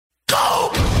Go!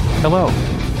 Hello.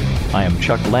 I am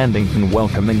Chuck Landington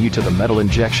welcoming you to the Metal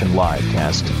Injection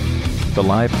Livecast. The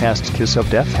Livecast's Kiss of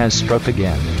Death has struck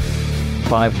again.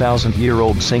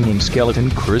 5,000-year-old singing skeleton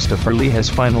Christopher Lee has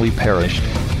finally perished.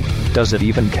 Does it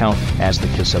even count as the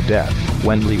Kiss of Death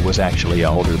when Lee was actually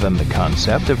older than the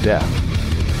concept of death?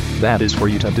 That is for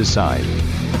you to decide.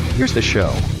 Here's the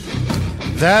show.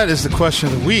 That is the question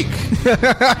of the week.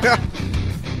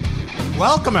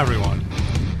 Welcome, everyone.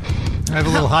 I have a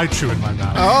little high chew in my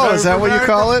mouth. Oh, is that what you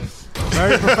call it?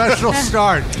 Very professional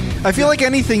start. I feel like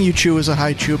anything you chew is a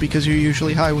high chew because you're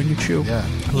usually high when you chew. Yeah.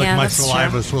 Like Yeah, my that's saliva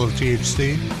true. is full of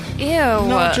THC. Ew.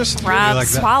 No, just- Rob, like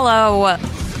that. swallow.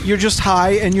 You're just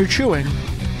high and you're chewing.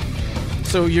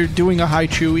 So you're doing a high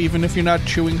chew even if you're not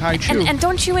chewing high chew. And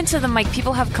don't chew into the mic.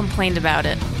 People have complained about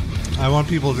it. I want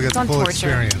people to get Don't the full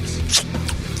torture. experience.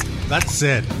 That's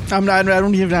it. I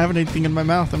don't even have anything in my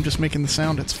mouth. I'm just making the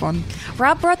sound. It's fun.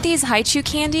 Rob brought these Haichu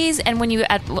candies, and when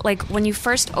you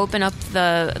first open up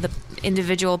the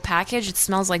individual package, it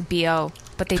smells like BO,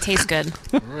 but they taste good.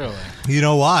 Really? You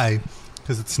know why?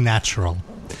 Because it's natural.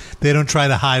 They don't try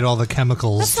to hide all the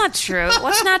chemicals. That's not true.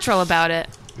 What's natural about it?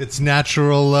 It's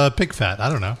natural pig fat. I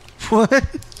don't know. What?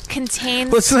 Contains.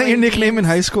 What's not your soybeans. nickname in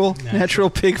high school? Natural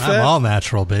pig I'm fat? all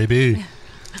natural, baby.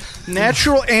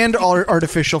 Natural and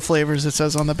artificial flavors, it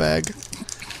says on the bag.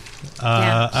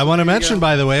 Yeah. I want to mention,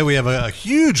 by the way, we have a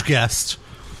huge guest.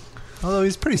 Although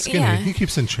he's pretty skinny. Yeah. He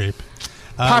keeps in shape.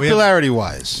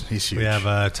 Popularity-wise, he's huge. We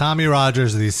have Tommy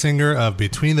Rogers, the singer of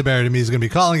Between the Buried and Me. He's going to be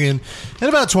calling in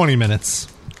about 20 minutes.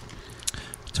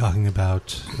 Talking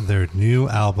about their new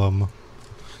album,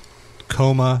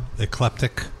 Coma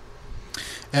Eclectic.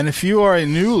 And if you are a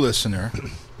new listener,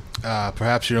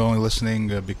 perhaps you're only listening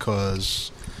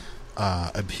because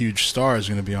a huge star is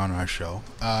going to be on our show.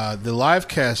 The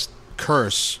Livecast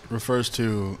curse refers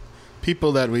to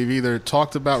people that we've either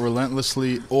talked about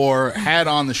relentlessly or had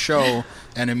on the show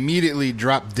and immediately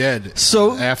dropped dead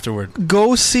afterward.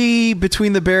 Go see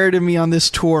Between the Buried and Me on this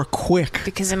tour quick.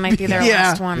 Because it might be their Yeah.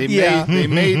 last one.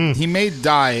 He may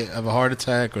die of a heart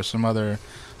attack or some other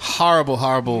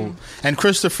horrible. And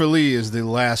Christopher Lee is the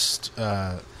last.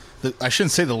 I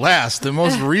shouldn't say the last. The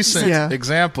most recent Yeah.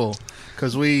 example,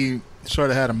 because we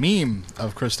sort of had a meme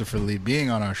of Christopher Lee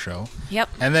being on our show. Yep.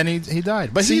 And then he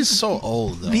died. But he's so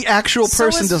old, though. The actual So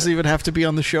person is- doesn't even have to be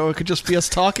on the show. It could just be us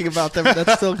talking about them.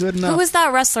 That's still good enough. Who was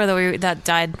that wrestler that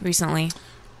died recently?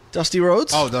 Dusty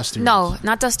Rhodes? Oh, Dusty Rhodes. No,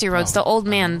 not Dusty Rhodes. The old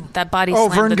man that body. Oh,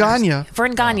 slammed Vern the nurse. Gagne.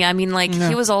 Vern Gagne. I mean, like Yeah.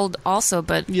 he was old also,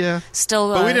 but Yeah.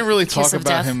 still. But we didn't really Kiss talk of about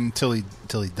Death. him till he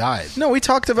died. No, we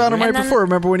talked about him And right then- before.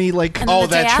 Remember when he and then the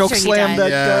day choke after he slammed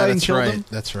died. that guy and that's killed right. him?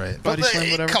 That's right. Body But,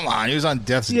 slam, whatever. come on, he was on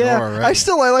death's Yeah, door already.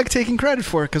 I like taking credit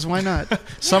for it because why not?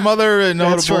 Some other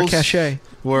That's for notables cachet.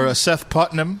 were Seth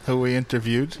Putnam, who we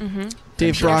interviewed.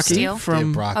 Dave Peter Brocky Steele. from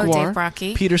Dave Brocky. Oh, War. Dave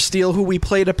Brocky. Peter Steele, who we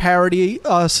played a parody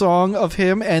song of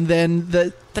him, and then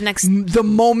The next. the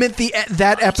moment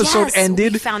that episode Yes,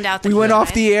 ended, we found out that we he went died.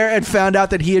 off the air and found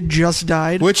out that he had just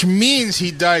died. Which means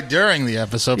he died during the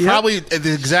episode. Yep. Probably at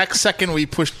the exact second we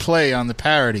pushed play on the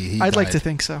parody. He I'd like died. to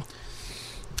think so.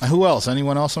 Who else?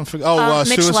 Anyone else? Mitch Mitch Suicide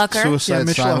Lucker. Yeah,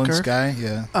 Mitch Silence Lucker. guy.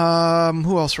 Yeah.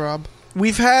 Who else, Rob?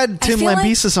 We've had Tim feel like-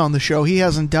 Lambesis on the show. He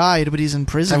hasn't died, but he's in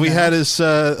prison. And we now. had his.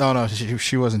 Oh no,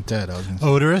 she wasn't dead. I was gonna say.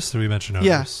 Odorous? Did we mention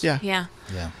Yeah, Odorous? yeah. Yeah.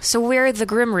 Yeah. So we're the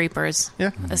Grim Reapers,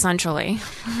 Yeah. essentially.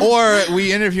 Or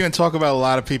we interview and talk about a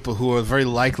lot of people who are very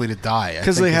likely to die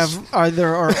Because they have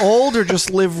either are old or just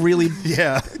live really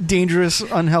Yeah. dangerous,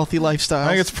 unhealthy lifestyles. I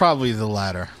think it's probably the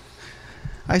latter.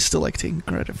 I still like taking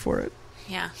credit for it.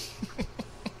 Yeah.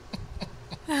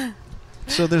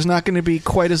 So there's not going to be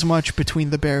quite as much between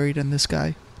the buried and this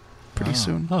guy pretty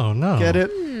soon. Oh, no. Get it?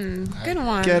 Good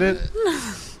one. Get it?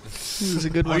 This is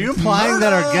a good one. Are you implying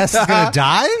that our guest is going to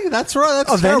die? That's right.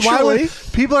 That's fair. Why would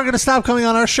Eventually. people are going to stop coming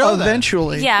on our show then?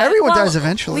 Eventually. Yeah. Everyone well, dies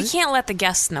eventually. We can't let the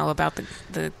guests know about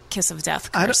the Kiss of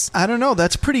Death curse. I don't know.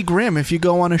 That's pretty grim. If you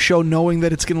go on a show knowing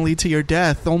that it's going to lead to your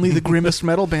death, only the grimmest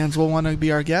metal bands will want to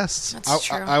be our guests. That's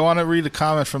true. I want to read a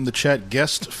comment from the chat.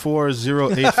 Guest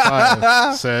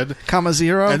 4085 said, Comma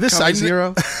zero. And this comma I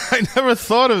zero. I never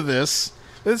thought of this.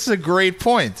 This is a great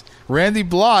point. Randy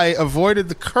Bly avoided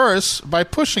the curse by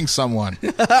pushing someone. He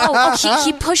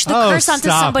pushed the curse onto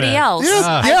stop somebody it. else. Yes,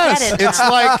 I yes. get it.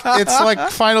 It's like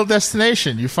Final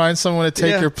Destination. You find someone to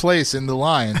take Yeah. your place in the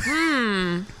line.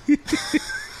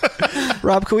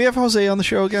 Rob, can we have Jose on the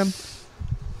show again?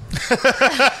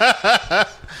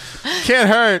 Can't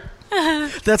hurt.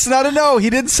 That's not a no. He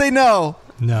didn't say no.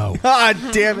 No. Ah,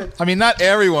 damn it. I mean, not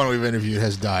everyone we've interviewed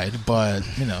has died, but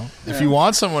if you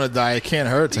want someone to die, it can't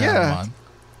hurt to have them on.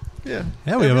 Yeah.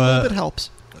 Yeah, we Every have little a bit helps.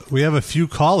 we have a few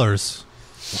callers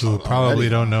who probably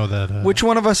don't know that. Which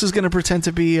one of us is going to pretend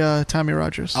to be Tommy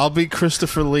Rogers? I'll be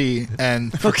Christopher Lee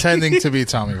and pretending to be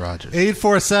Tommy Rogers.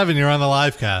 847, you're on the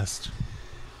live cast.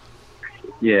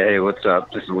 Yeah, hey, what's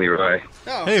up? This is Leroy.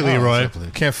 Hey, Leroy.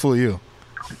 Can't fool you.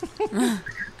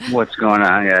 What's going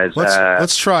on, guys?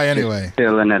 Let's try anyway.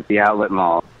 Chilling at the outlet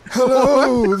mall.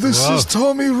 Hello, this is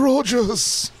Tommy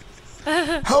Rogers.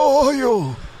 How are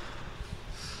you?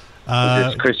 Is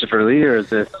this Christopher Lee or is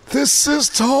this... This is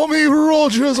Tommy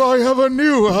Rogers. I have a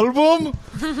new album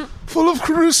full of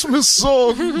Christmas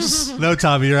songs. No,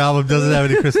 Tommy, your album doesn't have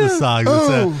any Christmas songs.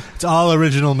 It's all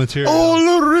original material.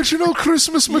 All original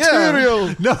Christmas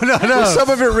material. No. Was some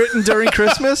of it written during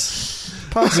Christmas?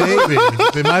 Maybe.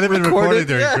 They might have been recorded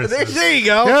during Christmas. There you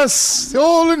go. Yes,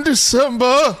 all in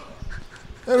December.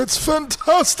 And it's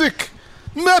fantastic.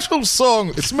 Metal song.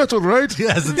 It's metal, right?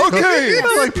 Yes, it's okay.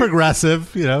 It's like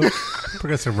progressive,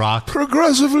 progressive rock.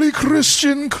 Progressively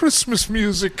Christian Christmas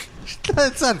music.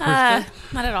 That's not Christian.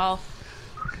 Not at all.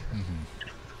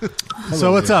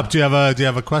 So what's up? Do you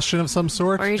have a question of some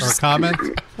sort Or or you a just- comment?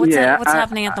 What's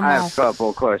happening at the I mall? have a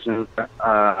couple questions.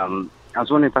 I was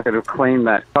wondering if I could claim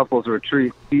that Couples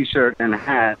Retreat T-shirt and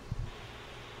hat.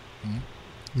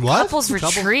 What? Couples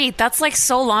Retreat. That's like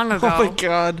so long ago. Oh my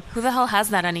God. Who the hell has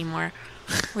that anymore?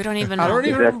 We don't even know. I don't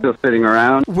Is even. that still sitting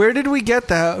around? Where did we get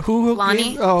that? Who?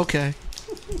 Lonnie? Oh, okay.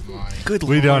 Good.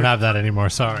 We Lord. don't have that anymore.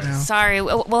 Sorry. Sorry,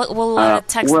 we'll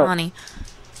text well- Lonnie.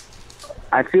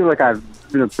 I feel like I've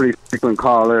been a pretty frequent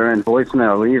caller and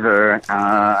voicemail leaver.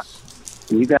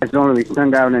 You guys don't really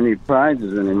send out any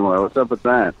prizes anymore. What's up with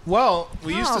that? Well,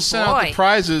 we used Oh, to send out the boy.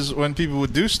 prizes when people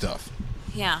would do stuff.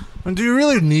 Yeah. And do you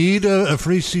really need a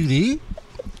free CD?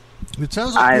 It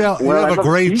sounds like you have I a love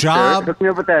great t-shirt. job, Hook me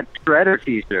up with that Shredder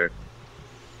T-shirt.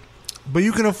 but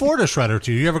you can afford a shredder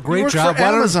too. You have a You great work job. for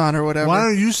Amazon or whatever. Why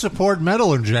don't you support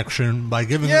Metal Injection by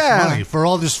giving Yeah. us money for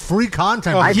all this free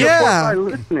content? I yeah. support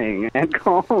by listening and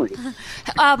calling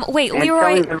Wait, and Leroy.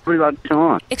 telling everybody about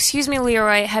Sean. Excuse me,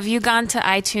 Leroy. Have you gone to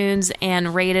iTunes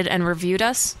and rated and reviewed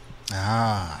us?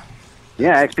 Ah.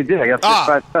 Yeah, I actually did. I got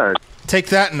 5 stars. Take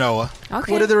that, Noah.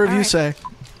 Okay. What did the review all right. say?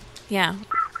 Yeah.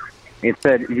 It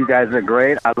said, you guys are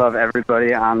great. I love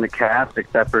everybody on the cast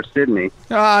except for Sydney.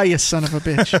 Ah, you son of a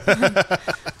bitch.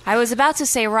 I was about to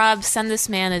say, Rob, send this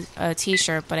man a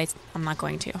T-shirt, but I'm not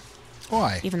going to,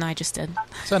 Why? even though I just did.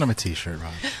 Send him a T-shirt,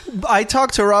 Ron. I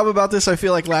talked to Rob about this, I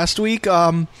feel like last week.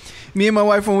 Me and my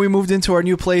wife, when we moved into our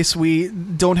new place, we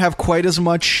don't have quite as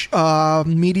much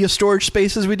media storage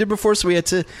space as we did before, so we had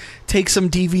to take some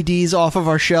DVDs off of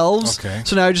our shelves. Okay.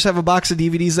 So now I just have a box of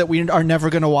DVDs that we are never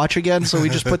going to watch again, so we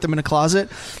just put them in a closet.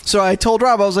 So I told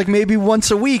Rob, I was like, maybe once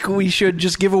a week we should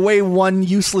just give away one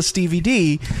useless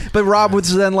DVD. But Rob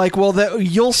was then like, well,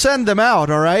 you'll send them out,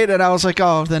 all right? And I was like,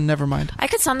 oh, then never mind. I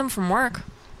could send them from work.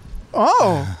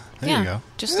 Oh. There yeah. you go.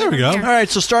 Just There we go. All right,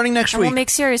 so starting next And week. we'll make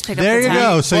Sirius pick There up the you tab.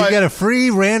 go. So you But- get a free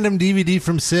random DVD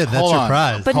from Sid. That's Hold your on.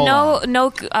 prize. But Hold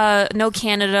no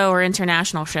Canada or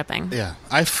international shipping. Yeah,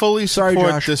 I fully Sorry,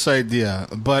 support Josh. this idea,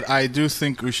 but I do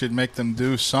think we should make them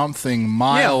do something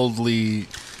mildly,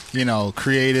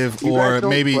 creative, You or guys don't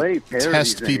maybe play parodies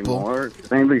test people. anymore.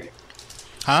 Does anybody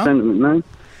Huh? send them?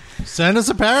 Send us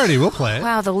a parody. We'll play it.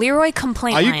 Wow, the Leroy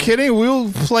complaint Are you line. kidding?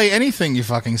 We'll play anything you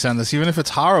fucking send us, even if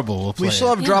it's horrible. We'll play We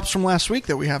still it. have drops from last week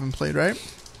that we haven't played, right?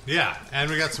 Yeah, and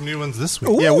we got some new ones this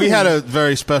week. Yeah, we had a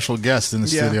very special guest in the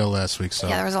Yeah. studio last week, so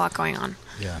Yeah, there was a lot going on.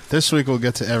 yeah. This week we'll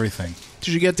get to everything.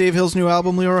 Did you get Dave Hill's new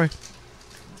album, Leroy?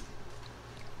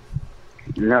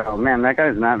 No, man, that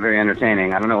guy's not very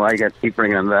entertaining. I don't know why you guys keep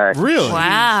bringing him back. Really?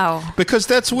 Wow. Because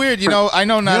that's weird. I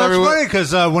know not It's everyone. funny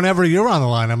because whenever you're on the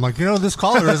line, I'm like, this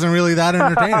caller isn't really that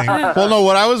entertaining. Well, no,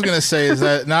 what I was going to say is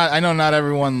that I know not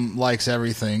everyone likes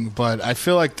everything, but I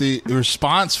feel like the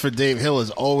response for Dave Hill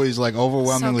is always like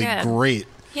overwhelmingly So good. great.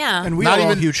 Yeah. And we Not are all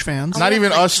even- huge fans. Not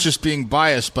even us just being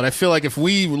biased, but I feel like if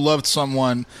we loved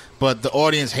someone but the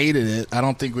audience hated it, I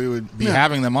don't think we would be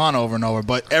having them on over and over.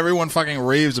 But everyone fucking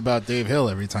raves about Dave Hill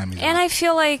every time he's And on. I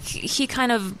feel like he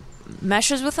kind of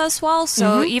meshes with us well.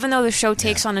 So even though the show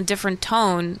takes on a different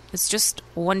tone, it's just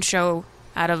one show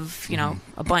out of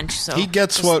a bunch. So He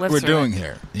gets just what live we're through doing it.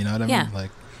 here. You know what I Yeah. mean?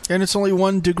 Like, And it's only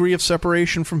 1 degree of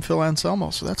separation from Phil Anselmo,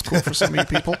 so that's cool for some of you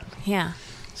people. Yeah.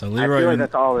 so I Leroy, feel like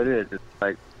that's all it is. It's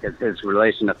like his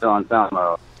relation to Phil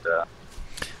Anselmo.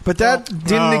 But that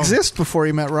didn't exist before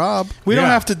he met Rob. we don't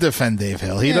Yeah. have to defend Dave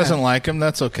Hill. He Yeah. doesn't like him.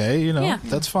 That's okay. Yeah.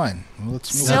 That's fine.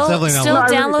 Let's move Still, on. definitely not still what- I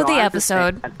really download don't. the I'm just saying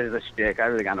episode. that There's a shtick. I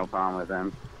really got no problem with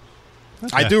him.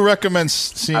 I do recommend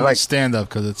seeing I like- stand up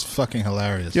because it's fucking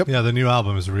hilarious. Yep. Yeah, the new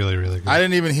album is really, really good. I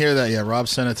didn't even hear that yet. Rob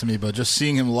sent it to me, but just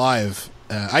seeing him live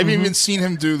I've even seen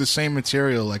him do the same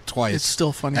material like twice. It's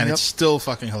still funny, and yep. it's still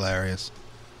fucking hilarious.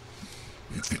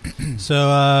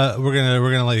 So we're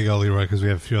gonna let you go, Leroy, because we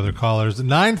have a few other callers.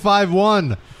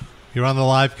 951, you're on the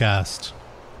live cast.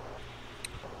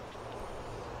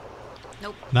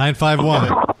 Nope.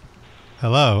 951.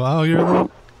 Hello. Oh, you're the.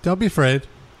 Don't be afraid.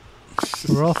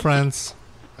 We're all friends.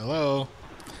 Hello.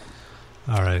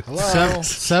 All right. Hello.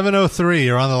 703,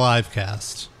 you're on the live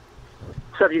cast.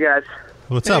 What's up, you guys?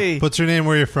 What's Hey. up? What's your name?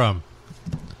 Where you're from?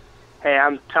 Hey,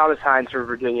 I'm Thomas Hines from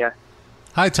Virginia.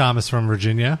 Hi, Thomas from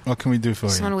Virginia. What can we do for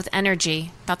Someone you? with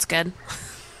energy. That's good.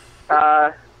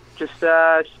 Just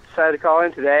decided to call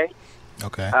in today.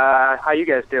 Okay. How you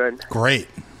guys doing? Great.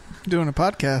 Doing a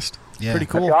podcast. Yeah. Pretty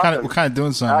cool. That's awesome. We're kind of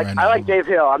doing something right now. I like Dave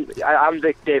Hill. I'm a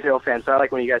big Dave Hill fan, so I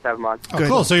like when you guys have him on. Oh, Good.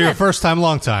 cool. So you're a first time,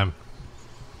 long time.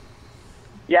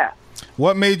 Yeah.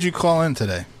 What made you call in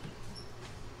today?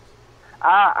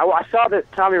 I saw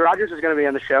that Tommy Rogers was going to be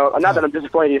on the show. Not that I'm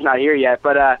disappointed he's not here yet,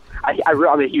 but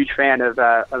I'm a huge fan of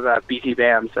BT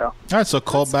Bam. So All right, so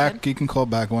call That's back. good. You can call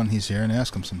back when he's here and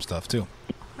ask him some stuff too.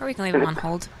 Or we can leave him on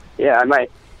hold. yeah, I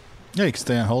might. Yeah, you can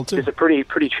stay on hold too. It's a pretty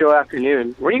chill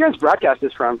afternoon. Where do you guys broadcast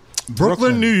this from?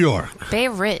 Brooklyn, New York. Bay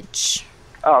Ridge.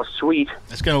 Oh, sweet.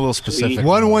 It's getting a little specific.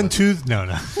 112. No.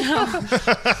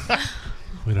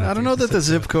 We I have don't to know get that the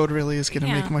specific. zip code really is going to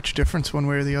Yeah. make much difference one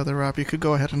way or the other, Rob. You could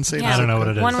go ahead and say Yeah. the I don't zip know what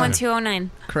code. it is.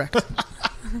 11209. Correct.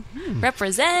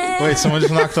 Represent. Wait, someone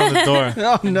just knocked on the door.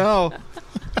 Oh, no.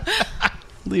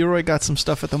 Leroy got some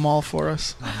stuff at the mall for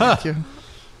us. Thank you.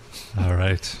 All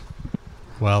right.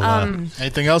 Well,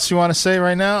 Anything else you want to say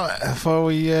right now before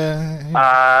we?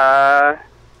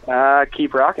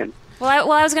 Keep rocking.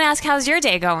 Well, I was going to ask, how's your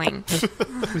day going? We said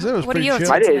it was What are pretty you up chill.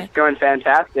 to? My day today. is going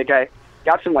fantastic. I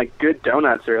got some good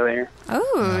donuts earlier,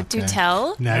 Oh, do Okay.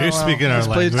 tell. now you're speaking our This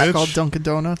place is language. called Dunkin'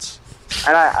 Donuts.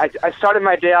 and I started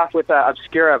my day off with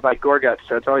Obscura by Gorguts,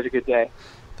 so it's always a good day.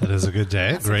 That is a good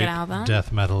day. That's a Great good album.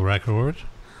 death metal record.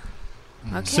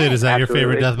 Okay. Sid, is that your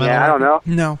favorite death metal? Yeah, I don't know.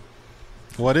 No.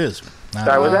 What is?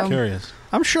 Sorry, was I'm that? curious.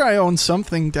 I'm sure I own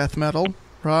something death metal.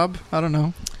 Rob, I don't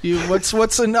know.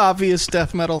 What's an obvious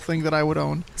death metal thing that I would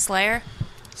own? Slayer?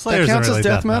 Slayer's counts not as really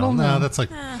death metal? No, No. that's like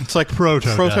It's like proto.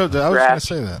 I was death. going to Rap.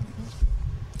 say that.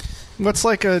 What's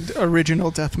like a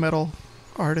original death metal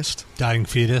artist? Dying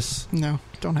fetus. No,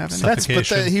 don't have any. That's but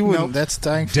Suffocation. he wouldn't. Nope. That's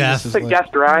dying. Death. Fetus It's is like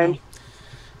Death Grind.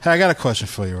 Hey, I got a question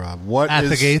for you, Rob. What At is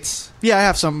the gates. Yeah, I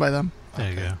have something by them. There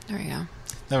you go. There we go.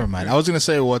 Never mind. I was going to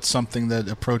say what's something that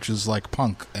approaches like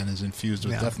punk and is infused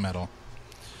with Yeah. death metal.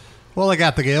 Well, like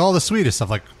at the gate, all the sweetest stuff,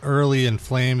 like Early in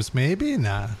Flames, maybe?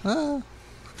 Nah.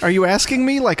 Are you asking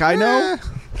me like I know?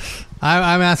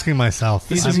 I'm asking myself.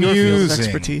 These He's are your fields of musing.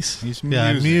 expertise. He's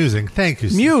Yeah, musing. musing. Thank you.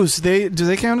 Sid. Muse, do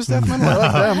they count as death metal? I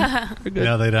like them. They're good.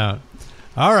 No, they don't.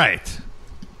 All right.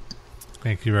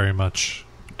 Thank you very much.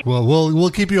 Well,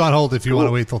 we'll keep you on hold if you want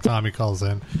to wait till Tommy calls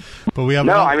in. But we have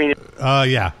No, I mean,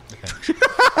 yeah.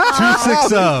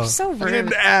 260. So I rude.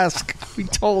 didn't ask. We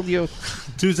told you.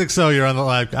 260, you're on the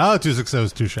live. Oh, 260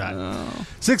 is too shy.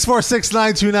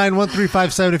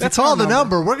 646-929-1357. If That's you call our the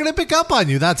number, we're going to pick up on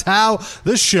you. That's how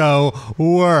the show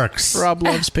works. Rob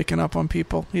loves picking up on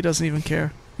people. He doesn't even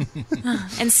care.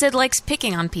 And Sid likes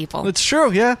picking on people. It's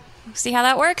true, yeah. See how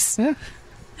that works? Yeah.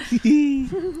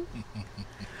 You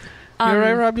all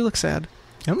right, Rob? You look sad.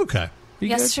 I'm okay. You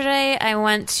good? Yesterday, I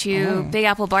went to Big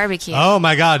Apple Barbecue. Oh,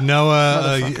 my God.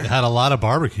 Noah Motherfucker. had a lot of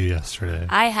barbecue yesterday.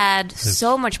 I had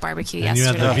so much barbecue And you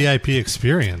yesterday. had the VIP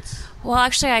experience. Well,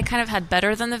 actually, I kind of had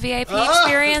better than the VIP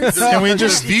experience. Can we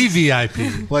just The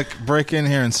VIP. like break in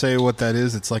here and say what that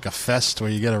is? It's like a fest where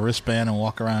you get a wristband and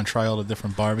walk around and try all the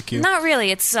different barbecue. Not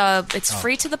really. It's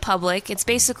free to the public. It's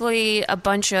basically a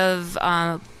bunch of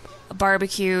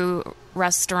barbecue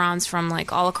restaurants from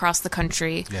like all across the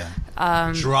country.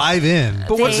 Yeah. Drive in.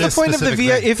 But what's They- the point of the Specific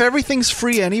VIP? thing. If everything's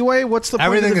free anyway, what's the point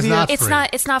Everything of the is VIP? not It's free. not.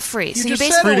 It's not free. So you just said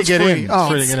basically it was Free to get free. in. Oh.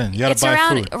 Free to get in. You got it's to buy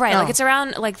around food. right. Oh. Like it's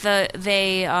around like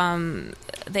they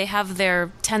have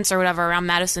their tents or whatever around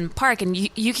Madison Park, and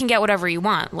you can get whatever you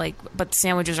want. Like, but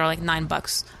sandwiches are like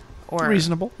 $9 or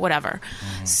Reasonable. whatever.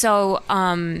 So,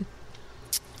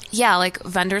 yeah, like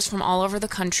vendors from all over the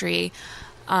country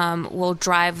will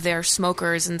drive their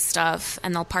smokers and stuff,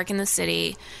 and they'll park in the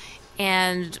city.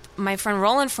 And my friend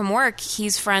Roland from work,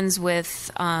 he's friends with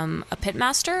a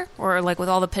pitmaster, or like with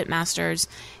all the pitmasters,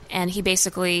 and he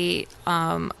basically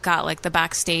got like the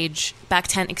back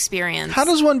tent experience. How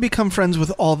does one become friends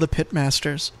with all the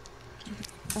pitmasters?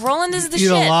 Roland is the Eat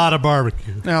shit? a lot of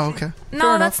barbecue. Oh, okay.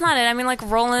 No, that's not it. I mean, like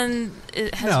Roland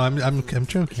has, No, I'm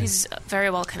joking. he's very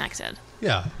well connected.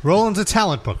 Yeah, Roland's a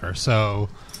talent booker, so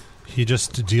he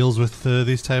just deals with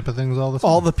these type of things all the time.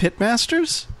 All the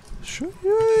pitmasters? Sure.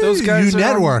 Those guys you are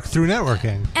on- network through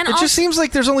networking. And It also, just seems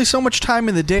like there's only so much time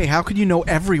in the day. How could you know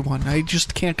everyone? I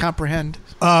just can't comprehend.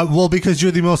 Well, because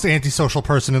you're the most antisocial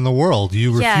person in the world.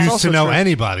 You Yeah. refuse Also to know true.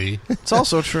 anybody. It's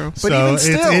also true. But so even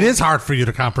still, it is hard for you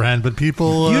to comprehend, but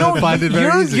people you don't find it very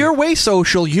you're, easy. You're way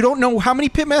social. You don't know how many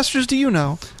pitmasters do you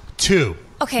know? 2.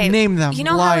 okay, Name them. You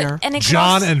know Liar. how, and it could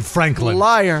John also, and Franklin.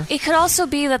 Liar. it could also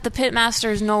be that the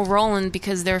pitmasters know Roland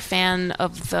because they're a fan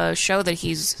of the show that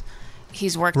he's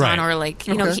worked Right. on, or like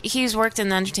you know Okay. he's worked in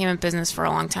the entertainment business for a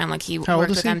long time. Like he How old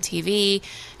worked is with he? MTV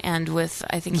and with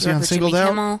I think Was he he worked on with Jimmy Singled Out?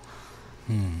 Kimmel.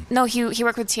 No, he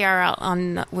worked with TRL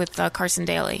on with Carson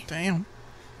Daly Damn.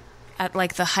 at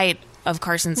like the height of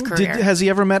Carson's career. Has he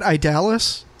ever met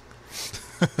Idalis?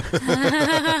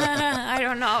 I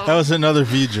don't know. That was another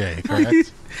VJ,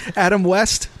 correct? Adam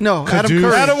West? No, Adam Caduce.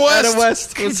 Curry. Adam West. Adam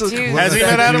West. Caduce. Has he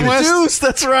met Adam West? Caduce,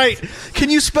 that's right. Can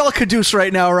you spell Caduce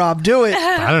right now, Rob? Do it.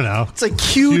 I don't know. It's like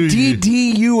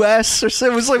QDDUS or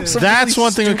something. It was like some That's really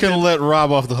one thing we stupid- can let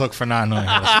Rob off the hook for not knowing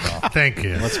how to spell. Thank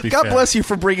you. Let's be God fair. bless you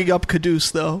for bringing up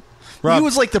Caduce, though. Rob. He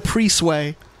was like the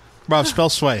pre-sway. Rob, spell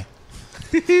sway.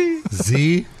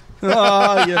 Z.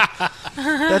 Oh, yeah.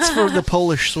 That's for the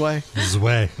Polish sway.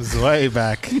 Zway. It's way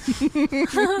back.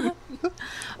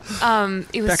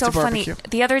 It was Back so to funny. barbecue.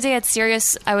 The other day at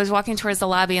Sirius, I was walking towards the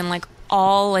lobby and like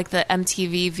all like the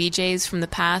MTV VJs from the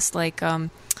past, like They all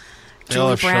Julie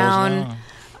have shows Brown.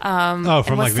 now. Oh,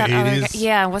 from and like what's the that other 80s? guy-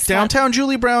 Yeah, what's Downtown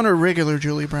Julie Brown or regular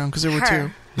Julie Brown? Because there were Her.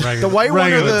 two. Regular. The white one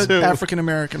or Regular. the too.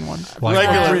 African-American one? White.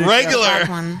 Regular. that? Regular. Black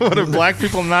one. What are black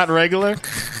people not regular?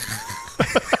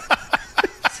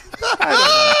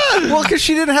 Well, because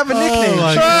she didn't have a nickname.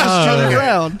 my She was God. Julie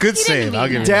Brown. Good save. I'll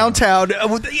give you Downtown.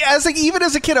 Even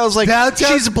as a kid, I was like, Downtown-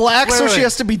 she's black, Wait, so wait. she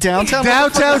has to be downtown. Downtown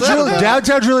What the fuck is that Julie, about?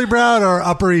 Downtown Julie Brown or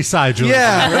Upper East Side Julie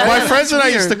Yeah. Brown? My friends and I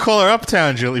used to Weird. call her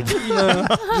Uptown Julie Brown,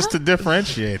 just to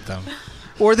differentiate them.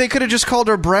 Or they could have just called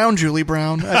her Brown Julie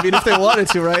Brown. I mean, if they wanted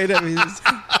to, right? I mean,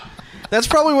 that's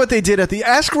probably what they did at the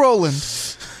Ask Roland.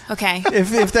 Okay,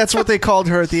 If that's what they called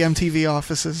her at the MTV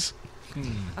offices.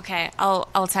 okay. I'll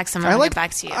text him and I I'll like get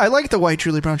back to you. I like the white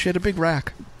Julie Brown. She had a big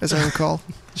rack, as I recall.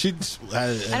 She had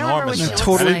remember what enormous. she looks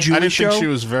Totally like. Julie I didn't show. think she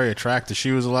was very attractive.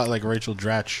 She was a lot like Rachel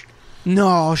Dratch.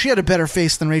 No, she had a better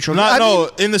face than Rachel. Not, I no, mean,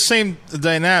 in the same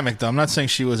dynamic though. I'm not saying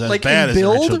she was as Like bad in as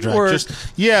Rachel build, Dratch. or- Just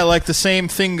like the same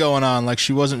thing going on. Like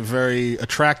she wasn't very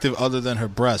attractive other than her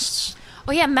breasts.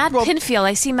 oh yeah, Matt Well- Pinfield.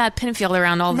 I see Matt Pinfield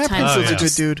around all the Matt time. Pinfield's yeah. a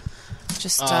good dude.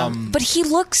 Just, but he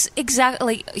looks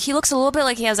exactly like he looks a little bit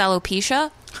like he has alopecia.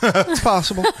 It's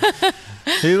possible.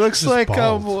 He looks like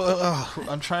bald.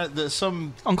 I'm trying. There's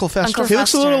some. Uncle Fester. Uncle He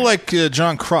looks a little Fester. like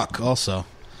John Kruk, also.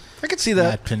 I could see that.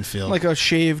 Matt Pinfield, Like a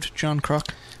shaved John Kruk.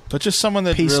 but just someone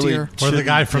that Pastier. really. Or the shouldn't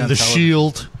guy be from on The television.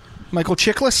 Shield. Michael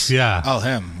Chiklis? Yeah. Oh,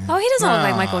 him. Oh, he doesn't look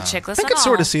like Nah. Michael Chiklis. I at could all.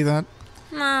 sort of see that.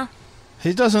 Nah.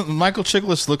 He doesn't. Michael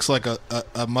Chiklis looks like a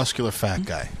muscular fat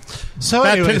guy. So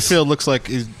Matt anyways, Pinfield looks like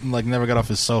he's like never got off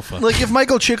his sofa. Like if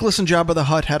Michael Chiklis and Jabba the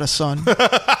Hutt had a son.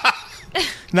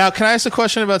 Now, can I ask a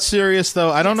question about Sirius though?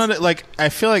 I don't know. Like, I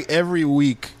feel like every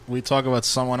week we talk about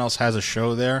someone else has a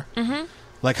show there. Mm-hmm.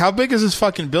 Like, how big is this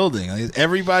fucking building? Like, does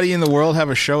everybody in the world have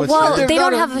a show? At Well, Sirius? they not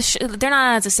don't a- have the. They're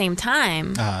not at the same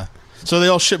time. So they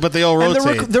all but they all And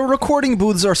rotate. the recording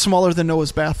booths are smaller than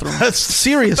Noah's bathroom.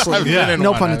 Seriously. I've been in No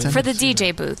one. pun I- intended. For the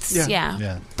DJ booths, Yeah.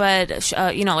 yeah. But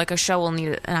like a show will need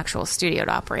an actual studio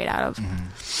to operate out of.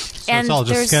 so it's all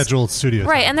just there's- scheduled studio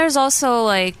Right, time. and there's also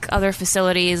like other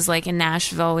facilities, like in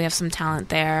Nashville, we have some talent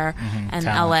there, and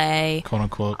Talent. LA, quote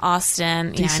unquote.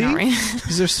 Austin, DC? yeah, I know, right?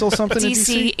 Is there still something in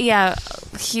DC, DC? yeah,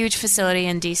 huge facility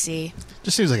in DC.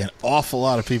 Just seems like an awful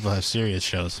lot of people have Sirius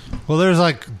shows. Well, there's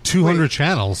like 200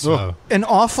 channels. So. An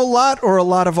awful lot or a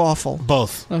lot of awful?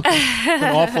 Both. An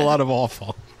awful lot of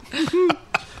awful.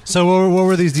 So what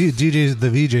were these DJs, the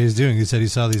VJs doing? You said you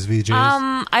saw these VJs.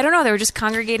 I don't know. They were just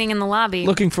congregating in the lobby.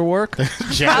 Looking for work?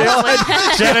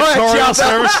 Janitorial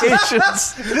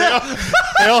service.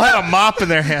 They all had a mop in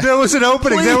their hand. there was an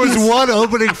opening. There was one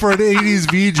opening for an 80s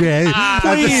VJ.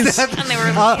 Please. and they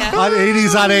were On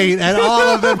 80s on 8, and all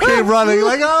of them came running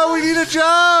like, oh, we need a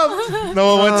job.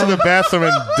 Noah went to the bathroom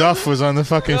and Duff was on the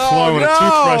fucking floor with a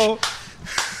toothbrush.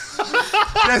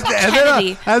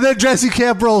 Kennedy. And then Jesse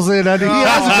Camp rolls in, and he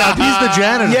has a job. He's the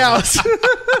janitor.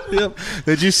 Yeah.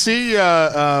 Did you see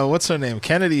what's her name?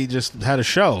 Kennedy just had a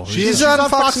show. She's on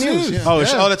Fox News. Oh,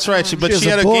 that's right. But She she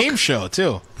has had a a book. game show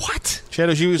too. What? She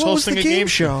was What was hosting the a game game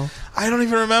show? I don't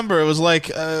even remember. It was like,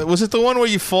 was it the one where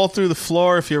you fall through the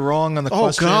floor if you're wrong on the Oh,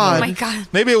 question? God. Oh my god.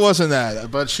 Maybe it wasn't that,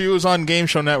 but she was on Game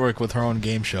Show Network with her own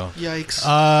game show. Yikes.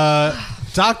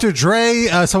 Dr. Dre,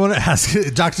 someone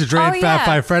asked Dr. Dre and Fat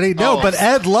Five Freddy. No, but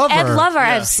Ed Lover. Ed Lover,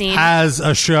 I've seen. Has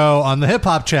a show on the Hip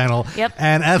Hop Channel. Yep.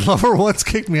 And Ed Lover once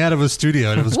kicked me out of a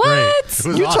studio, and it was great. It was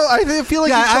awesome. I feel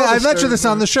like I mentioned this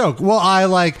on the show. Well,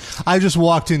 I just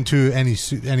walked into any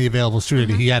available studio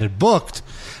that he had it booked,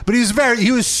 but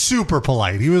he was super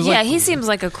polite. He was he seems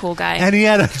like a cool guy. And he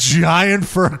had a giant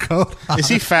fur coat on. Is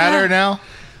he fatter now?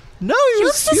 No, he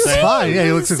was fine. Yeah,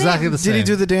 he looks exactly the same. Did he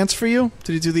do the dance for you?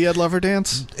 Did he do the Ed Lover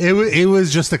dance? It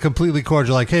was just a completely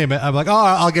cordial, like, hey, man. I'm like, oh,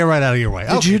 I'll get right out of your way.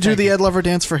 Did you do the Ed Lover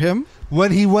dance for him?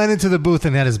 When he went into the booth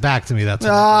and had his back to me, that's Did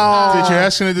you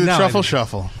ask him to do the truffle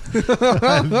shuffle?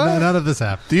 None of this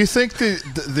happened. Do you think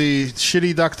the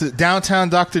shitty downtown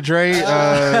Dr. Dre is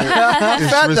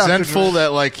resentful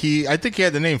that I think he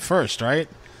had the name first, right?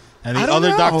 And the other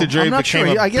Dr. Dre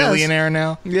became a billionaire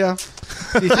now? Yeah.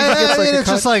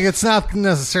 It's not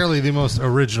necessarily the most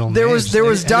original name. There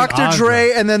was Dr.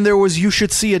 Dre, and then there was You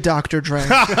Should See a Dr. Dre.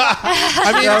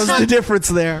 That was the difference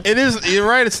there. It is. You're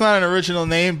right. It's not an original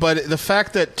name, but the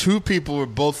fact that two people were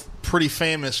both pretty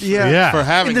famous for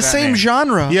having in the that same name.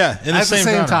 genre. Yeah, in the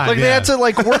same time. They had to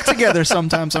work together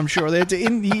sometimes. I'm sure they had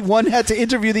to. One had to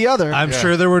interview the other. I'm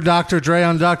sure there were Dr. Dre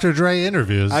on Dr. Dre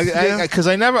interviews. Because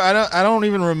I don't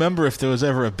even remember if there was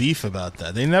ever a beef about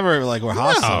that. They never were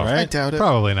hostile, right? I doubt it.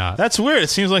 Probably not. That's weird. It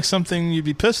seems like something you'd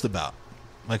be pissed about,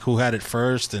 like who had it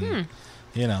first, and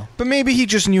But maybe he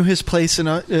just knew his place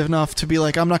enough to be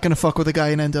like, I'm not going to fuck with a guy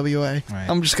in NWA. Right.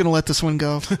 I'm just going to let this one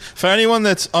go. For anyone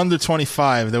that's under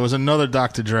 25, there was another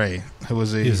Dr. Dre who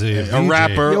was a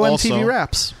rapper. Yo, also. MTV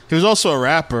Raps. He was also a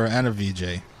rapper and a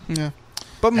VJ. Yeah,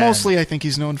 but mostly I think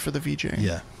he's known for the VJ.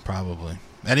 Yeah, probably.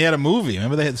 And he had a movie.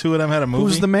 Remember, the two of them had a movie.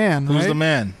 Who's the Man? Who's right? the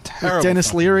Man? Terrible. With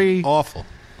Dennis Leary. Awful.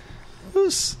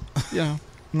 Who's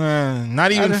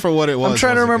not even for what it was. I'm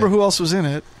trying to remember who else was in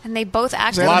it. And they both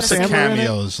acted lots in of the same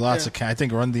cameos. Lots of I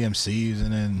think Run DMC was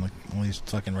in it, and all these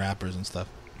fucking rappers and stuff.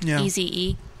 Yeah.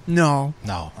 Eazy-E. No,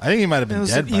 I think he might have been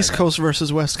dead. It was East Coast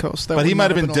versus West Coast. But he might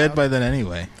have been dead by then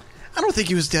anyway. I don't think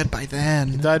he was dead by then.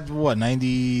 He died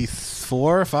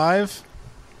 94, 5?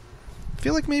 I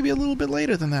feel like maybe a little bit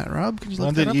later than that. Rob, can you look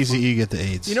when that did up? Eazy-E get the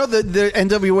AIDS? You know the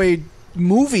NWA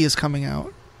movie is coming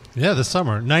out. Yeah, this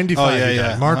summer, 95. Oh,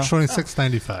 yeah. March 26,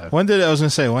 95. When did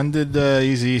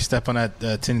Eazy-E step on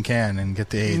that tin can and get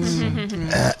the AIDS?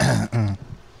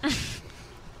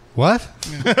 What?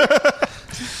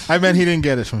 I meant he didn't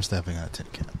get it from stepping on a tin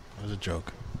can. It was a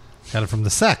joke. Got it from the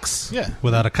sex. Yeah.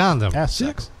 Without a condom. Yeah,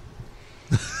 sex.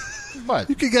 But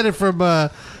you could get it from.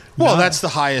 That's the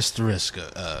highest risk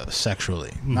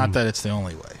sexually. Not that it's the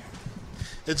only way.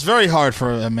 It's very hard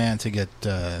for a man to get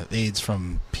AIDS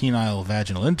from penile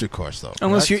vaginal intercourse, though.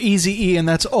 Unless you're Eazy-E and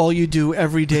that's all you do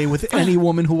every day with any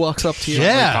woman who walks up to you.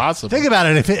 Yeah. Possible. Think about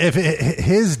it. If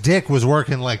his dick was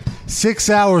working 6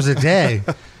 hours a day,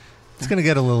 it's going to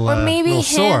get a little Or maybe little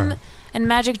him sore. and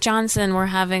Magic Johnson were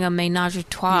having a ménage a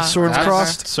trois. Swords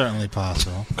crossed. Certainly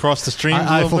possible. Cross the stream.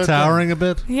 Eiffel towering a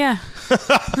bit. Yeah.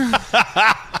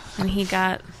 And he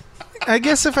got... I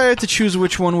guess if I had to choose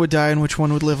which one would die and which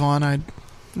one would live on, I'd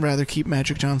rather keep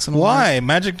Magic Johnson alive. Why?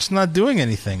 Magic's not doing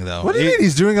anything, though. What do you mean?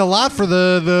 He's doing a lot for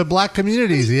the black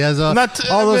communities. He has all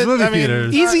those movie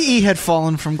theaters. Eazy-E had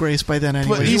fallen from grace by then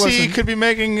anyway. But Eazy-E could be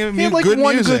making he had good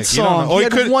one music. good song. He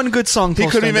had one good song. He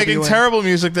could be making post-NWA. terrible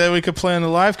music that we could play on the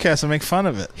live cast and make fun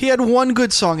of it. He had one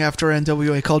good song after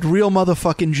NWA called Real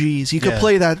Motherfucking G's. You could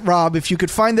play that, Rob. If you could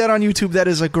find that on YouTube, that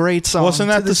is a great song. Wasn't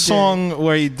that the song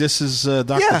where he disses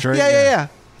Dr. Dre? Yeah.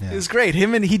 It was great.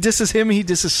 He disses him. He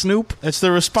disses Snoop. It's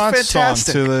the response song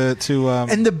to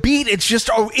and the beat. It's just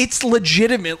it's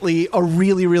legitimately a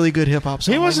really really good hip hop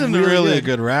song. He wasn't really a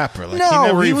good rapper. He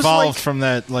never evolved from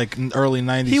that early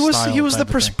 '90s. He was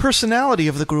the personality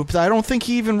of the group. I don't think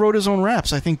he even wrote his own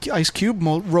raps. I think Ice Cube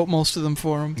wrote most of them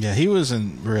for him. Yeah, he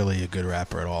wasn't really a good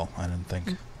rapper at all. I didn't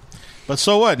think. But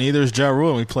so what? Neither is Ja Rule,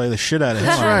 and we play the shit out of him.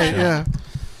 That's right. Yeah.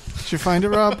 Did you find it,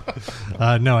 Rob?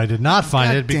 No, I did not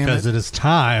find it because it is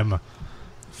time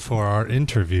for our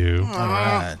interview. All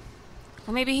right.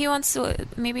 Well,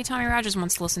 maybe Tommy Rogers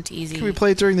wants to listen to Eazy. Can we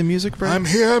play it during the music break? I'm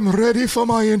here. I'm ready for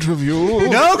my interview.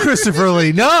 No, Christopher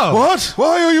Lee, no. What?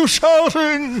 Why are you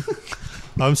shouting?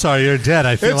 I'm sorry, you're dead.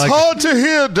 I feel it's hard to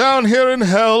hear down here in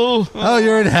hell. Oh,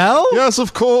 you're in hell? Yes,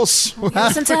 of course.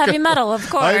 Listen to heavy metal, of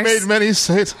course. I made many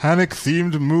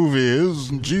satanic-themed movies,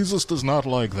 and Jesus does not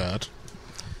like that.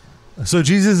 So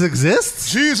Jesus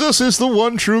exists? Jesus is the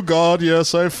one true God.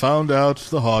 Yes, I found out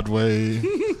the hard way.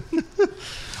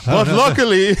 But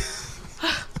luckily,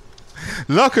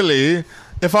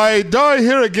 if I die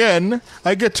here again,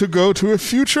 I get to go to a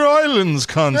Future Islands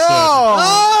concert.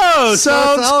 Oh! Oh,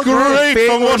 sounds great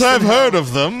from what I've heard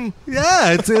of them.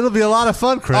 Yeah, it'll be a lot of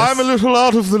fun, Chris. I'm a little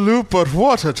out of the loop, but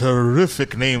what a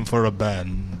terrific name for a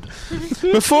band.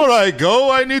 Before I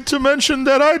go, I need to mention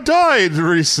that I died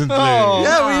recently. Oh,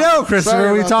 yeah, we know,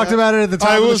 Christopher. We talked about it at the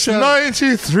time of the show. I was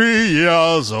 93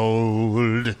 years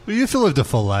old. Well, you still lived a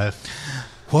full life.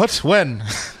 What? When?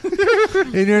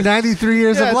 In your 93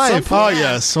 years of life. Oh,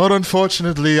 yes. But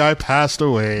unfortunately, I passed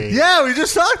away. Yeah, we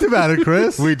just talked about it,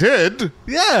 Chris. We did?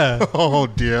 Yeah. Oh,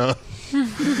 dear.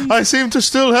 I seem to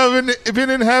still have been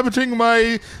inhabiting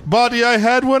my body I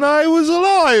had when I was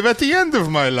alive at the end of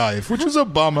my life, which was a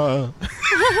bummer.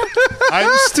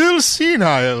 I'm still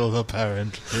senile,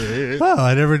 apparently. Well,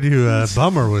 I never knew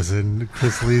bummer was in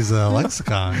Chris Lee's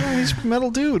lexicon. Yeah, he's a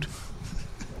metal dude.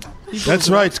 That's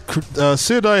right,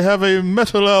 Sid. I have a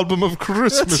metal album of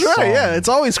Christmas That's right, songs yeah. It's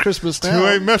always Christmas now.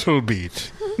 to a metal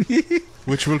beat,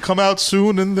 which will come out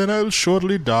soon, and then I'll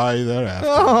shortly die thereafter.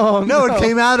 Oh, no, it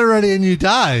came out already and you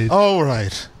died. Oh,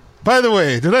 right. By the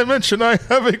way, did I mention I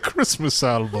have a Christmas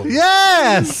album?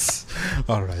 Yes!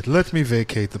 All right, let me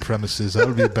vacate the premises.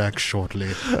 I'll be back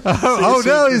shortly. Oh,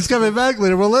 no, he's coming back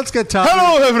later. Well, let's get Tommy.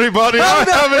 Hello, everybody. I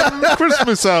have a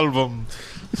Christmas album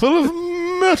full of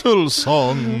metal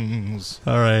songs.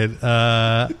 All right.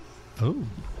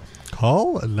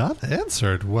 Call not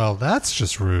answered. Well, that's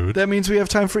just rude. That means we have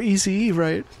time for Eazy-E,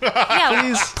 right? Yeah,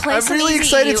 Please. play I'm some really Eazy-E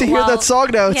excited to hear while- that song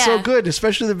now. It's Yeah. so good,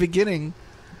 especially the beginning.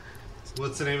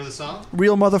 What's the name of the song?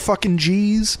 Real motherfucking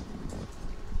G's.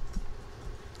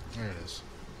 There it is.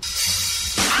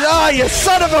 Ah, you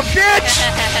son of a bitch!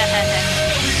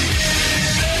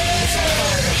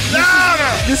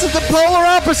 This is the polar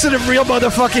opposite of real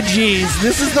motherfucking G's.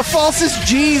 This is the falsest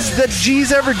G's that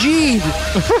G's ever G'd.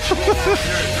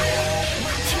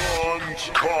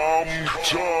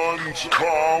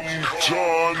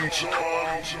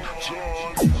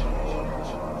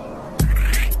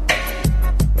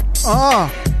 Ah.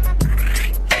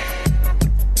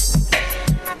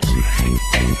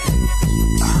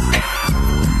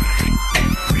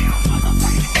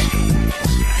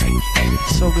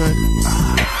 So good.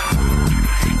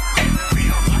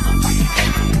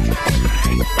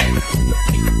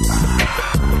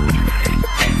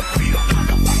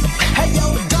 Hey yo,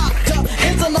 doctor,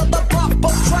 here's another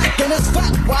proper track and it's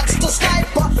fat. Watch the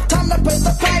sniper, time to pay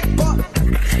the piper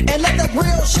and let that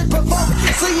real shit provoke.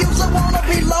 See, you wanna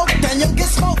be low, then you'll get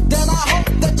smoked. Then I hope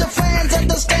that your fans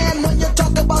understand when you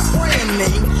talk about spraying me.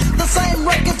 The same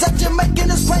records that you're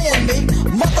making is paying me.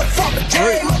 Motherfucker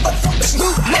Dre, motherfucker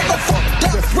Snoop, motherfucker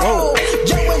Death Row.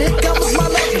 Yo, and here comes my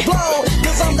next blow.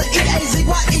 Cause I'm the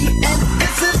E-A-Z-Y-E and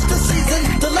this is the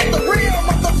season to let the real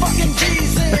motherfucking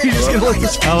G's in.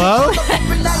 Hello?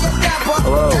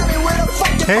 Hello.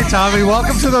 Hey, Tommy.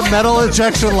 Welcome to the Metal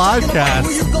Injection Livecast.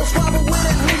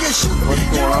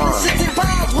 What's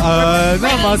going on?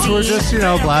 Not much. We're just,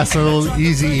 blasting a little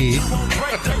Eazy-E.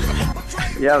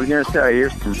 Yeah, I was gonna say I hear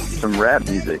some rap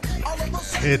music.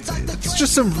 It's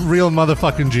just some real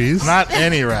motherfucking G's. Not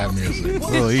any rap music. A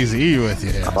little Easy with you.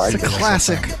 It's a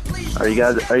classic. Are you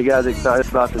guys excited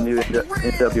about the new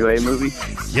NWA movie?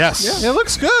 Yes. It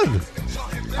looks good.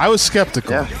 I was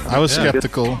skeptical. Yeah. I was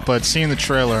skeptical, but seeing the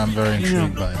trailer, I'm very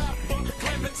intrigued by it.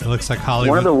 It looks like Hollywood.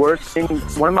 One of the worst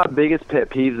things, one of my biggest pet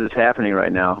peeves is happening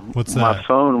right now. What's My that?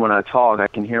 phone, when I talk, I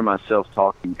can hear myself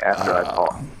talking after I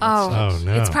talk. Oh,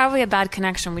 no. It's probably a bad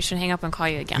connection. We should hang up and call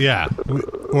you again. Yeah.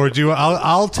 Or do you?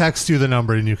 I'll text you the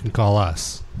number and you can call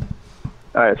us.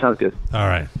 All right, sounds good. All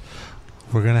right.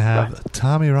 We're gonna have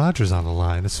Tommy Rogers on the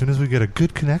line as soon as we get a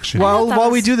good connection.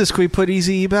 While we do this, can we put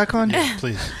Eazy-E back on?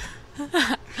 Please.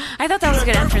 I thought that was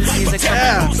good entrance music.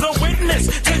 Yeah. Who's a witness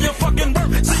to your fucking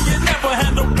work? See, you never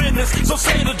had no business. So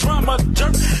say the drama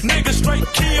jerk. Niggas straight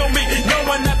kill me,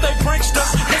 knowing that they pranked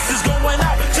us. This is going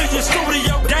out to your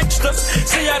studio gangsters.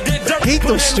 See, I did dirt. Hate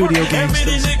those studio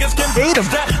gangsters. Hate them.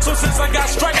 So since I got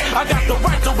straight, I got the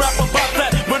right to rap about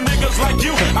that. But niggas like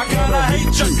you, I gotta hate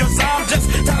you, cause I'm just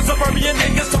tired suburban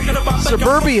niggas talking about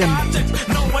Suburban.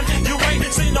 knowing you ain't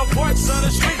seen no parts of the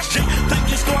streets, G.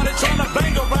 Think you started trying to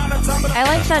bang around and time I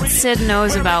like that Sid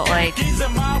knows about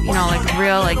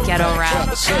real ghetto rap.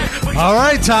 All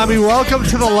right, Tommy. Welcome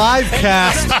to the live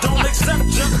cast.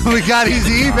 We got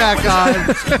Eazy-E back on.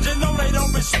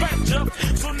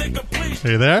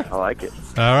 Are you there? I like it.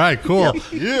 All right, cool.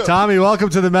 Yeah. Tommy, welcome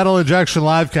to the Metal Injection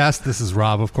Livecast. This is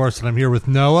Rob, of course, and I'm here with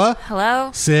Noah,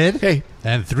 Hello? Sid, Hey.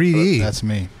 and 3D. That's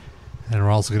me. And we're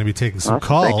also going to be taking some Awesome.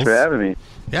 calls. Thanks for having me.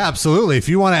 Yeah, absolutely. If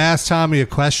you want to ask Tommy a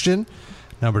question,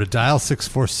 number to dial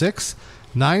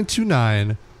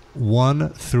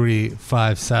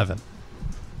 646-929-1357.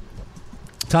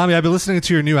 Tommy, I've been listening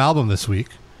to your new album this week.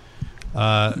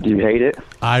 Do you hate it?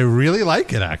 I really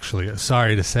like it, actually.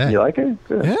 Sorry to say. You like it?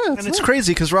 Good. Yeah, And it's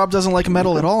crazy because Rob doesn't like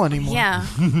metal at all anymore. Yeah.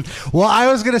 Well,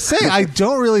 I was gonna say I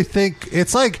don't really think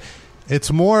it's like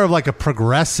it's more of like a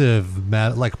progressive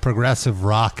like progressive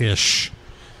rockish.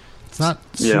 It's not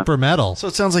super metal. So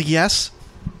it sounds like yes.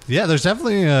 Yeah, there's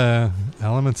definitely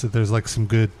elements that there's like some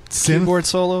good Keyboard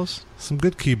solos. some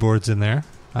good keyboards in there.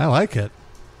 I like it.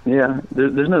 Yeah,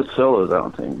 there's no solos, I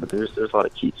don't think, but there's a lot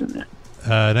of keys in there.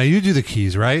 Now you do the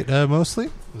keys, right? Mostly?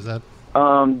 Was that?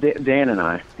 Dan and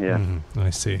I. Yeah. Mm-hmm. I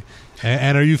see.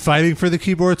 And are you fighting for the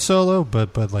keyboard solo?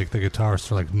 But like the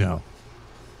guitarists are like, no.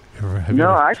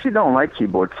 I actually don't like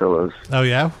keyboard solos. Oh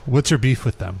yeah? What's your beef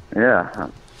with them? Yeah.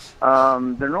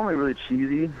 They're normally really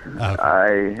cheesy.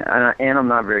 Okay. I'm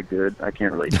not very good. I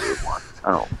can't really do one.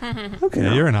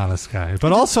 Okay, you're an honest guy.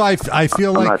 But also, I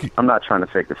feel like I'm not trying to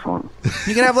fake the fun.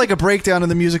 You can have like a breakdown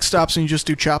and the music stops and you just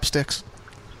do chopsticks.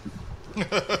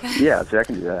 Yeah, see, I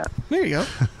can do that. There you go.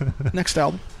 Next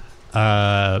album.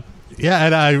 Yeah,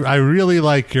 and I really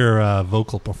like your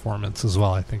vocal performance as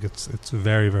well. I think it's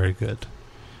very, very good.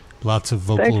 Lots of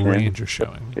vocal Thanks, man. range you're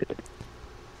showing.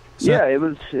 Yeah, it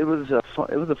was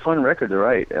a fun record to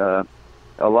write.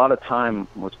 A lot of time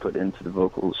was put into the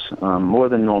vocals, more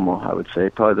than normal, I would say.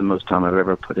 Probably the most time I've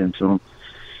ever put into them,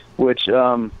 which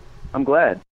I'm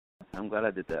glad. I'm glad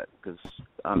I did that because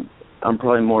I'm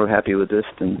probably more happy with this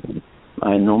than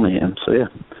I normally am. So yeah,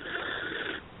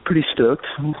 pretty stoked.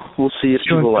 We'll see if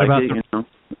people like it. You know.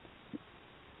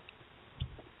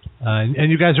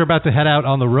 And you guys are about to head out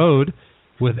on the road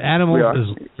with Animals as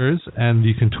Leaders and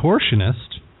The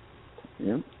Contortionist.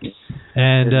 Yep.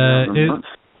 And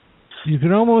you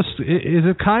can almost is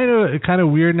it kind of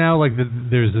weird now? Like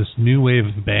there's this new wave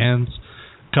of bands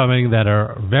coming that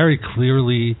are very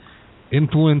clearly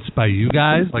influenced by you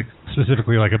guys, like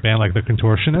specifically like a band like The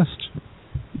Contortionist.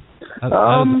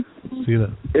 See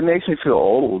that? It makes me feel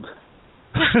old.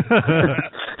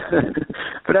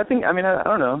 But I think, I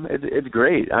don't know. It's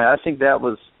great. I think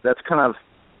that's kind of,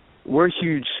 we're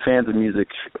huge fans of music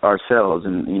ourselves,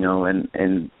 and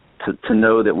to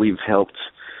know that we've helped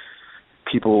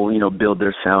people, build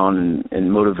their sound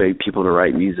and motivate people to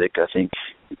write music. I think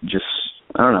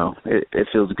I don't know. It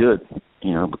feels good,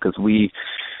 because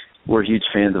we're huge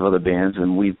fans of other bands,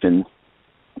 and we've been,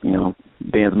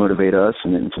 bands motivate us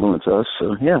and influence us.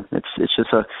 So yeah, it's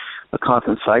just a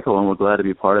constant cycle, and we're glad to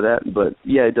be part of that. But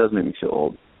yeah, it does make me feel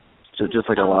old, so just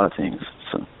like a lot of things.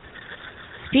 So.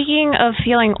 Speaking of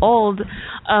feeling old,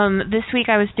 this week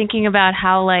I was thinking about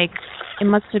how it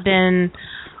must have been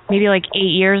maybe 8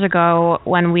 years ago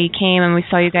when we came and we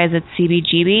saw you guys at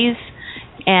CBGB's,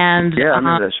 and yeah, I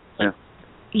remember that. Yeah.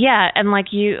 Yeah, and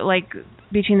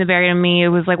Between the Buried and Me, it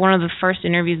was one of the first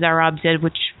interviews that Rob did,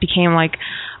 which became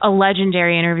a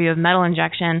legendary interview of Metal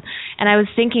Injection. And I was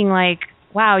thinking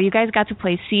wow, you guys got to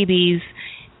play CB's.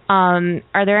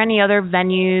 Are there any other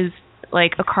venues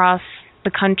across the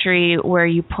country where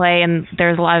you play and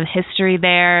there's a lot of history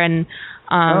there? And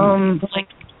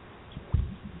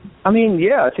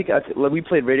yeah, I think we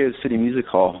played Radio City Music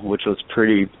Hall, which was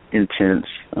pretty intense.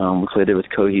 We played it with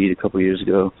Coheed a couple of years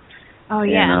ago. Oh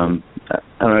yeah. And I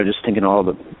don't know, just thinking I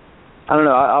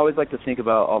always like to think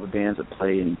about all the bands that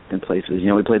play in places.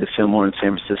 We played the Fillmore in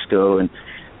San Francisco, and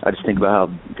I just think about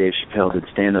how Dave Chappelle did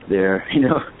stand up there.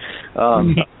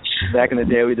 Back in the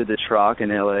day, we did the Troc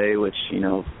in L.A., which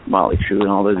Motley Crue and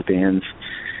all those bands.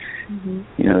 Mm-hmm.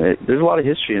 There's a lot of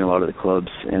history in a lot of the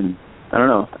clubs, and I don't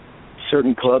know,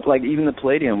 certain clubs even the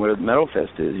Palladium where Metal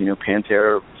Fest is.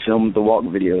 Pantera filmed the Walk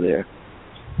video there.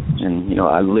 And,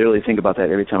 I literally think about that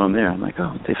every time I'm there. I'm like,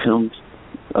 oh, they filmed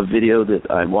a video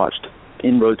that I watched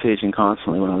in rotation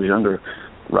constantly when I was younger,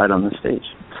 right on the stage.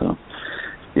 So,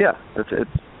 yeah, that's it.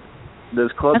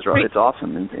 Those clubs it's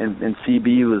awesome. And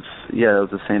CB was, it was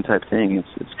the same type thing.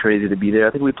 It's crazy to be there.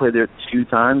 I think we played there 2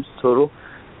 times total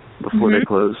before they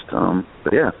closed.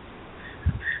 But, yeah,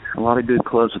 a lot of good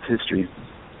clubs with history.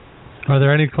 Are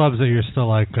there any clubs that you're still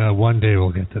one day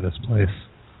we'll get to this place?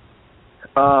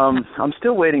 I'm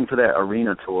still waiting for that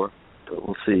arena tour, but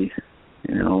we'll see.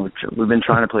 We've been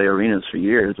trying to play arenas for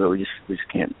years, but we just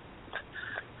can't.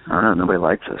 I don't know. Nobody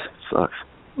likes us. It sucks.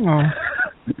 Oh.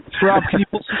 Rob, can you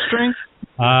pull some strings?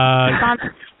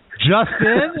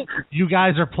 Justin, you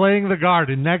guys are playing the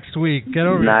Garden next week. Get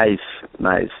over Nice.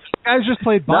 You guys just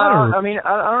played Bonnaroo. No,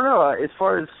 I don't know. As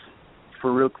far as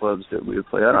for real clubs that we would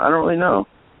play, I don't really know.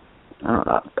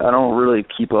 I don't really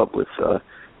keep up with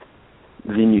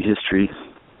venue history.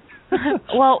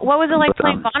 Well, what was it like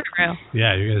playing Bonnaroo?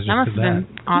 Yeah, you guys just that must have been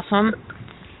awesome.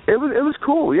 It was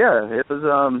cool. Yeah, it was.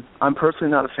 I'm personally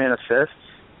not a fan of fests,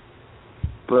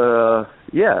 but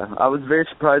yeah, I was very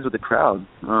surprised with the crowd.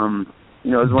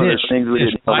 you know, it was one of those things we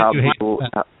didn't know how people.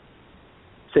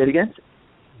 Say it again.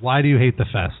 Why do you hate the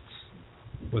fests?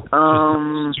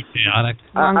 Just chaotic.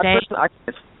 Long day.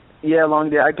 Long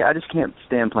day. I just can't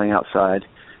stand playing outside.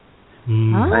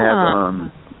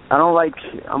 I don't like.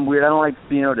 I'm weird. I don't like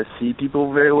being able to see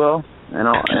people very well, and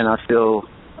I feel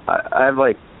I have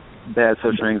like bad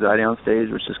social anxiety on stage,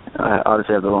 which is I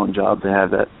obviously have the wrong job to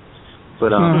have that.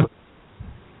 But I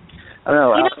don't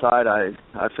know. Outside,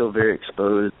 I feel very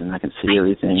exposed, and I can see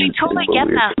everything. I totally get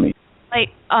that. For me.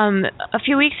 Like a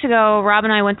few weeks ago, Rob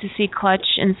and I went to see Clutch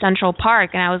in Central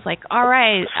Park, and I was like, all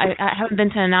right, I haven't been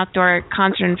to an outdoor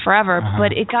concert in forever,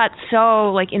 but it got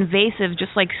so like invasive,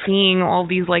 just like seeing all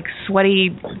these like sweaty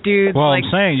dudes. Well, like,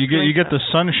 I'm saying you get the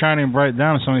sun shining bright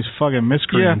down on some of these fucking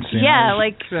miscreants. Yeah,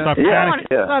 like not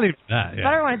even that. Yeah.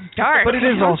 Better when it's dark. But it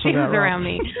is also that around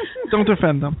me. Don't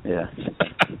defend them. Yeah.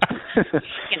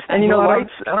 And you know,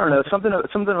 lights. I don't know, something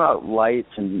about lights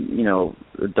and, you know,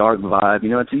 the dark vibe. You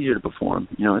know, it's easier to perform.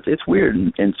 You know, it's weird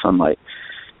in sunlight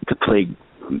to play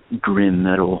grim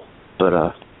metal, but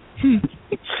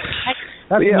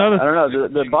but yeah, I don't know.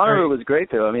 The Bonnaroo was great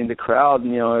though. I mean, the crowd.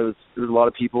 You know, there was a lot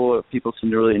of people. People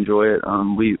seemed to really enjoy it.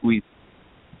 We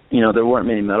you know, there weren't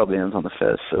many metal bands on the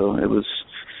fest, so it was.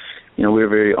 You know, we were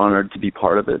very honored to be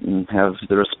part of it and have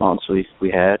the response we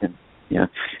had. And yeah,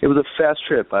 it was a fast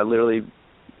trip.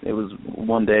 It was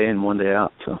one day in, one day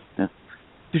out. So yeah.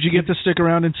 Did you get to stick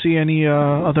around and see any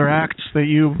other acts that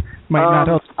you might not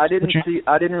have? I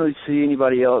didn't really see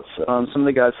anybody else. Some of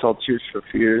the guys saw Tears for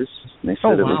Fears, and they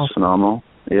said it was phenomenal.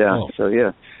 Yeah. Oh. So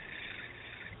yeah.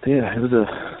 But, yeah, it was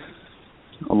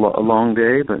a long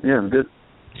day, but yeah, good.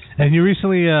 And you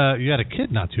recently you had a kid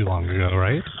not too long ago,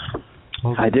 right?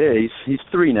 I did. He's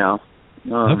 3 now.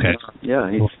 Okay.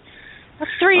 Yeah,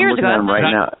 that's 3 years ago. I'm looking at him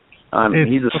right now.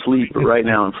 He's asleep right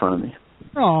now in front of me.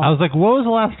 I was like, what was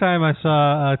the last time I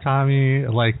saw Tommy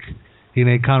like in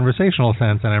a conversational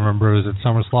sense? And I remember it was at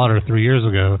Summer Slaughter 3 years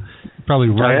ago, probably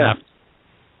right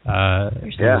after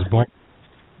he was born.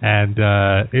 And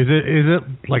is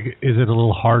it a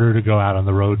little harder to go out on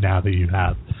the road now that you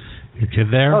have your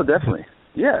kid there? Oh, definitely.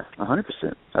 Yeah, 100%.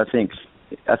 I think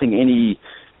any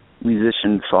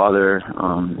musician father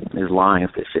is lying if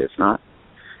they say it's not.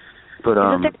 But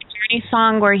isn't there a Journey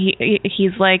song where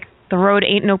he's like, the road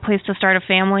ain't no place to start a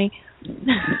family?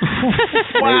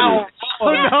 Wow!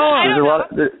 Oh no! There's a lot.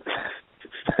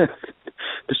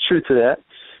 There's truth to that.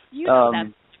 You know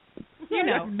that. You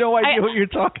know. I have no idea what you're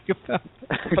talking about.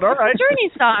 But all right.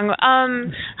 Journey song.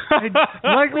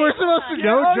 Like we're supposed to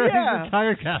know Journey's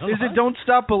entire catalog. Is it "Don't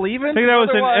Stop Believing"? I think that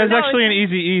was actually an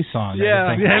Eazy-E song.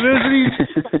 Yeah. It was an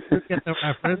Eazy-E.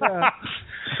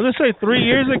 Let's say 3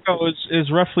 years ago is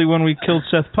roughly when we killed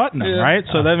Seth Putnam, right?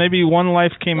 So that maybe one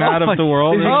life came out of the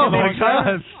world. Oh my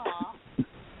God.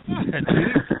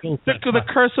 The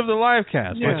curse of the live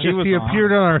cast. Yeah. He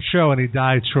appeared on our show and he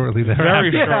died shortly thereafter.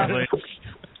 Very shortly.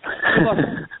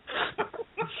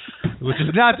 Which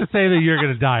is not to say that you're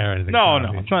going to die or anything. No,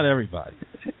 it's not everybody.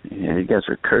 Yeah, you guys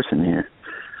are cursing here.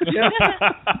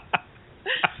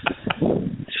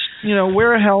 You know,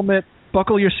 wear a helmet,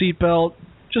 buckle your seatbelt,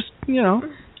 just, you know,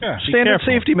 standard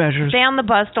safety measures. Stay on the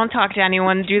bus, don't talk to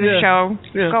anyone, do the show,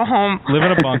 go home. Live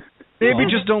in a bunk. Maybe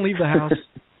just don't leave the house.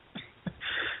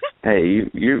 Hey,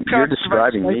 you're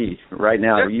describing me right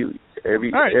now.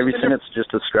 Every sentence just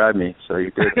described me, so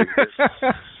you're good.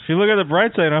 If you look at the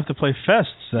bright side, you don't have to play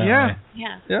fests. Yeah.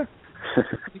 You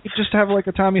could just have like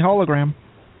a Tommy hologram.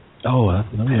 Oh,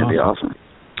 that'd be awesome.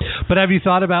 But have you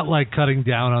thought about like cutting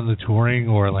down on the touring,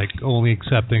 or like only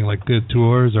accepting like good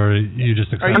tours, or you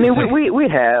just accept? I mean, we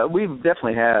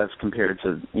definitely have compared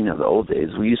to the old days.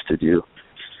 We used to do,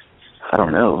 I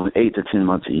don't know, 8 to 10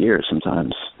 months a year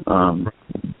sometimes. But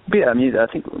yeah, I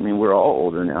mean we're all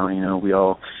older now. We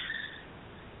all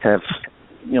have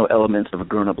elements of a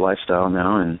grown-up lifestyle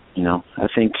now, and I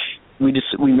think we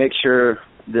make sure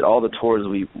that all the tours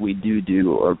we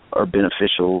do are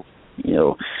beneficial,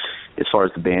 as far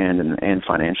as the band and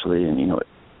financially, and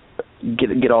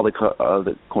get all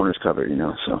the corners covered,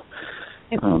 so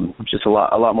just a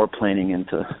lot more planning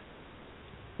into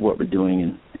what we're doing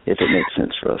and if it makes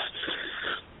sense for us.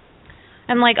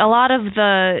 And like a lot of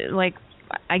the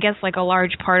I guess like a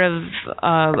large part of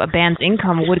a band's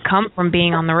income would come from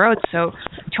being on the road, so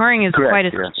touring is quite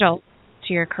essential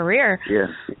to your career. Yeah.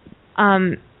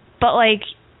 But like,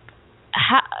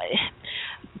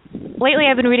 lately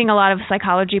I've been reading a lot of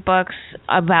psychology books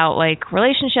about like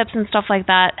relationships and stuff like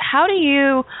that. How do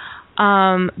you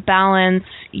balance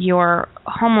your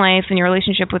home life and your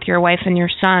relationship with your wife and your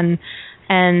son,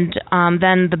 and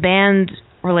then the band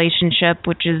relationship,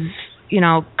 which is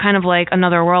kind of like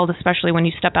another world, especially when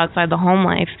you step outside the home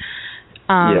life.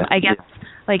 I guess,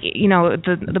 like, you know,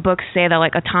 the books say that,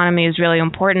 like, autonomy is really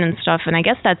important and stuff, and I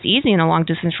guess that's easy in a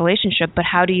long-distance relationship, but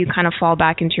how do you kind of fall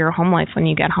back into your home life when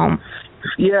you get home?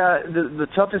 Yeah, the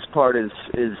toughest part is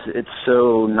it's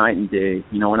so night and day.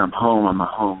 You know, when I'm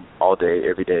home all day,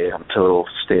 every day. I'm a total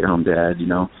stay-at-home dad, you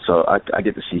know, so I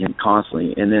get to see him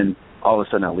constantly, and then all of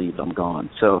a sudden I leave, I'm gone.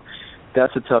 So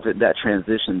that's that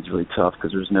transition is really tough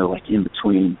because there's no, like,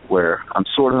 in-between where I'm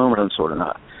sort of home or I'm sort of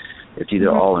not. It's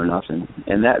either all or nothing,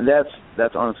 and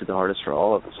that's honestly the hardest for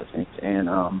all of us, I think. And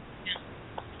I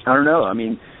don't know. I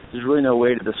mean, there's really no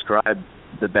way to describe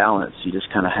the balance. You just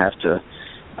kind of have to.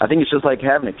 I think it's just like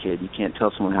having a kid. You can't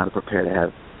tell someone how to prepare to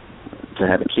have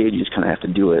a kid. You just kind of have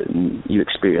to do it, and you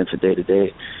experience it day to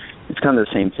day. It's kind of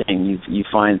the same thing. You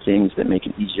find things that make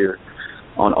it easier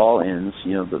on all ends.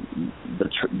 You know,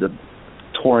 the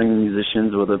touring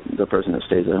musicians or the person that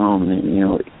stays at home. You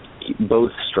know,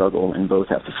 both struggle and both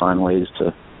have to find ways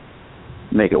to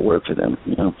make it work for them,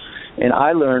 you know. And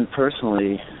I learned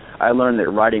that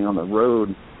writing on the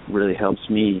road really helps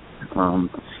me,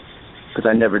 because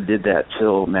I never did that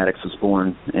till Maddox was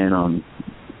born. And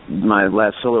my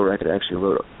last solo record, I actually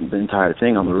wrote the entire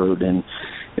thing on the road, and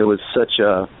it was such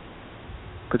a,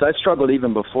 because I struggled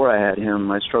even before I had him.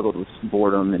 I struggled with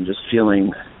boredom and just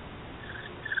feeling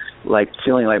like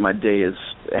my day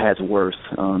has worth.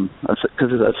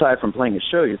 Because aside from playing a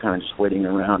show, you're kind of just waiting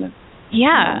around and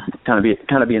kind of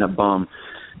being a bum.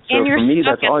 So and for me,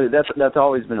 that's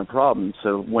always been a problem.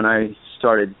 So when I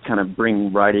started kind of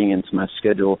bringing writing into my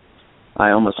schedule,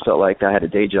 I almost felt like I had a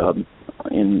day job.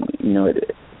 And you know,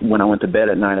 when I went to bed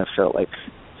at night, I felt like,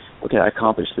 okay, I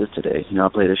accomplished this today. You know, I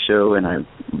played a show and I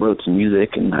wrote some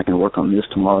music, and I can work on this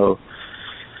tomorrow.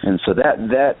 And so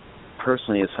that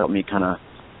personally has helped me kind of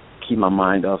keep my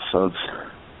mind off of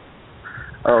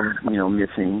you know,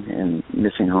 missing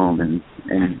home and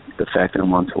the fact that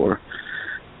I'm on tour.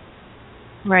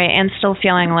 Right, and still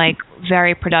feeling like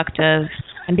very productive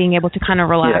and being able to kind of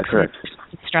relax. Yeah, correct.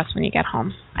 And stress when you get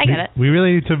home. I get it. We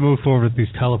really need to move forward with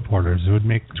these teleporters. It would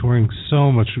make touring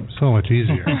so much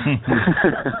easier.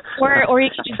 or you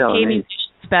could just pay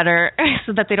musicians better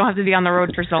so that they don't have to be on the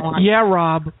road for so long. Yeah,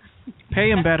 Rob.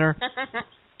 Pay them better.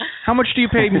 How much do you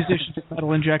pay musicians at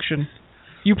Metal Injection?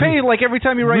 You pay, like, every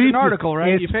time you write an article,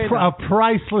 right? It's You pay a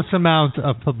priceless amount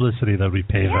of publicity that we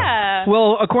pay them.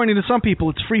 Well, according to some people,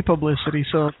 it's free publicity,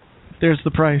 so there's the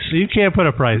price. So you can't put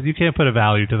a price. You can't put a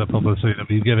value to the publicity that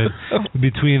we give it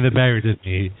between the Buried and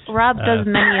me. Rob does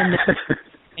many in the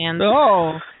band.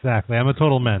 Oh. Exactly. I'm a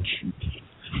total mensch.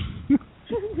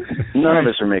 None of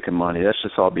us are making money. Let's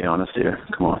just all be honest here.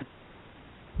 Come on.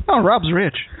 Oh, Rob's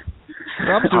rich.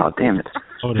 Oh, damn it.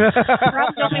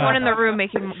 Rob's the only one in the room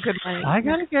making good money. I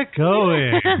gotta get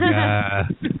going.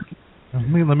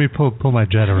 Let me pull my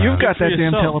jet around. You've got that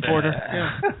damn teleporter.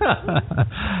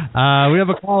 We have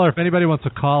a caller. If anybody wants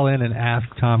to call in and ask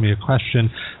Tommy a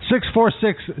question,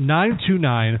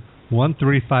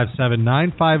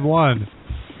 646-929-1357-951.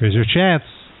 Here's your chance.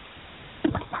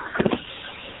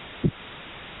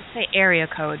 Say area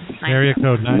code. Area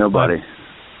code 9. Nobody's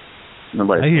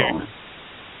calling.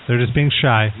 They're just being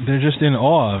shy. They're just in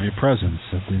awe of your presence.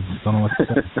 They just don't know what to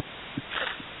say.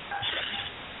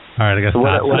 All right, I guess. So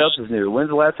what else is new? When's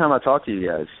the last time I talked to you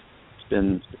guys? It's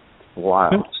been a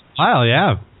while.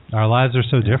 Yeah. Our lives are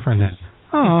so different.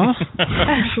 Oh,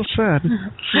 so sad.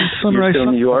 You're still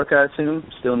in New York, I assume?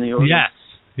 Still in New York?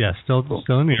 Yes, still in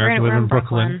New York. I live in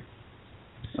Brooklyn.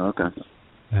 Okay.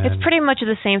 It's pretty much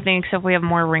the same thing, except we have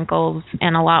more wrinkles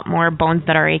and a lot more bones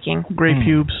that are aching. Gray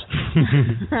pubes.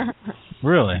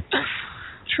 Really?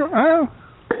 Sure. I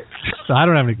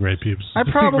don't have any gray pubes. I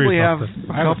probably have a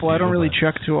couple. I don't really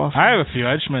check too often. I have a few.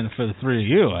 I just meant for the three of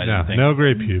you. I think. No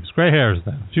gray pubes. Gray hairs,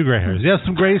 though. A few gray hairs. You have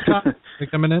some grays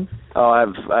coming in? Oh, I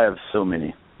have so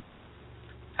many.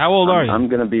 How old are you?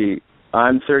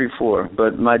 I'm 34,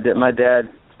 but my dad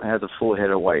has a full head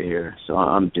of white hair, so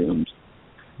I'm doomed.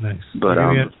 Nice. But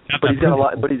he's got a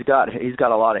lot. But he's got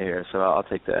a lot of hair, so I'll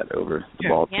take that over the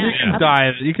ball.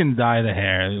 Yeah. You can dye the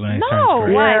hair when it turns No,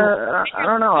 gray. Yeah, I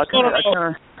don't know. I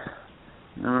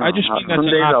just think that's some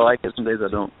days I like it, some days I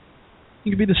don't.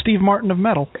 You could be the Steve Martin of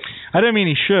metal. I don't mean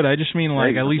he should. I just mean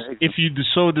like at least if you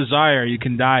so desire, you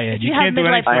can dye it. You can't do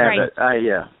anything. I have it.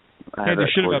 You can't do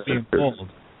shit about being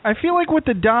bald. I feel like with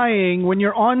the dyeing, when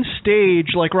you're on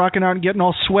stage, like rocking out and getting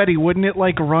all sweaty, wouldn't it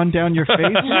like run down your face? I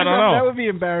don't know. That would be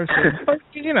embarrassing.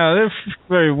 You know, they're a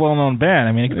very well-known band.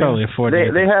 I mean, you could probably afford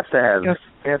it. They have to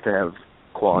have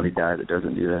quality dye that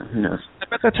doesn't do that. Who knows? I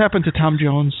bet that's happened to Tom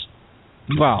Jones.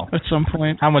 Wow. At some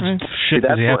point. How much shit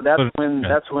does he have?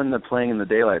 That's when the playing in the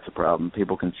daylight's a problem.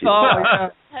 People can see. Oh,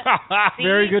 yeah.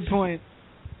 Very good point.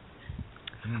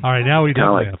 All right, now we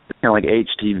definitely kind of like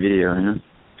HT video, you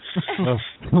know?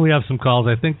 we have some calls.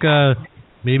 I think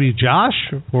maybe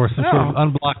Josh or some sort of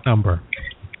unblocked number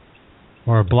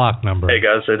or a block number. Hey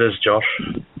guys, it is Josh.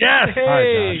 Yes. Hey.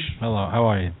 Hi, Josh. Hello. How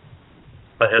are you?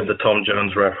 I had the Tom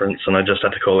Jones reference, and I just had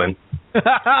to call in.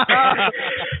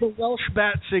 The Welsh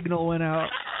bat signal went out.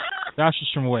 Josh is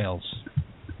from Wales.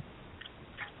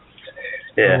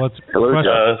 Yeah. Hello,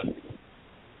 Josh.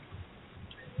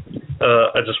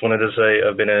 I just wanted to say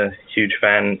I've been a huge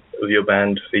fan of your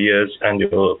band for years and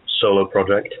your solo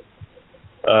project.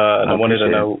 And I wanted to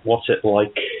know what's it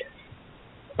like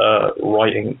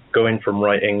going from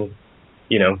writing,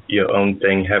 your own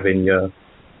thing, having your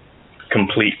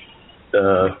complete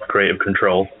creative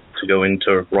control to go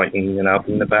into writing an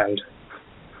album in a band.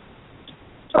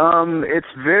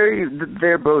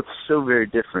 They're both so very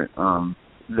different.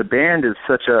 The band is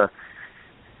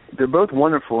they're both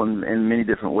wonderful in many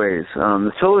different ways.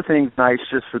 The solo thing's nice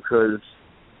just because,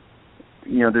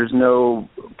 there's no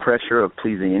pressure of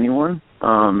pleasing anyone.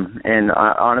 And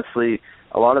honestly,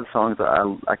 a lot of the songs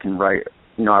I can write,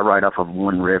 I write off of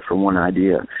one riff or one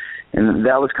idea. And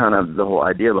that was kind of the whole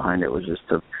idea behind it, was just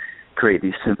to create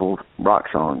these simple rock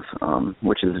songs,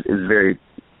 which is very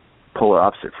polar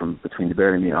opposite from Between the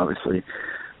Buried and Me, obviously.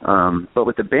 But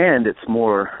with the band, it's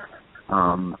more,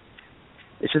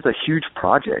 it's just a huge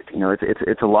project.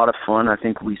 It's a lot of fun. I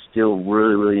think we still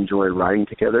really, really enjoy writing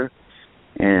together.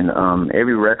 And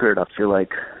every record, I feel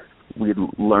like we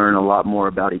learn a lot more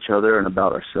about each other and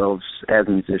about ourselves as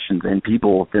musicians and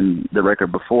people than the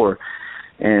record before.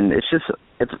 And it's just,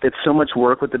 it's so much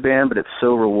work with the band, but it's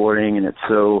so rewarding, and it's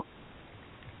so,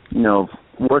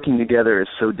 working together is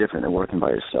so different than working by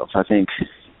yourself. I think,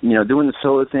 doing the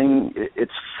solo thing,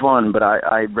 it's fun, but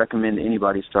I recommend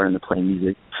anybody starting to play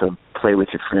music to play with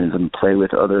your friends and play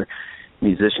with other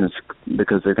musicians,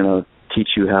 because they're going to teach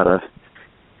you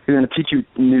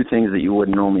new things that you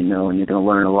wouldn't normally know, and you're going to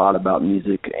learn a lot about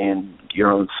music and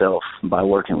your own self by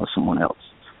working with someone else.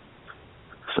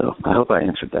 So I hope I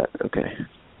answered that okay.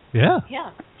 Yeah.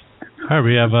 Yeah. All right,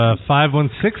 we have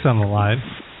 516 on the line.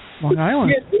 Long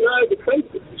Island.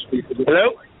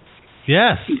 Hello?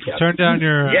 Yes. Turn down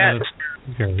your... Yes.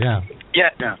 Yeah.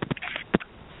 Yeah.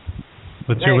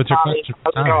 What's your question?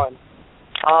 How's it going?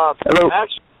 Hello.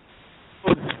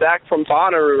 Actually, back from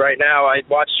Bonnaroo right now. I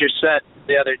watched your set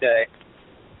the other day.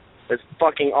 It's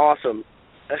fucking awesome.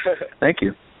 Thank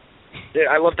you. Dude,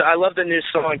 I love the new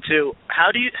song too.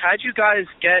 How'd you guys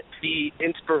get the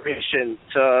inspiration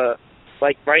to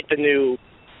write the new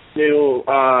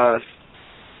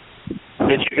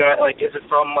did you guys is it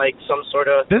from some sort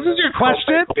of This is your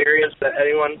question? Experience that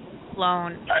anyone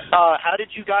Loan. How did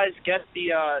you guys get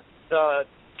the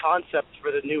concept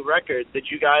for the new record? Did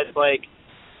you guys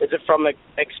is it from an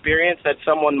experience that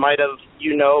someone might have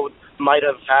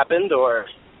happened, or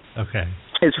okay?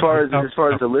 As far as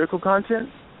the lyrical content?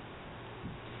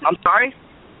 I'm sorry?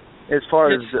 As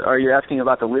far as, are you asking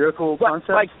about the lyrical concept?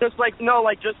 The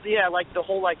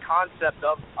whole concept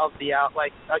of the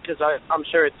because I'm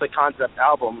sure it's a concept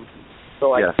album.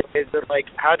 So is there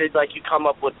how did you come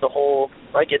up with the whole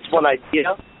it's one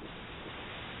idea?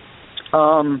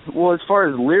 Well, as far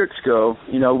as lyrics go,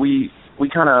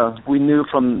 we knew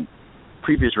from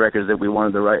previous records that we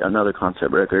wanted to write another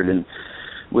concept record, and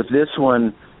with this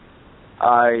one,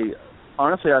 I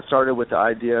started with the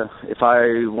idea, if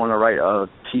I want to write a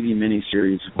TV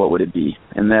miniseries, what would it be?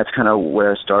 And that's kind of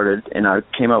where I started, and I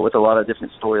came up with a lot of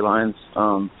different storylines.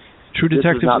 True Detective. This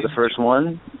was not the first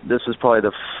one. This was probably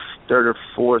the third or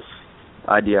fourth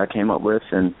idea I came up with,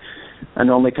 and I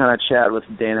normally kind of chat with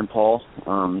Dan and Paul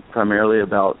primarily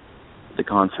about the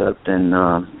concept, and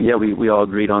we all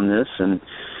agreed on this and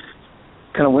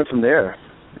kind of went from there.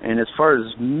 And as far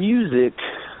as music,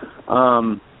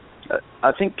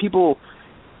 I think people,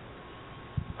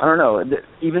 I don't know,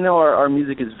 even though our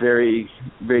music is very,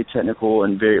 very technical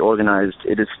and very organized,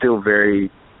 it is still very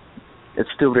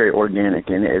organic,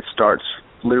 and it starts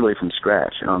literally from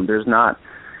scratch. There's not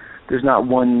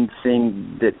one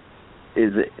thing that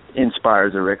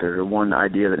inspires a record, or one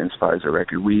idea that inspires a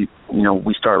record. We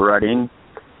start writing,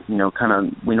 we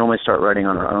normally start writing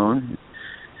on our own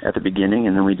at the beginning,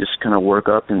 and then we just kind of work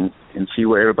up and see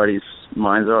where everybody's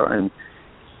minds are, and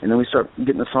then we start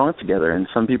getting the songs together. And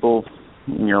some people,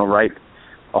 write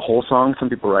a whole song, some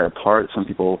people write a part, some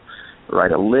people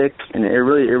write a lick, and it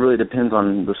really depends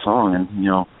on the song. And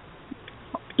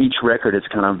each record is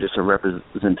kind of just a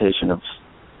representation of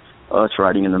us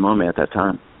writing in the moment at that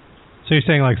time. So you're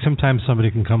saying sometimes somebody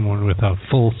can come in with a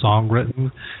full song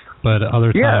written, but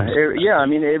other times...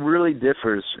 it really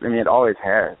differs. It always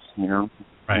has,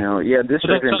 Right. This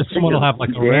record, someone will have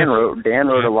Dan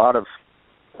wrote a lot of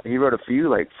he wrote a few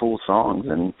like full songs,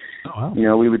 and you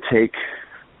know, we would take,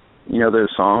 you know, those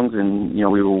songs, and you know,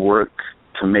 we would work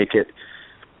to make it.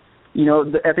 You know,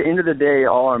 at the end of the day,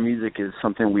 all our music is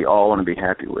something we all want to be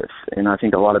happy with, and I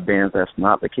think a lot of bands that's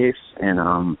not the case.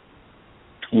 And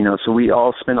you know, so we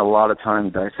all spent a lot of time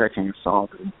dissecting the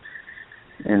songs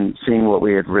and seeing what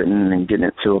we had written and getting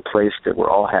it to a place that we're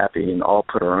all happy and all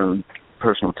put our own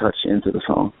personal touch into the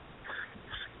song.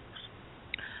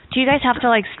 Do you guys have to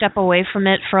like step away from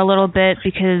it for a little bit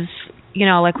because, you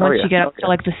know, like once you get up to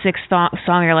like the sixth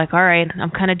song, you're like, all right, I'm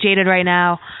kind of jaded right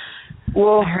now.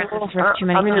 Well, I heard this riff too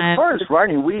many I mean, times. as far as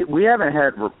writing, we haven't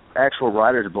had actual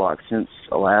writer's block since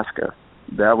Alaska.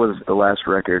 That was the last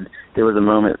record. There was a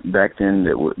moment back then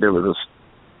that there was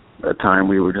a time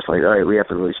we were just like, all right, we have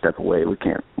to really step away.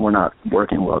 We're not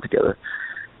working well together.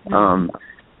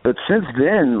 But since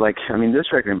then, like, I mean,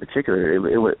 this record in particular,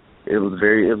 it was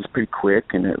pretty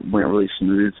quick and it went really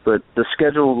smooth. But the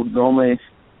schedule normally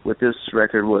with this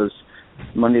record was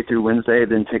Monday through Wednesday,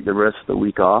 then take the rest of the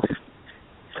week off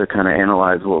to kind of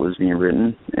analyze what was being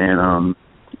written. And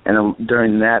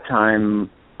during that time,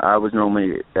 I was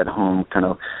normally at home kind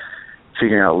of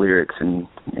figuring out lyrics and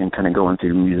kind of going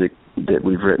through music that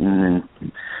we've written.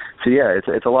 And so, yeah,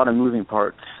 it's a lot of moving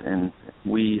parts, and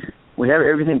we have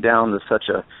everything down to such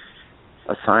a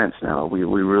science now. We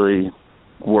really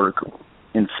work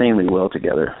insanely well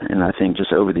together, and I think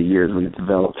just over the years we've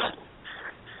developed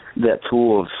that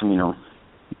tool of, you know,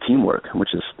 teamwork,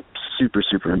 which is super,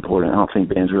 super important. I don't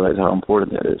think bands realize how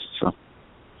important that is. So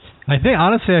I think,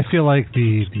 honestly, I feel like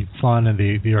the fun and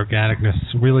the organicness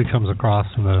really comes across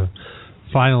in the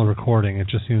final recording. It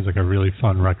just seems like a really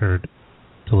fun record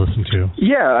to listen to.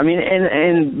 Yeah, I mean,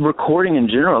 and recording in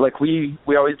general, like we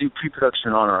always do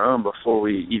pre-production on our own before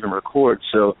we even record,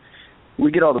 so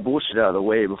we get all the bullshit out of the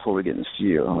way before we get in the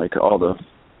studio, like all the,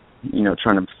 you know,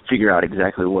 trying to figure out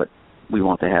exactly what we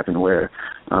want to happen where.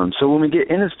 So when we get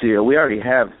in the studio, we already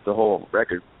have the whole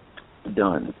record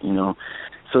done, you know.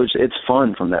 So it's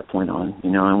fun from that point on, you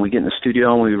know, and we get in the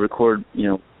studio and we record, you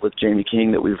know, with Jamie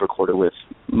King that we've recorded with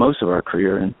most of our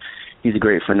career, and he's a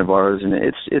great friend of ours, and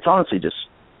it's honestly just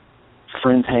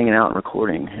friends hanging out and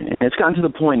recording. And it's gotten to the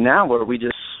point now where we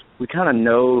kind of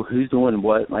know who's doing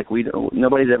what. Like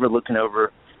nobody's ever looking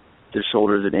over their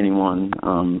shoulders at anyone.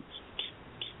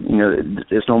 You know,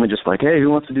 it's normally just like, hey, who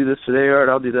wants to do this today? All right,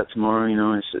 I'll do that tomorrow. You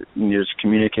know, you just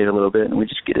communicate a little bit, and we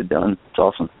just get it done. It's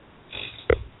awesome.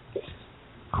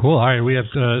 Cool. All right, we have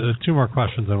 2 more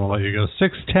questions, and we'll let you go.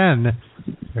 610,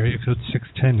 area code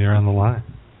 610, you're on the line.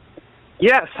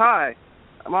 Yes, hi.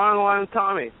 I'm on the line with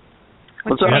Tommy.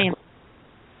 What's your name?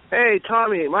 Hey,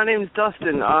 Tommy. My name's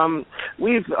Dustin.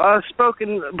 We've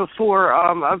spoken before.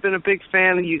 I've been a big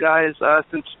fan of you guys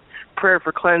since Prayer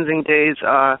for Cleansing days.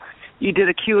 You did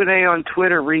a Q&A on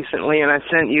Twitter recently, and I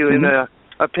sent you in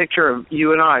a picture of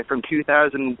you and I from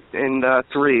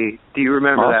 2003. Do you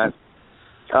remember that?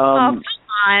 Off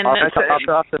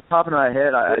the top of my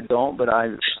head, I don't, but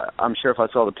I'm sure if I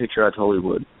saw the picture, I totally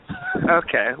would.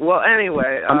 Okay. Well,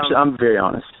 anyway, I'm very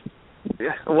honest.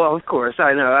 Yeah, well, of course,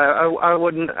 I know. I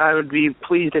wouldn't. I would be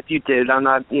pleased if you did. I'm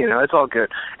not. You know, it's all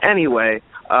good. Anyway,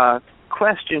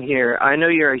 question here. I know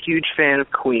you're a huge fan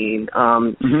of Queen.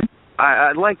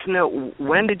 I'd like to know,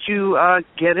 when did you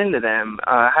get into them?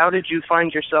 How did you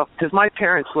find yourself? Because my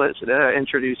parents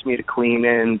introduced me to Queen,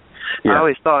 and I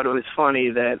always thought it was funny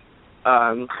that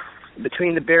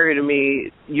between the Buried and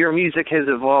me, your music has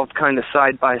evolved kind of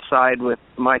side by side with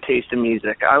my taste in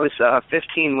music. I was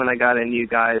 15 when I got into you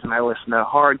guys, and I listened to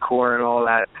hardcore and all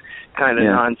that kind of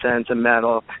nonsense and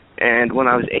metal. And when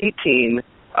I was 18,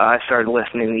 I started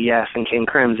listening to Yes and King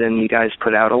Crimson. You guys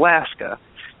put out Alaska.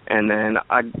 And then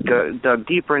I dug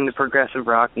deeper into progressive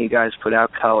rock, and you guys put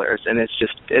out Colors. And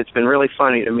it's been really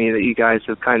funny to me that you guys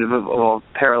have kind of evolved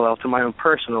parallel to my own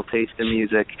personal taste in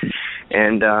music.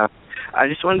 And I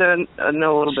just wanted to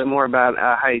know a little bit more about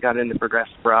how you got into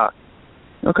progressive rock.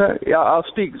 Okay. Yeah, I'll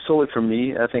speak solely for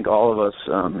me. I think all of us,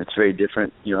 it's very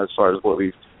different, you know, as far as what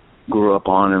we grew up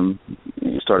on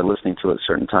and started listening to at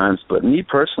certain times. But me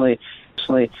personally,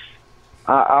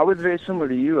 I was very similar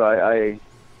to you.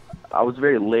 I was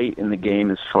very late in the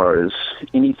game as far as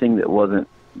anything that wasn't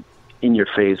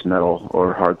in-your-face metal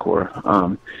or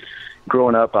hardcore.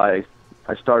 Growing up, I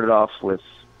started off with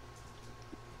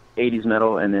 80s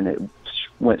metal, and then it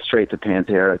went straight to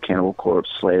Pantera, Cannibal Corpse,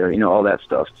 Slayer, you know, all that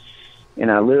stuff.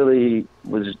 And I literally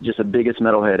was just the biggest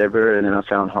metalhead ever, and then I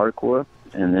found hardcore,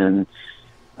 and then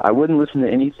I wouldn't listen to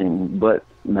anything but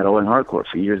metal and hardcore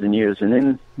for years and years. And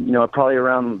then, you know, probably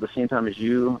around the same time as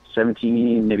you,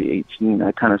 17, maybe 18,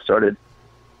 I kind of started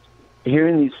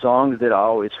hearing these songs that I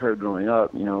always heard growing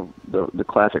up, you know, the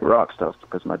classic rock stuff,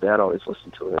 because my dad always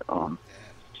listened to it.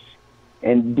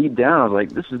 And deep down, I was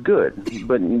like, this is good.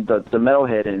 But the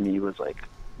metalhead in me was like,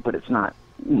 but it's not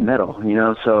metal, you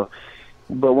know? So,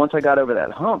 but once I got over that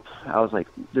hump, I was like,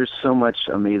 there's so much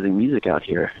amazing music out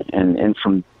here. And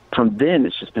from then,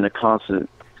 it's just been a constant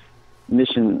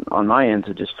mission on my end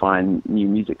to just find new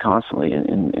music constantly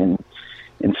and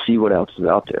see what else is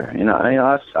out there. And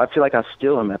I feel like I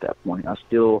still am at that point. I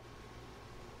still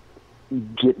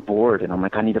get bored, and I'm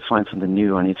like, I need to find something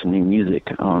new. I need some new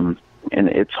music. And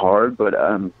it's hard, but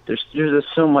there's just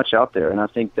so much out there, and I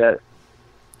think that,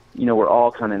 you know, we're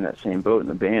all kind of in that same boat in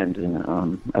the band,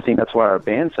 and I think that's why our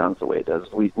band sounds the way it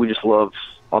does. We just love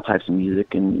all types of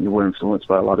music, and we're influenced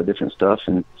by a lot of different stuff.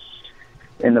 And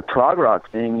the prog rock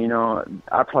thing, you know,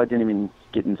 I probably didn't even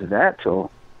get into that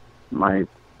till my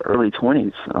early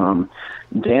 20s.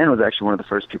 Dan was actually one of the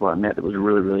first people I met that was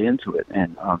really, really into it,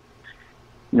 and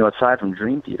you know, aside from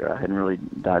Dream Theater, I hadn't really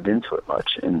dived into it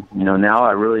much. And, you know, now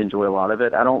I really enjoy a lot of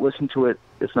it. I don't listen to it.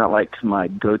 It's not like my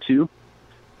go-to,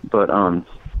 but, I don't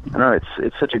know,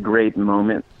 it's such a great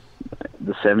moment.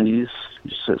 The 70s,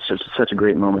 such a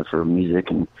great moment for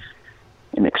music and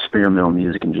experimental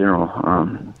music in general.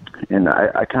 And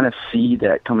I kind of see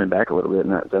that coming back a little bit,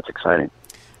 and that's exciting.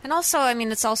 And also, I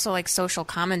mean, it's also like social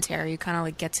commentary. You kind of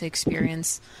like get to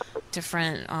experience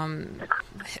different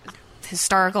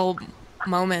historical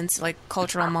moments, like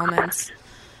cultural moments,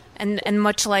 and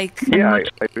much like I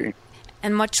agree.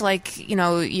 And much like, you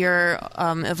know, you're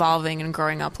evolving and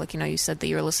growing up, like, you know, you said that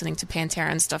you were listening to Pantera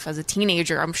and stuff as a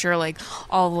teenager. I'm sure like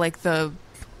all like the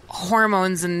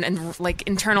hormones and like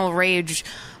internal rage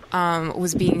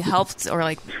was being helped or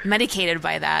like medicated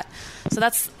by that. So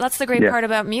that's the great part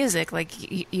about music. Like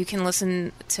you can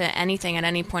listen to anything at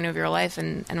any point of your life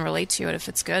and relate to it if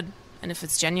it's good and if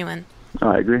it's genuine. Oh,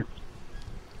 I agree.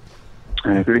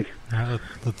 All right,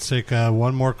 let's take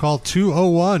one more call.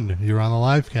 201, you're on the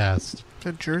live cast. Is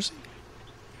that Jersey?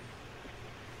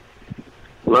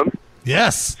 Hello?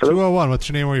 Yes, 201. What's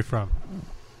your name? Where are you from?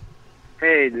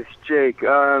 Hey, this is Jake.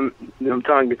 I'm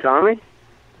talking to Tommy?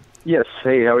 Yes.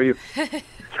 Hey, how are you?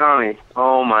 Tommy.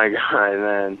 Oh, my God,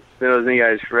 man. Been listening to you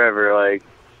guys forever. Like,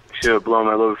 should have blown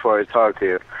my load before I talked to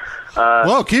you.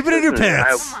 Whoa, keep it in your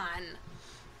pants. Come on.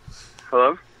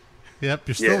 Hello? Yep,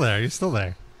 you're still there. You're still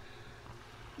there.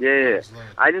 Yeah.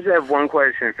 I just have one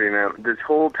question for you, man. This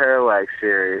whole Parallax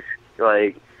series,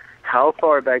 like, how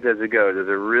far back does it go? Does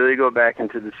it really go back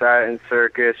into the Saturn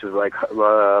Circus with, like,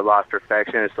 Lost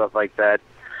Perfection and stuff like that?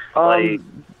 Like,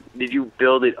 did you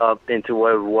build it up into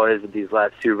what it was with these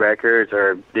last two records,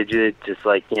 or did you just,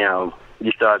 like, you know,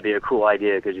 you thought it'd be a cool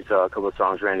idea because you saw a couple of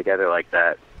songs ran together like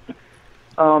that?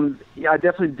 Yeah, I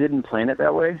definitely didn't plan it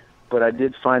that way, but I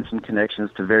did find some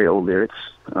connections to very old lyrics,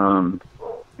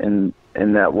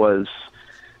 and that was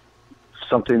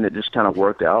something that just kind of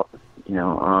worked out, you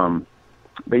know.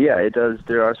 But yeah, it does.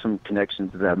 There are some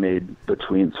connections that I've made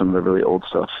between some of the really old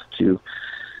stuff to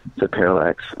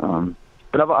Parallax.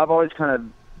 But I've always kind of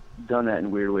done that in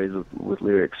weird ways with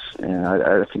lyrics, and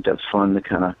I think that's fun to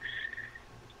kind of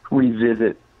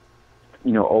revisit,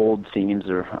 you know, old themes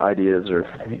or ideas or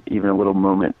even a little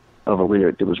moment of a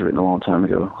lyric that was written a long time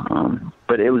ago.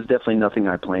 But it was definitely nothing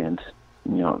I planned.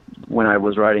 You know, when I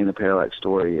was writing the Parallax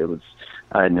story,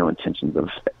 I had no intentions of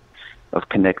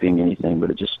connecting anything, but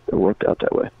it worked out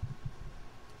that way.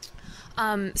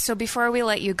 So before we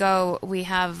let you go, we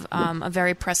have a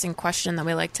very pressing question that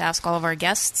we like to ask all of our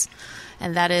guests,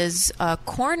 and that is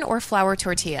corn or flour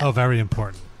tortilla? Oh, very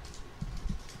important.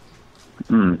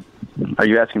 Are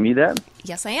you asking me that?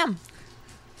 Yes, I am.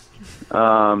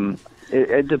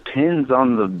 It depends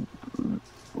on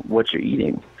what you're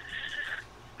eating.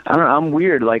 I don't know, I'm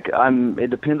weird. Like it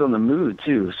depends on the mood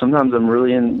too. Sometimes I'm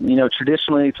really you know,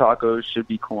 traditionally tacos should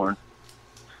be corn.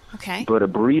 Okay. But a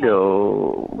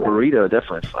burrito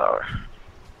definitely flour.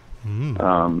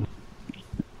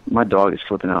 My dog is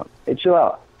flipping out. Hey, chill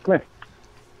out. Come here.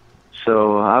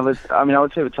 So I would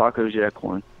say with tacos, yeah,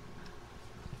 corn.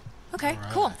 Okay,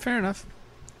 cool. Fair enough.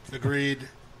 Agreed.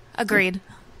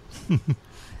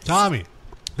 Tommy,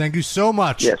 thank you so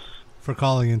much. Yes. For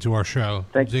calling into our show.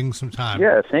 Taking some time.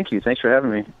 Yeah, thank you. Thanks for having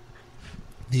me.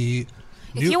 If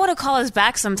you want to call us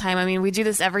back sometime, I mean, we do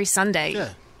this every Sunday. Yeah.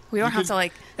 We don't have to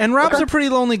like. And Rob's a pretty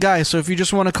lonely guy, so if you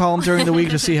just want to call him during the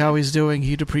week to see how he's doing,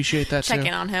 he'd appreciate that too. Check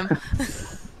in on him.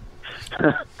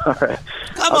 All right.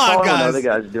 Come on, guys. Other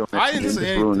guys doing it. I didn't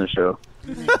say ruin the show.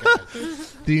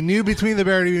 The new Between the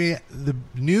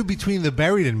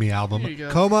Buried and Me album,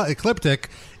 Coma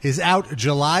Ecliptic, is out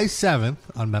July 7th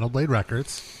on Metal Blade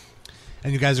Records.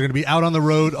 And you guys are going to be out on the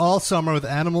road all summer with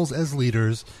Animals as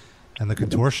leaders. and The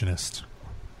Contortionist.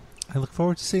 I look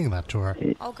forward to seeing that tour.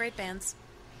 All great bands.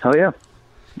 Hell yeah.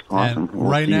 Awesome. And We'll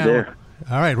right see you now, there.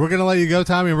 all right, we're going to let you go,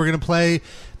 Tommy. We're going to play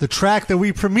the track that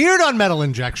we premiered on Metal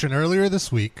Injection earlier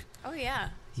this week. Oh yeah,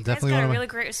 you Definitely guys one got of a my- really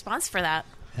great response for that.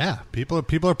 Yeah, people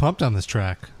are pumped on this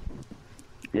track.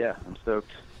 Yeah, I'm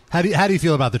stoked. How do you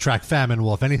feel about the track Famine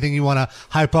Wolf? Anything you want to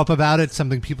hype up about it?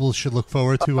 Something people should look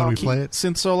forward to when we play it?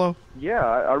 Synth solo? Yeah,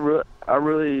 I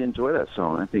really enjoy that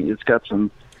song. I think it's got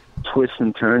some twists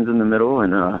and turns in the middle,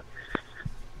 and I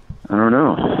don't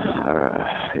know.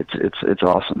 It's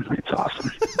awesome. It's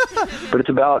awesome. But it's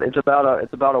about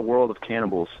a world of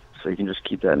cannibals, so you can just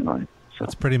keep that in mind. So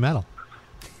That's pretty metal.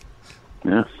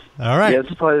 yeah. All right. Yeah,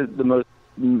 it's probably the most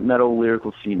metal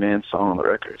lyrical C-Man song on the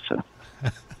record. So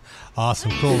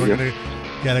Awesome. Cool. We're going to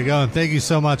get it going. Thank you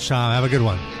so much, Tom. Have a good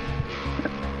one.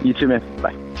 You too, man.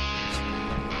 Bye.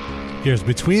 Here's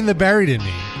Between the Buried and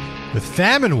Me with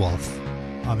Famine Wolf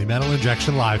on the Metal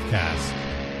Injection Livecast.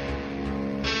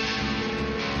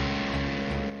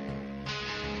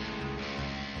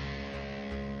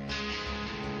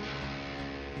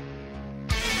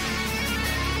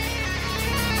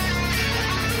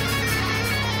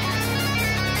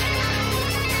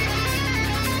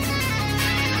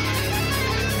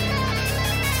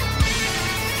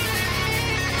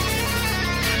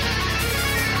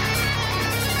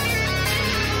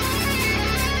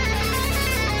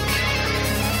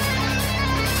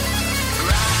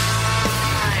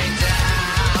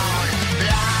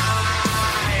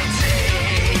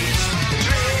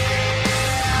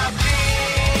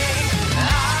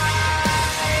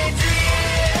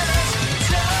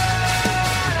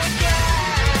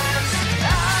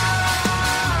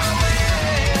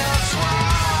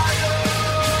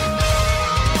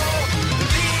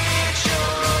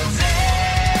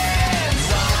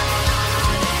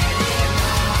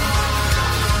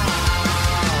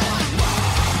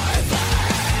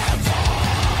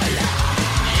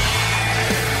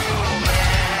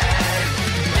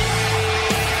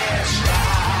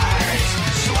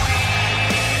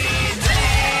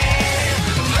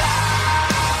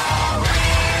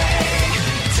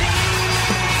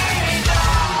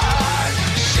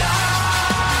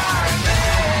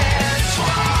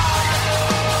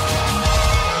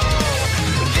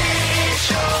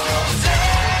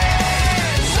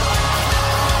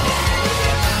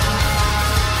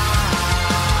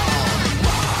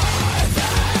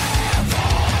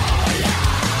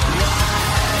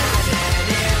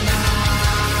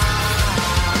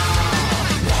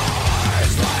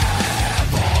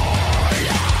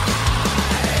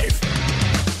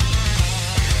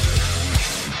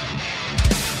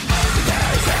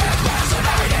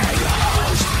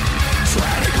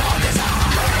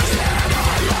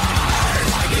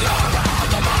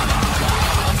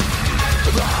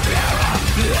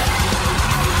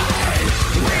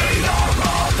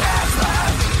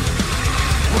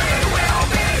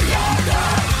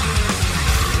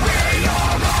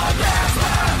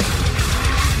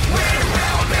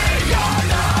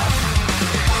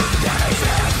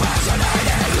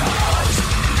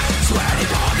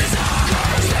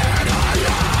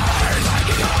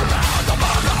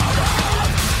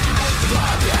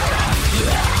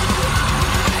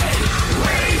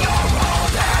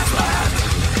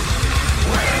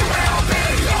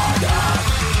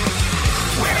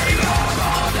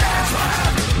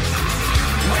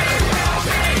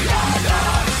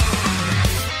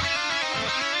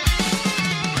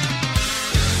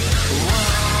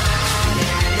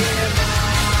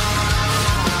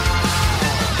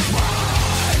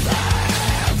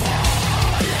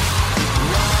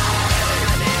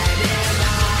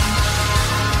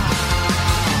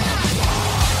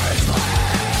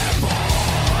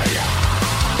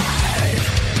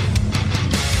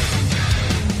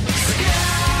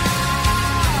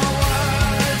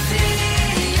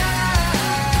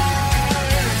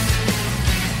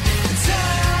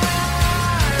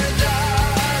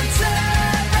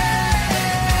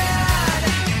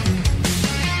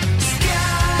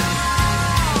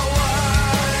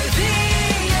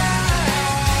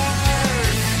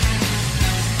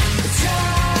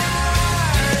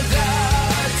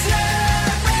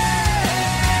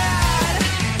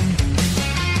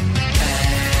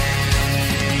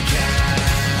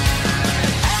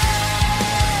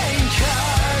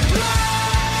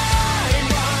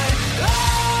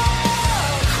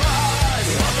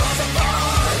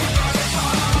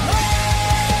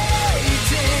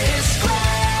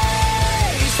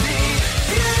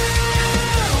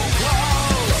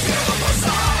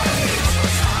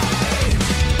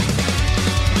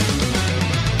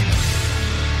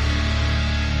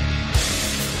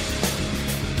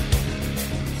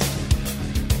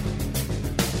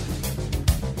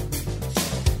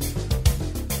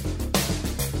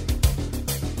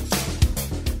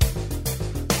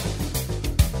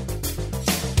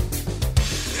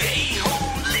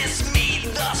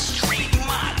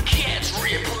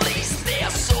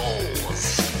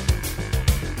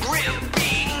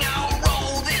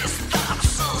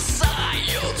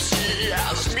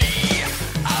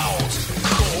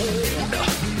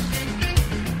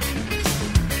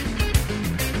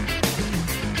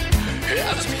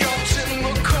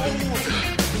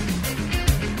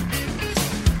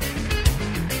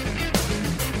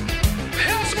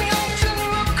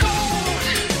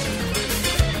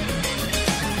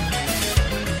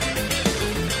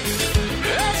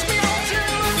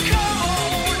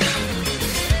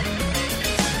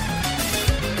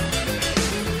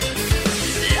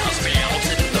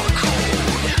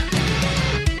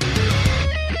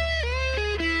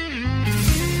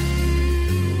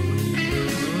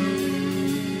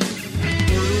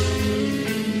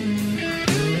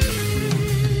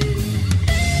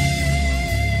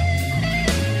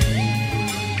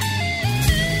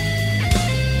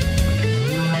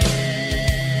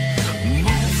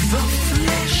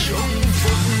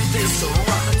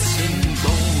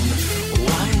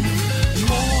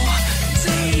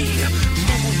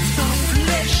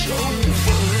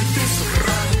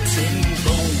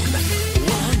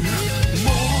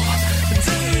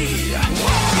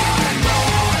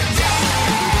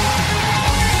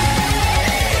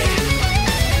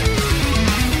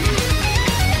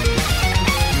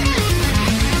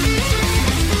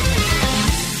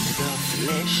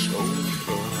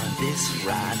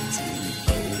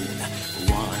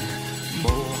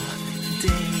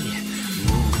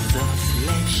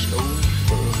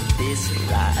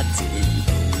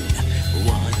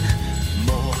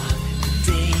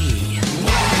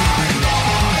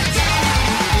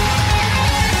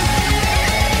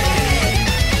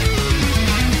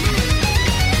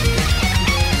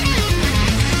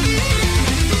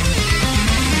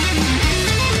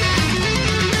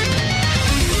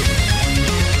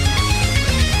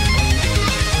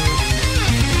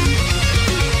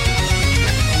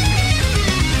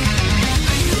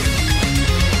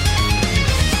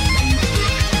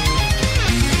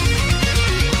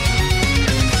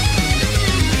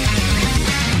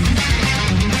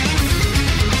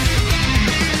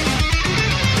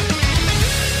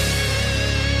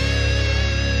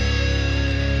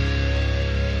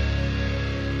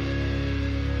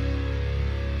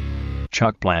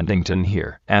 Chuck Blandington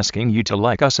here, asking you to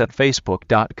like us at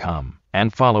facebook.com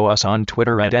and follow us on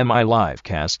Twitter at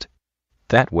MILivecast.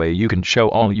 That way you can show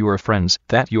all your friends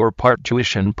that you're part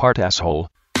Jewish and part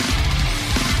asshole.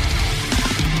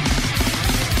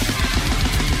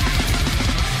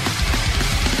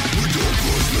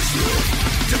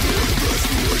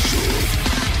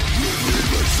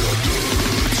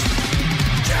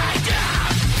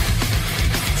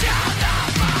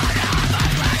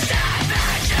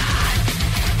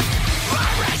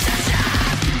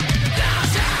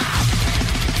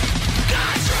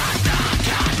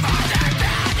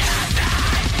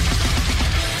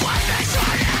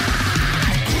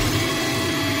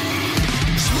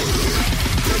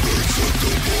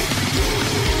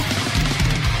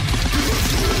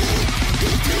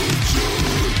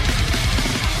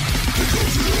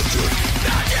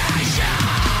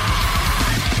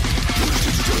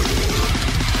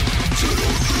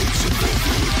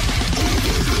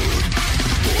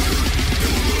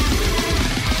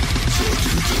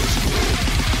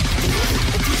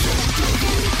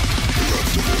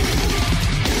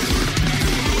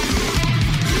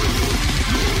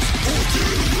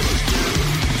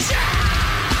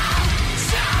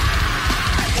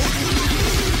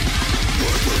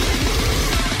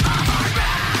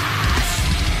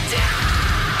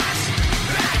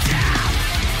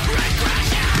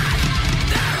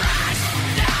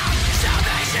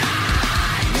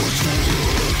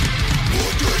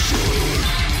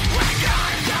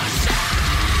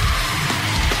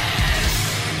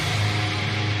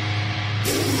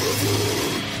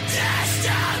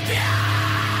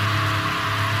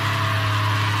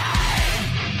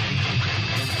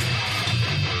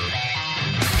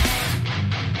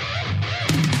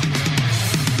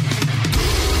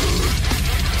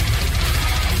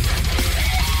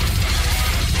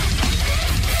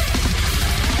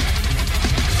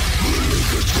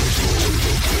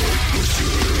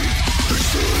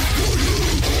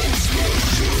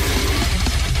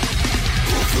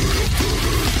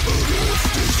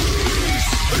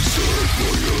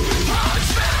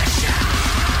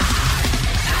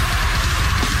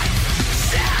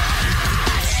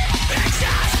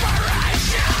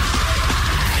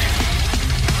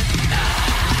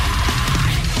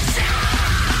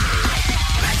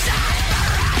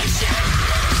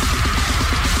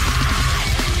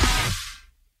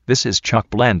 This is Chuck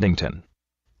Blandington.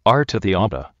 R to the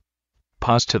Abba.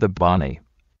 Paz to the Bani.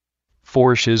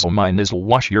 For shizzle my nizzle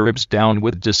wash your ribs down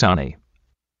with Dasani.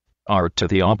 R to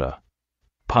the Abba.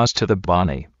 Paz to the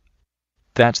Bani.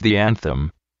 That's the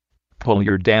anthem. Pull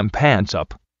your damn pants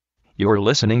up. You're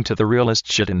listening to the realest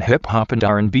shit in hip-hop and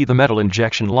R&B, the Metal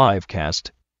Injection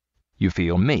livecast. You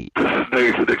feel me? This is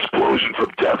Nathan Explosion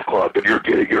from Death Club, and you're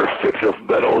getting your fix of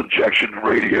Metal Injection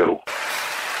Radio.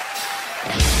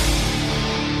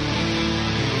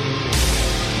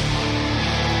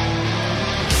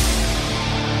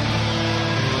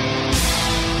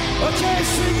 Okay,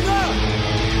 sing it up!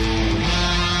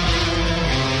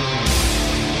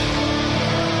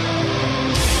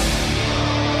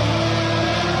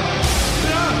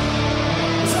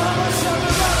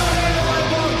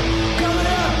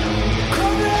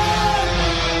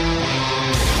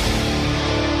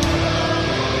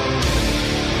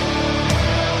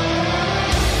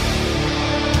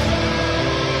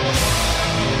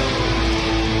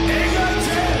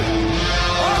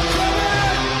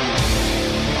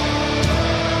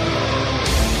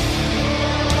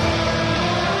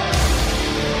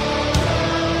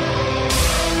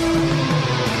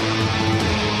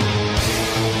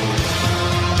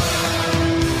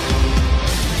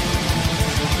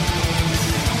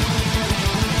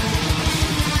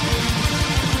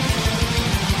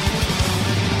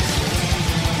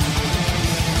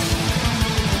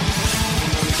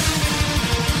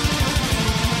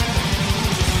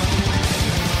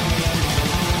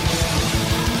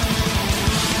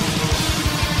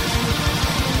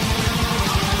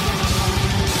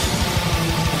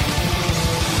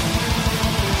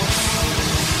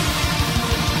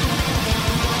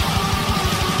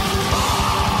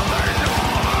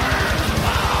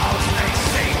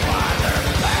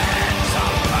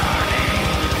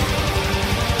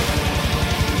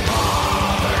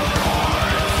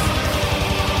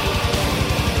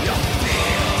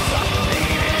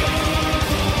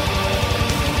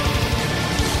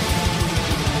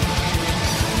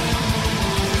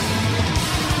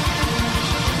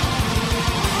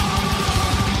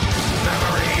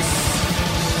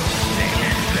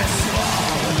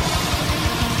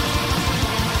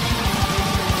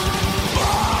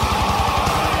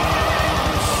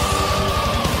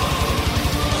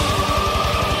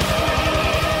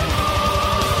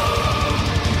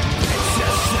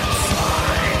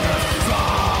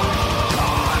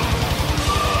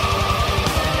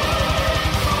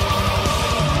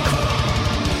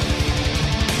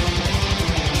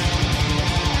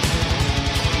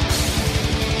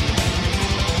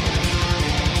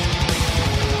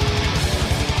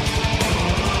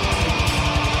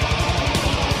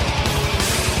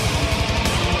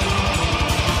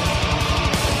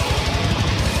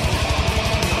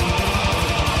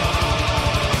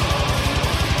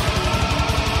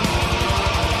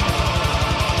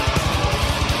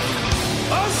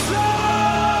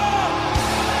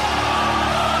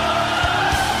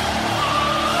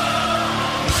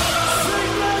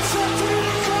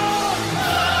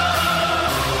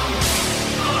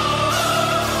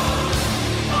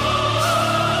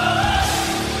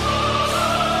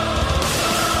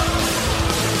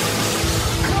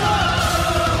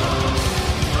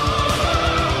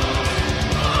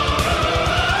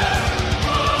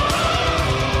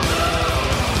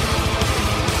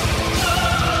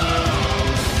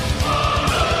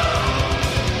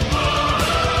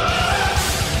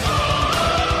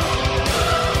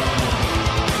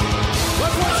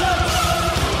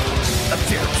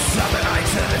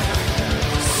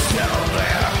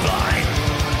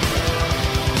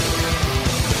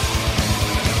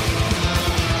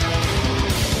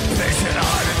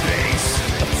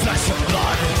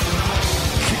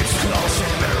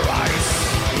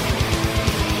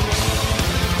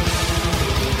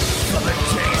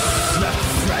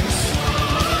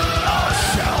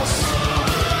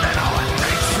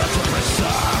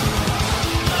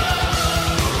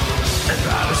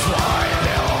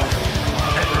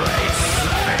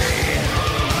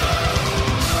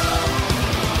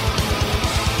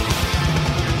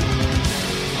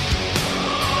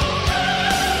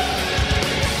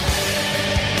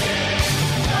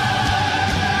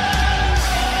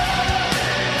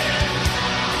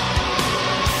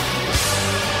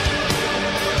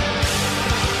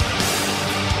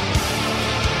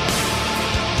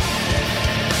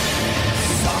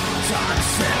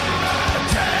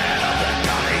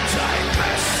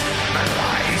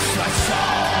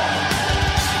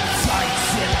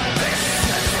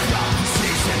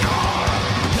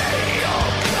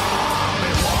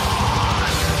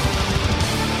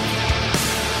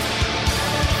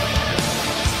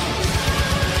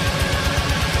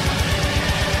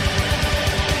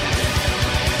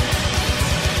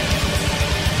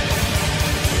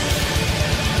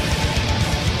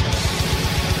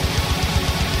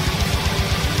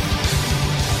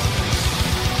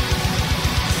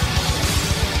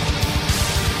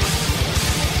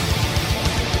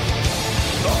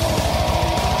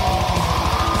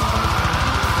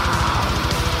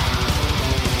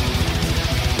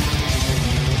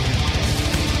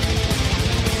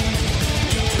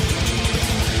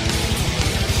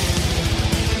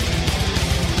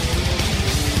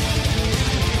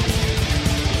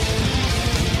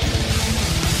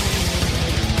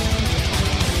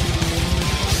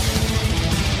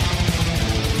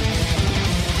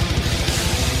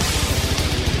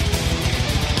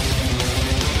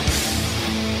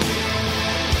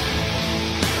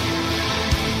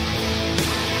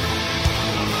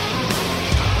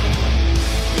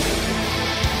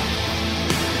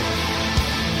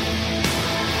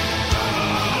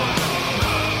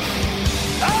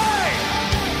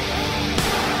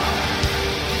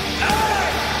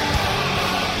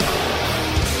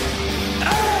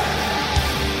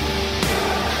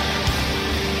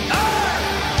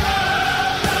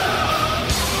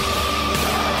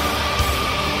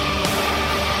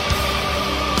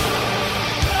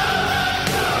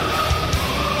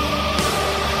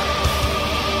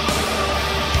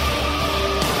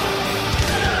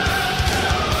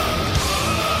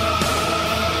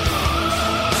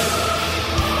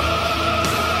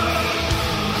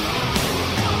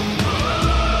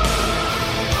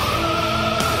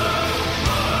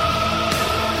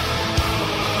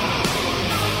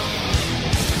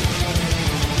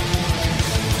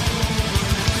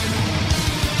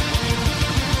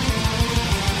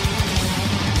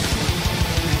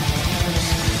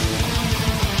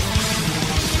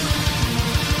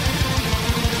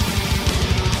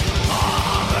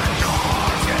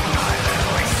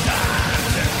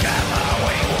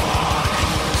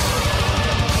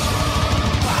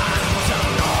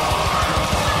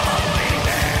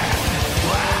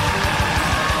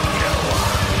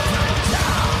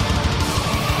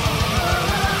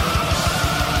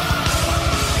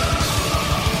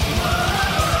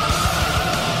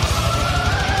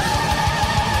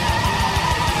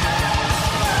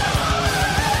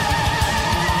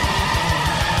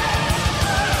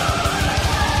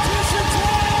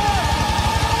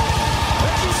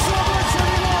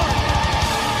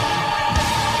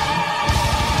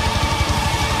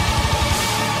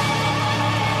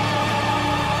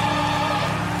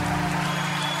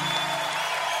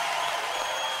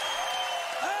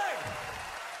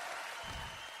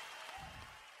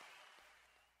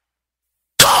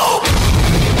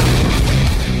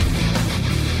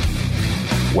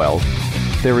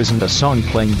 There isn't a song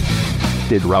playing.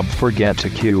 Did Rob forget to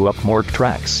queue up more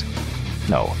tracks?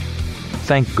 No.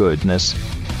 Thank goodness.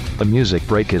 The music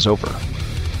break is over.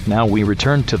 Now we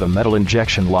return to the Metal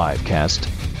Injection livecast.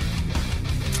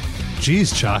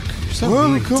 Jeez, Chuck.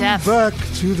 Welcome back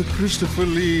to the Christopher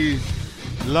Lee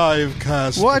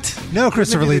livecast. What? No,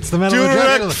 Christopher Lee, it's the Metal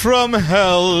Injection. Direct from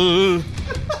hell.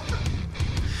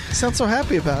 You sound so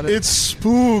happy about it. It's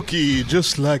spooky,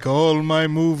 just like all my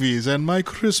movies and my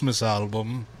Christmas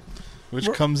album,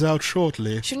 which comes out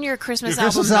shortly. Shouldn't your Christmas Your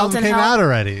Christmas album album came out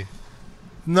already.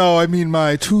 No, I mean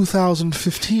my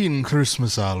 2015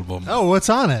 Christmas album. Oh, what's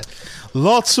on it?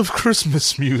 Lots of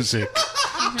Christmas music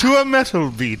to a metal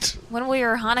beat. When will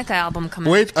your Hanukkah album come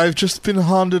out? Wait, I've just been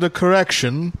handed a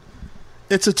correction.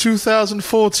 It's a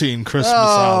 2014 Christmas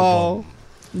album.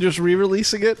 Just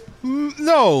re-releasing it?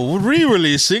 No,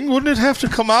 re-releasing. Wouldn't it have to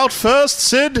come out first,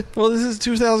 Sid? Well, this is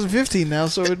 2015 now,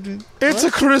 so it's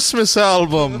a Christmas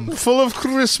album full of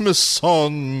Christmas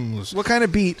songs. What kind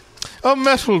of beat? A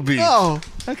metal beat. Oh,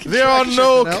 there are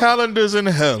no calendars in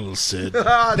hell, Sid.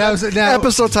 Now,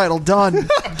 episode title done.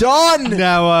 Done.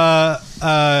 Now,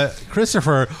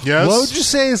 Christopher, Yes? what would you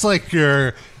say is like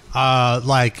your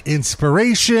like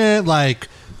inspiration? Like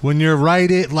when you're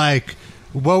writing, like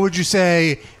what would you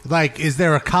say? Like, is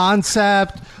there a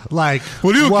concept? Like,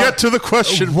 will you get to the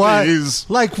question, please?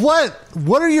 Like, what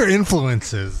are your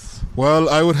influences? Well,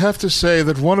 I would have to say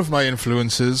that one of my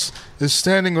influences is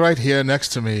standing right here next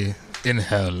to me in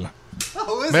hell.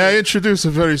 Oh, May I introduce a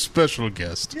very special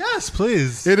guest? Yes,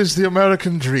 please. It is the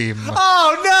American Dream.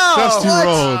 Oh no, Dusty What?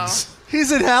 Rhodes.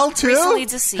 He's in hell too. Recently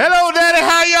deceased. Hello, Daddy.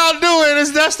 How y'all doing?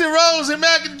 It's Dusty Rhodes,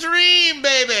 American Dream,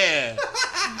 baby.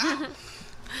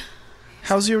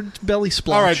 How's your belly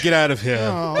splotch? All right, get out of here.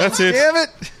 Oh, That's it. Damn it.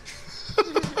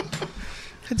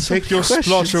 Take your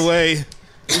splotch away.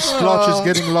 Your splotch is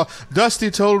getting lost. Dusty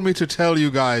told me to tell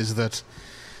you guys that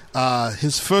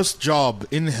his first job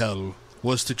in hell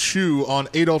was to chew on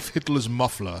Adolf Hitler's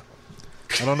muffler.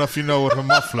 I don't know if you know what a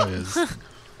muffler is.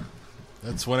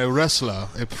 That's when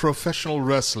a professional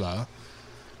wrestler,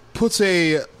 puts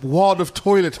a wad of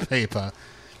toilet paper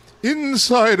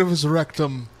inside of his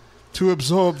rectum to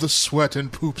absorb the sweat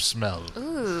and poop smell.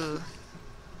 Ooh.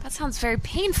 That sounds very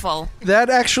painful. That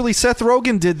actually, Seth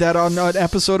Rogen did that on an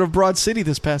episode of Broad City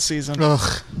this past season.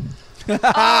 Ugh.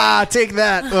 Take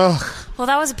that. Ugh. Well,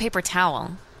 that was a paper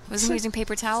towel. Wasn't he using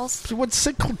paper towels? What's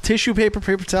it called? Tissue paper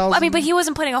towels? I mean, but he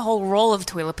wasn't putting a whole roll of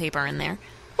toilet paper in there.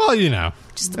 Well, you know.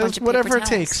 Just a bunch of whatever paper it towels.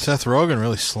 takes. Seth Rogen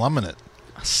really slumming it.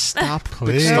 Stop.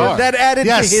 Please. Star. That added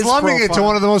to his slumming it to profile.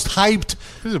 one of the most hyped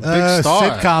He's a big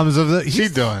star. sitcoms of the. What's he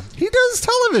doing? He does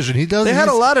television. He does. They had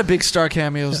a he's- lot of big star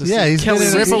cameos. This Yeah, season. he's Kelly been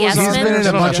in, Ripa was he's on been there. in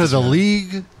a bunch of the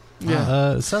League.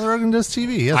 Yeah. Seth Rogen does TV.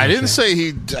 He has I no didn't shame. say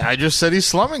he. I just said he's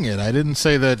slumming it. I didn't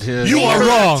say that. You are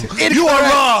wrong. You are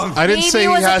wrong. I didn't Maybe say it he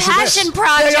was a has. passion They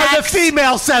project. are the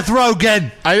female Seth Rogen.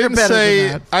 I didn't better say.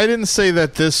 than that. I didn't say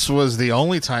that this was the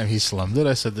only time he slummed it.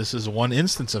 I said this is one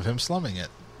instance of him slumming it.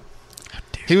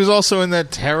 He was also in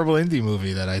that terrible indie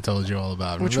movie that I told you all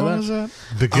about. Which Remember one was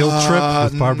that? The Guilt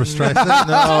Trip with Barbara Streisand.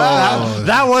 No.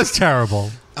 that was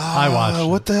terrible. I watched it.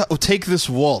 What the hell? Oh, Take This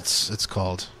Waltz. It's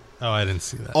called. Oh, I didn't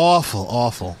see that.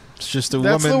 Awful. It's just a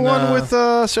That's woman. the one with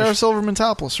Sarah Silverman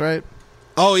topless, right?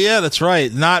 Oh yeah, that's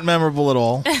right. Not memorable at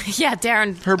all. Yeah,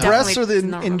 Darren. Her breasts or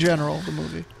definitely in general, the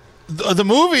movie? The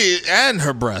movie and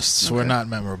her breasts were not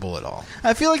memorable at all.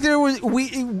 I feel like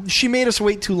she made us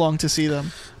wait too long to see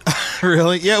them.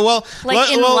 Really? Yeah. Well,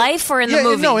 Like in life or in the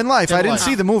movie? No, in life. In I didn't life.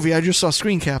 see the movie. I just saw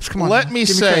screen caps. Come on. Let now. me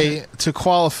Give say credit. to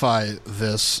qualify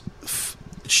this,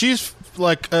 she's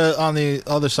like on the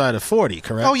other side of 40,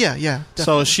 correct? Oh yeah. So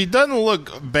definitely. she doesn't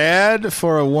look bad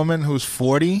for a woman who's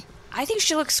 40. I think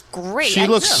she looks great. She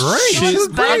looks great. She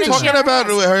looks better I'm than she talking ever about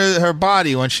has. her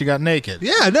body when she got naked.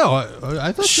 Yeah, no,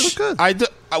 I thought she looked good.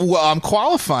 I'm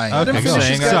qualifying. Okay, I'm go on.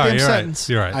 saying Sorry, you're right.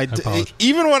 You're right. I apologize.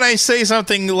 even when I say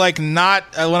something like not,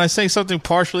 when I say something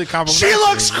partially complimentary, She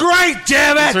looks great,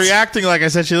 damn it! It's reacting like I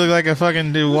said she looked like a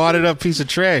fucking wadded up piece of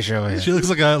trash over here. She looks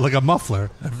like a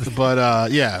muffler.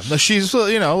 But yeah, she's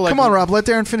like. Come on, Rob. Let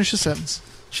Darren finish the sentence.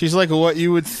 She's like what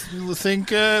you would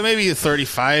think maybe a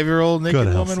 35-year-old naked Good,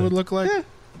 woman Elsa. would look like. Yeah.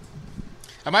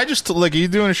 Am I just like, are you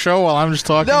doing a show while I'm just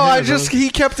talking? No, here? he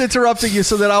kept interrupting you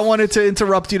so that I wanted to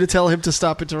interrupt you to tell him to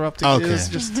stop interrupting. Okay. It was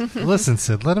just Listen,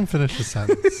 Sid, let him finish the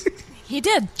sentence. He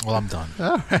did. Well, I'm done.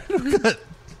 All right, good.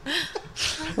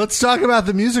 Let's talk about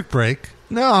the music break.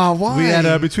 No, why? We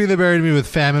had Between the Buried and Me with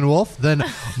Famine Wolf, then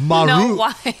No,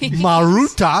 why?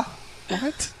 Maruta.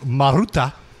 What?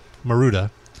 Maruta.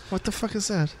 What the fuck is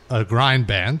that? A grind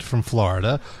band from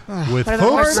Florida with What are the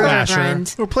Hope words of Smasher.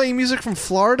 grind? We're playing music from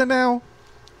Florida now.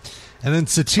 And then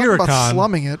Talk Satyricon, about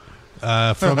slumming it.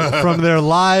 from their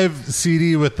live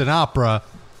CD with an opera.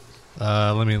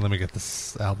 Let me get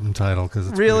this album title because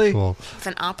it's Really? pretty cool. It's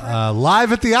an opera.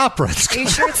 Live at the Opera. Are you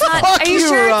sure it's not? Fuck Are you you,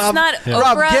 sure Rob. it's not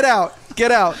Rob, Oprah? get out.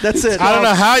 Get out. That's it. I don't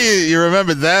know how you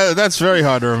remembered that. That's very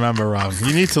hard to remember, Rob.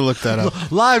 You need to look that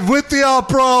up. Live with the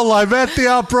opera, live at the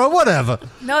opera, whatever.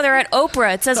 No, they're at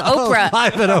Oprah. It says Oprah.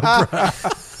 Live at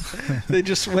Oprah. They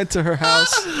just went to her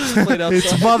house. Played outside.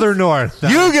 It's Mother North.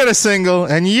 You get a single,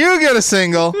 and you get a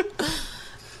single.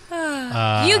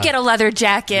 You get a leather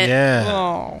jacket. Yeah.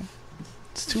 Oh.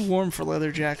 It's too warm for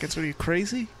leather jackets. Are you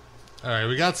crazy? All right,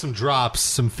 we got some drops.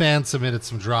 Some fans submitted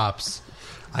some drops.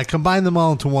 I combined them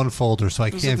all into one folder, so I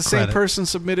Was can't it the credit. same person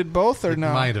submitted both, or It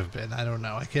no? might have been. I don't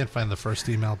know. I can't find the first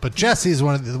email. But Jesse's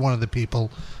one of the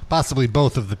people, possibly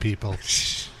both of the people.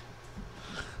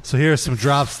 So here are some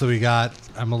drops that we got.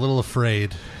 I'm a little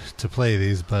afraid to play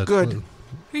these, but Good.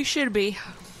 We should be.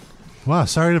 Wow,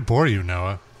 sorry to bore you,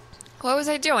 Noah. What was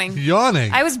I doing?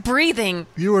 Yawning. I was breathing.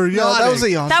 You were yawning. No, that was a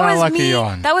yawn. That Sounded was like a me.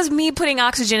 yawn. That was me putting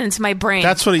oxygen into my brain.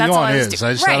 That's what a all yawn I was is. doing.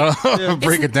 I just right. thought I'll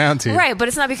break it down to you. Right, but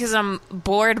it's not because I'm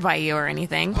bored by you or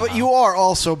anything. But you are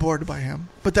also bored by him.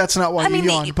 But that's not why I you mean,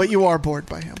 yawn. But you are bored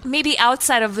by him. Maybe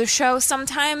outside of the show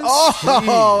sometimes.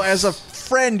 Oh, as a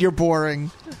friend, you're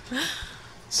boring.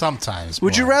 Sometimes.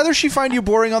 Would you rather she find you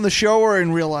boring on the show or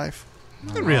in real life?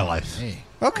 In real life. Hey.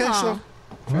 Okay, Aw. so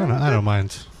I don't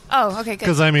mind. Oh, okay, good.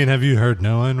 Because, I mean, have you heard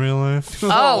Noah in real life?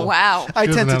 Oh, wow. I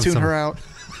She tend to doesn't tune have her out.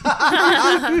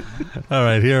 All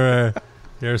right, here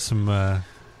are some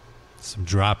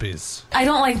droppies. I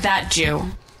don't like that Jew.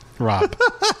 Rob.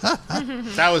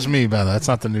 That was me, by the way. That's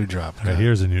not the new drop. All right,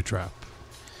 here's a new drop.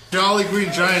 Jolly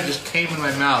Green Giant just came in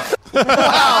my mouth.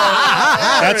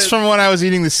 That's from when I was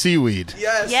eating the seaweed.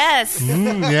 Yes.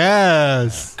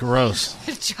 Yes. Gross.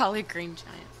 Jolly Green Giant.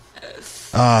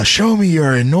 Show me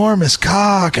your enormous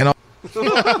cock and all.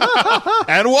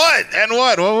 And what? And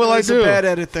what? What will I There's do? a bad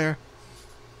edit there.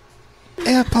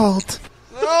 Airport.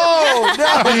 Oh,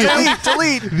 no.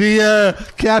 delete. The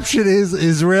caption is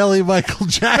Israeli Michael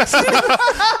Jackson.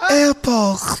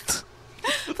 Airport.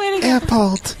 Play it again.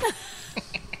 Airport.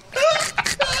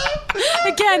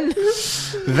 Again.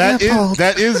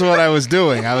 That is what I was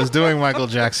doing. I was doing Michael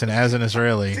Jackson as an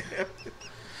Israeli.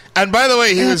 And by the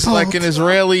way, he was like an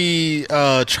Israeli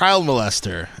child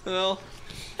molester. Well,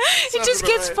 It just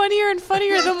gets funnier and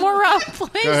funnier the more Rob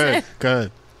plays Go ahead. it. Go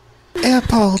ahead.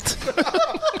 Airport.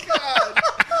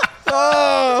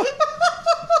 oh.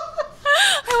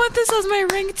 I want this as my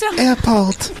ringtone.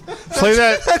 Airport. Play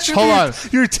that. should Hold be on.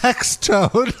 Your text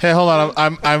tone. Hey, hold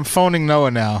on. I'm phoning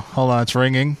Noah now. Hold on, it's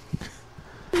ringing.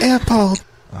 Airport.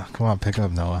 Oh, come on, pick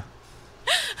up, Noah.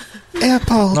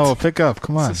 Airport. Noah, pick up.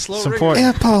 Come on. It's a slow It's ringer. important.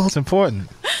 Airport. It's important.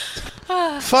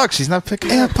 Fuck, she's not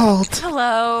picking up. Airport.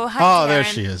 Hello. Hi, Oh, there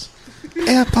Karen. she is.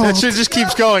 Airport. That shit just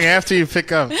keeps going after you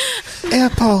pick up.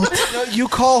 Airport. No, you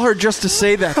call her just to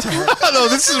say that to her. No,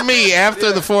 this is me.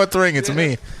 After the fourth ring, it's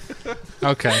me.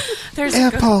 Okay. There's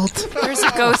Airport. There's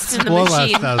a ghost in the One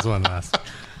machine. last. That was one last.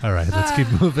 All right, let's keep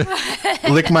moving.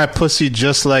 Lick my pussy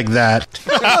just like that.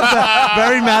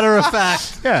 Very matter of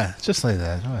fact. Yeah, just like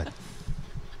that. All right.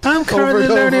 I'm Over currently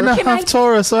and over. learning a Can I-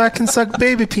 Haftorah so I can suck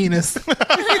baby penis.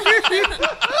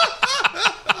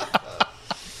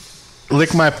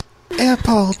 Lick my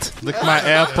airport. Lick my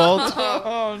airport.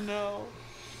 Oh, no.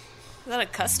 Is that a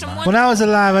custom one? When I was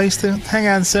alive, I used to hang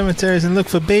out in cemeteries and look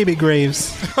for baby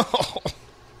graves.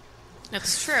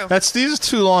 That's true. These are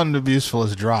too long to be useful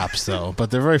as drops, though,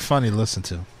 but they're very funny to listen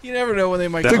to. You never know when they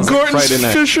might The come. Gordon's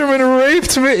fisherman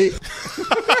raped me.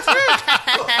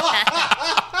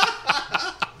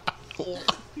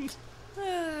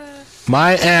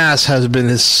 My ass has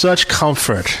been such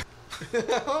comfort.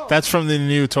 That's from the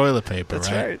new toilet paper, That's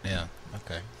right? right. Yeah.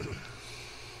 Okay.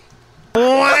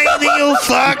 Why do you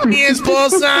fuck me,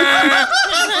 esposa?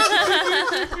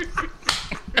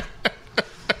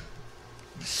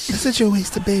 That's such a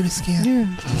waste of baby skin.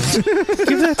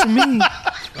 Give that to me.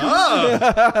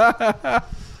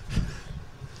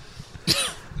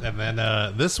 And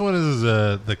then this one is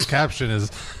the caption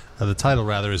is the title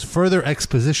rather is further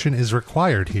exposition is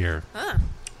required here.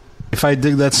 If I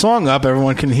dig that song up,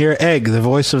 everyone can hear Egg, the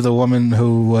voice of the woman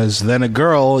who was then a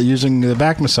girl, using the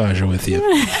back massager with you.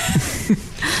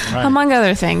 Right. Among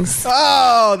other things.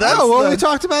 Oh, that's well, the- we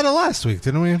talked about it last week,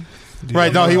 didn't we?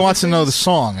 Right, no, he wants to know the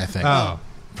song, I think. Oh.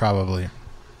 Probably.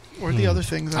 Or the other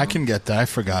things. I can get that. I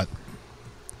forgot.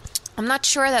 I'm not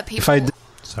sure that people. If I d-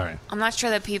 Sorry. I'm not sure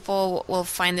that people will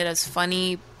find it as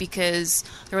funny because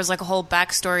there was like a whole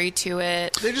backstory to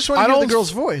it. They just want to hear the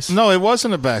girl's voice. No, it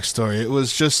wasn't a backstory. It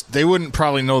was just they wouldn't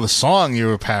probably know the song you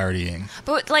were parodying.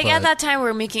 But at that time, we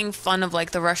were making fun of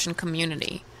like the Russian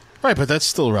community. Right, but that's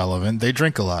still relevant. They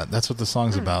drink a lot. That's what the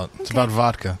song's about. It's about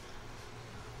vodka.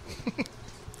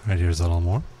 Right, here's a little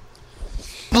more.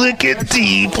 Lick it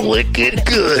deep, lick it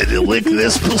good. Lick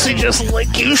this pussy just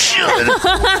like you should.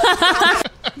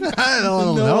 I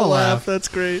don't no laugh. That's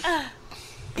great.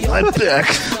 My back.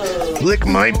 Lick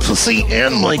my pussy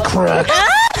and my crack.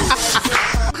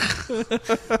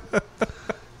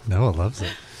 Noah loves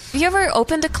it. Have you ever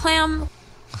opened a clam?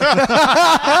 Can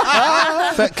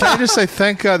I just say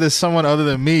thank God there's someone other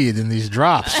than me in these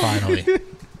drops, finally.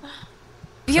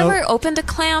 Have you ever opened a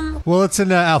clam? Well, it's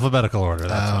in alphabetical order.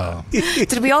 That's why.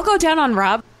 Did we all go down on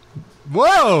Rob? Whoa!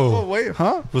 Oh, wait,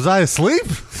 huh? Was I asleep?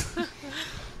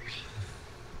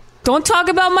 Don't talk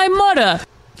about my mother.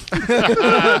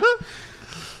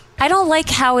 I don't like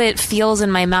how it feels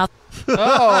in my mouth.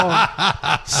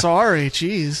 Oh, sorry,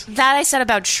 jeez. That I said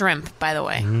about shrimp, by the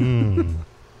way. And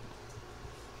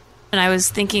I was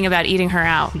thinking about eating her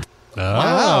out. Oh.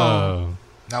 Wow.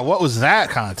 Now, what was that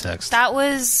context? That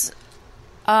was,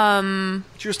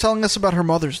 She was telling us about her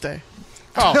Mother's Day.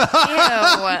 Oh.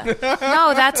 Ew.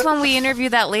 No, that's when we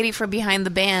interviewed that lady from behind the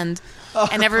band,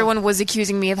 and everyone was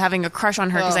accusing me of having a crush on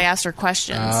her because I asked her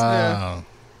questions. Oh.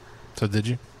 So did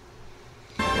you?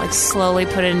 Like, slowly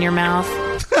put it in your mouth.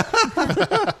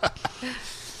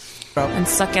 And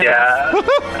suck it Yeah.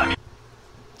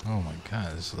 Oh, my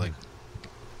God. This is like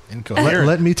incoherent.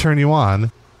 Let me turn you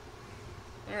on.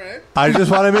 I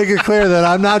just want to make it clear that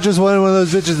I'm not just one of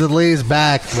those bitches that lays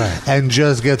back and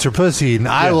just gets her pussy. And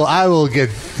I will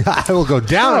go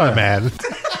down on a man.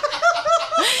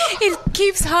 He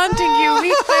keeps haunting you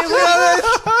week by week.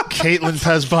 Caitlin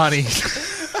Pezbani.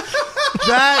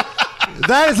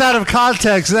 That is out of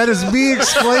context. That is me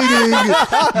explaining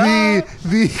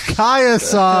the Kaya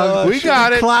song. We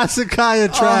got it. Classic Kaya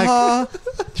track.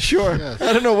 Sure. Yes.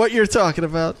 I don't know what you're talking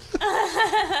about.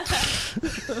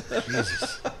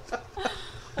 Jesus.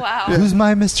 Wow. Who's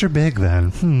my Mr. Big then?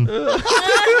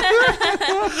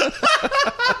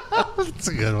 That's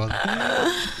a good one.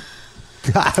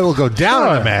 I will go down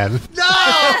on a man.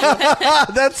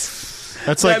 That's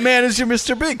like that man is your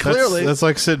Mr. Big, clearly. That's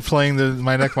like Sid playing the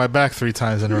My Neck, My Back 3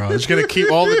 times in a row. It's going to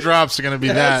keep all the drops are going to be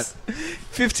Yes. that.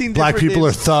 15 Black different people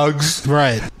names. are thugs.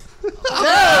 Right.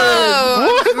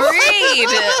 Oh, agreed.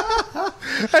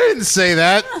 I didn't say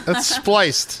that. That's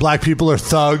spliced. Black people are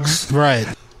thugs. Right.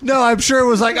 No, I'm sure it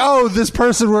was like, oh, this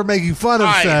person we're making fun of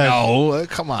I said. know.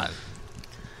 Come on.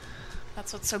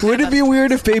 That's what's so good. Would it be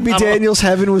weird if Baby Daniel's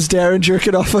heaven was Darren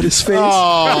jerking off on his face?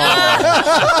 Oh.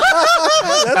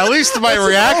 At least my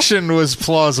reaction was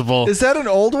plausible. Is that an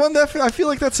old one? I feel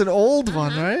like that's an old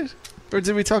one, right? Or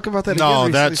did we talk about that No,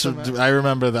 again that's. recently? I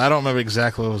remember that. I don't remember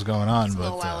exactly what was going on, but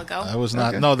a while ago. I was not.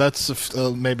 Okay. No, that's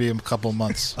maybe a couple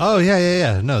months. Oh,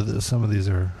 yeah. No, some of these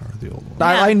are the old ones.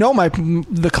 I know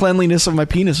the cleanliness of my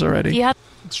penis already. Yeah.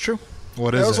 It's true.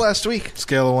 What is That was it? last week.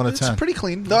 Scale of 1 to 10. It's pretty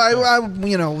clean. Though I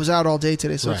was out all day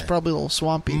today, so it's Right. probably a little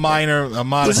swampy. A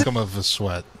modicum of a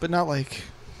sweat. But not like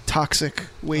toxic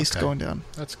waste Okay. going down.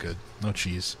 That's good. No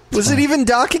cheese. Was it even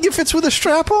docking if it's with a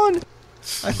strap on?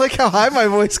 I like how high my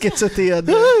voice gets at the end.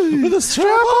 With a strap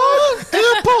on?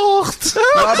 Import.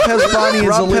 Rob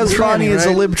Pesbani is a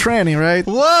right? lib tranny, right?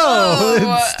 Whoa,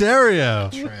 in stereo.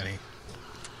 Tranny.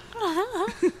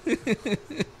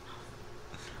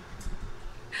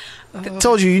 I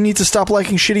told you need to stop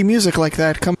liking shitty music like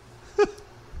that. Come,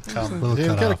 You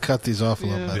gotta cut these off a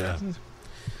little bit.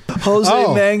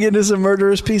 Jose Mangan is a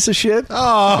murderous piece of shit.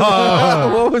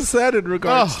 Oh. What was that in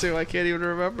regards to? I can't even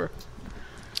remember.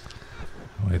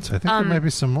 Wait, so I think there might be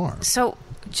some more. So,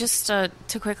 just to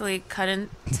quickly cut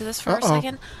into this for a Uh-oh.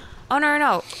 second. Oh,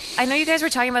 no. I know you guys were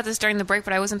talking about this during the break,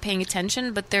 but I wasn't paying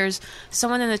attention. But there's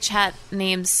someone in the chat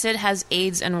named Sid has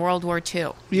AIDS and World War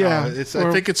II. Yeah. I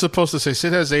think it's supposed to say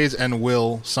Sid has AIDS and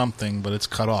will something, but it's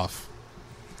cut off.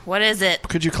 What is it?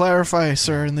 Could you clarify,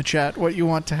 sir, in the chat, what you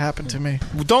want to happen to me?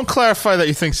 Well, don't clarify that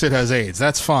you think Sid has AIDS.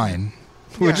 That's fine.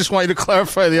 We just want you to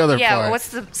clarify the other Yeah, part. what's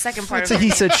the second part It's of a it? he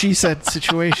said, she said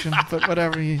situation, but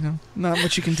whatever, not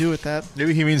much you can do with that.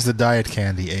 Maybe he means the diet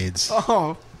candy AIDS.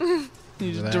 Oh.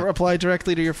 You just apply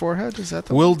directly to your forehead? Is that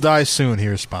the Will die soon, he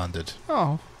responded.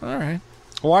 Oh, all right.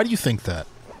 Why do you think that?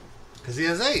 Because he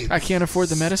has AIDS. I can't afford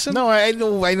the medicine? No, I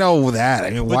know that. I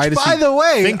mean, why Which, does by he the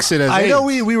way, think Sid has I AIDS? know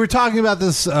we were talking about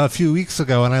this a few weeks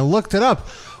ago, and I looked it up.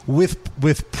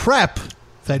 With PrEP,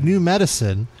 that new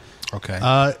medicine, okay,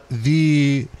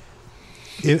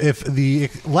 if the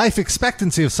life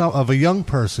expectancy of a young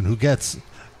person who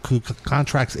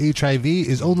contracts HIV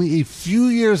is only a few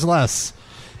years less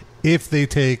if they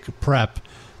take PrEP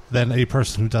than a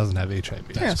person who doesn't have HIV.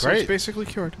 That's great. So it's basically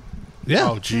cured. Yeah.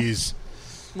 Oh, jeez.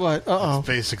 What? It's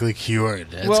basically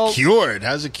cured. It's Well- cured.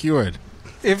 How's it cured?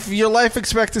 If your life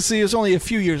expectancy is only a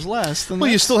few years less, then Well,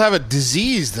 you still have a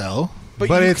disease, though.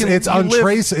 But it's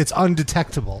untraceable. It's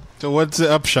undetectable. So what's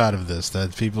the upshot of this?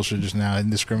 That people should just now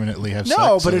indiscriminately have sex?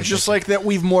 No, so but that it's they just like that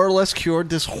we've more or less cured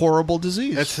this horrible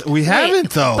disease. We haven't,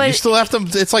 though. but You still have to.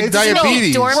 It's like it's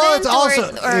diabetes. dormant Well, it's or-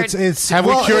 also or- it's Have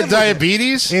we cured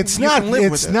diabetes? It's You not. can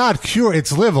live It's with it. not cured.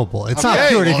 It's livable. It's not Okay,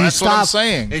 cured. well, if you that's what I'm stop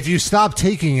saying. if you stop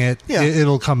taking it, Yeah.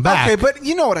 it'll come back. Okay, but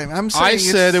you know what I'm saying. I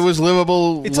said it was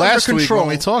livable it's last under week control. when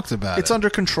we talked about It's it. under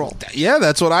control. Yeah,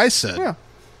 that's what I said. Yeah.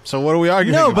 So what are we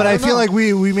arguing No, about? but I feel like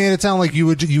we made it sound like you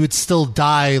would still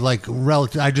die like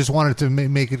relative. I just wanted to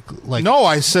make it like No,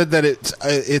 I said that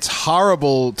it's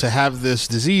horrible to have this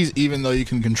disease, even though you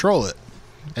can control it.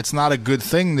 It's not a good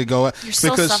thing to go. You're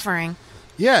still because, suffering.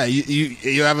 Yeah,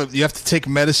 you have to take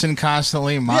medicine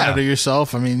constantly, monitor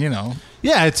yourself. I mean,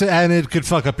 Yeah, and it could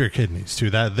fuck up your kidneys too.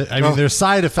 I mean, there's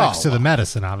side effects to the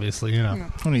medicine, obviously.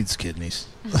 Who needs kidneys?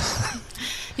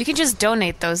 You can just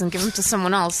donate those and give them to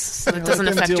someone else so it Let doesn't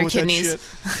them affect deal your with that kidneys.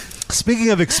 shit. Speaking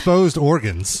of exposed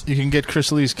organs, you can get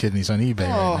Chris Lee's kidneys on eBay.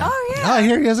 Right now. Oh, yeah. I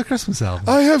hear he has a Christmas album.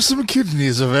 I have some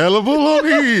kidneys available on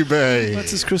eBay.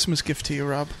 That's his Christmas gift to you,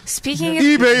 Rob. Speaking of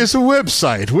eBay is a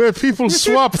website where people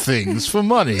swap things for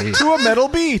money. To a metal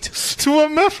beat. To a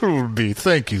metal beat.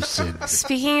 Thank you, Sid.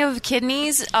 Speaking of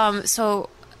kidneys, so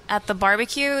at the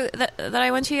barbecue that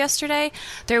I went to yesterday,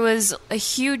 there was a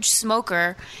huge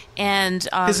smoker, and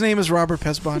His name is Robert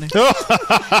Pesbani.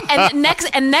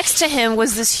 and next to him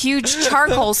was this huge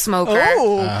charcoal smoker.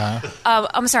 Oh.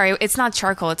 I'm sorry, it's not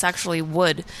charcoal; it's actually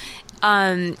wood.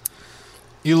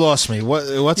 You lost me. What's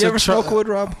You a ever smoke wood,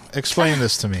 Rob? Explain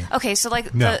this to me. Okay, so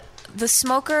like No. the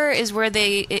smoker is what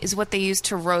they use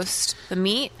to roast the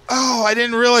meat. Oh, I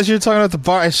didn't realize you were talking about the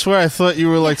bar. I swear, I thought you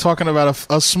were like talking about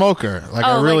a smoker. Like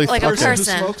Oh, I really like a okay.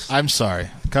 person. I'm sorry.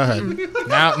 Go ahead.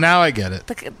 Now I get it.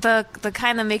 The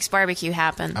kind that makes barbecue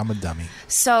happen. I'm a dummy.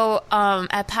 So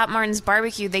at Pat Martin's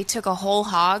barbecue, they took a whole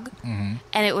hog, Mm-hmm.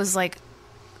 and it was like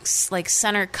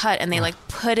center cut, and they like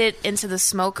put it into the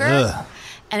smoker, Ugh.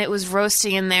 and it was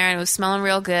roasting in there, and it was smelling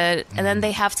real good. And then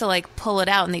they have to like pull it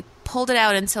out, and they pulled it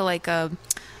out into like a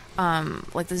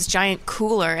like this giant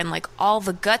cooler, and like all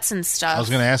the guts and stuff. I was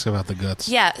going to ask about the guts.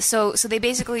 Yeah, so they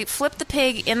basically flipped the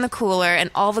pig in the cooler, and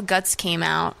all the guts came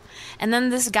out. And then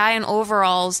this guy in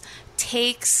overalls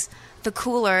takes the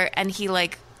cooler and he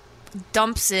like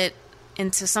dumps it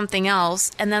into something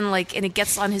else, and then like and it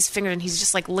gets on his finger, and he's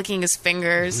just like licking his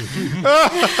fingers.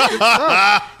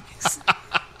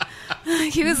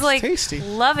 He was like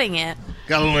loving it.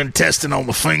 Got a little intestine on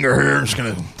my finger here. I'm just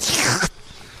gonna.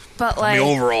 But my like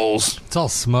overalls. It's all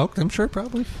smoked, I'm sure,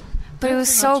 probably. But it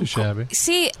was Not so too shabby.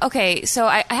 See, okay, so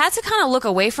I had to kind of look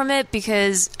away from it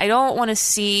because I don't want to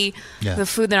see Yeah. the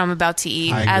food that I'm about to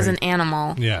eat I as agree. an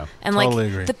animal. Yeah. And Totally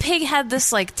like agree. the pig had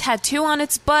this like tattoo on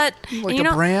its butt, Like and,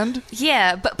 a brand?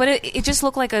 Yeah, but it just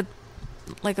looked like a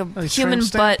a human tramp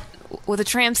stamp? butt with a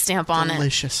tramp stamp on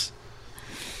Delicious.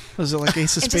 Was it like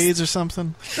Ace of It just- Spades or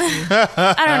something?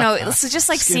 I don't know. So just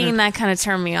like Skinner. seeing that kind of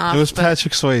turned me off. It was but-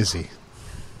 Patrick Swayze.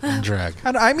 In drag.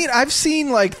 I mean, I've seen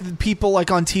like people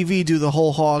like on TV do the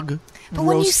whole hog But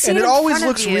when you roast, see and it it in always front of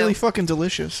looks you- really fucking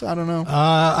delicious. I don't know.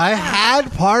 I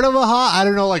had part of a hot. I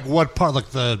don't know, like what part,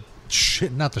 like the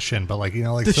shin, not the shin, but like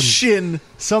like The some shin,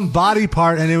 some body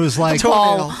part, and it was like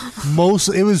toenail.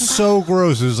 It was so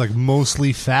gross. It was like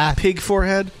mostly fat, pig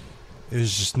forehead. It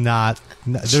was just not.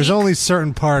 There's only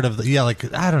certain part of the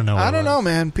like I don't know. I don't know,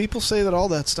 man. People say that all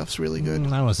that stuff's really good.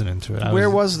 I wasn't into it. Where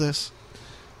was this?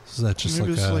 Is that just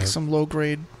Maybe like it was a, like some low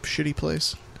grade shitty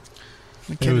place?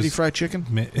 Like It Kennedy was- Fried Chicken.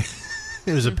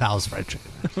 It was a Pal's Fried Chicken.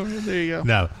 There you go.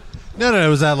 No, it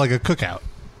was at like a cookout.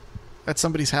 At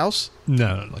somebody's house.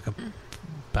 No,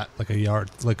 like a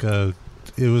yard, like a.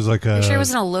 It was like a. You sure it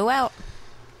wasn't a luau?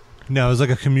 No, it was like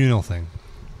a communal thing.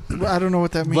 I don't know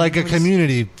what that means. Like a What is-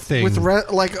 community thing. with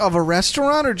like of a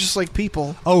restaurant or just like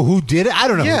people. Oh, who did it? I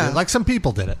don't know. Yeah. Like some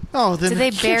people did it. Oh, then Did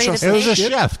they can't bury the trust It was a that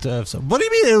shit. chef. What do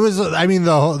you mean? It was. I mean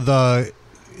the.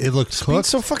 It looked It's cooked.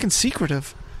 so fucking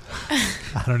secretive.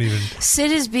 I don't even.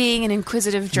 Sid is being an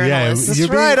inquisitive journalist. Yeah, you're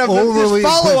being right, I'm- there's overly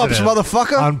follow-ups, inquisitive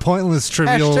motherfucker. on pointless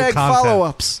trivial Hashtag content.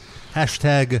 follow-ups.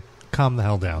 Hashtag calm the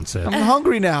hell down, Sid. I'm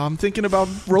hungry now. I'm thinking about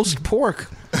roast pork.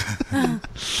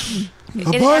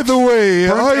 By the way,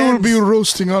 I will be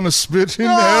roasting on a spit in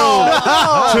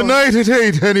hell tonight at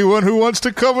 8. Anyone who wants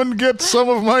to come and get some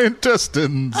of my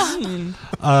intestines.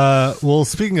 Well,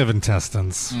 speaking of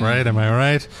intestines, right? Am I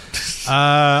right?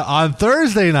 On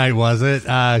Thursday night, was it?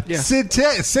 Sid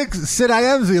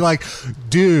Iemzi, like,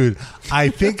 dude, I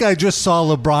think I just saw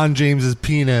LeBron James's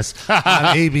penis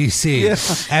on ABC. Yeah.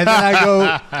 And then I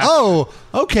go, oh,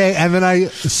 okay. And then I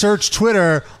search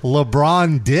Twitter,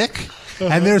 LeBron dick.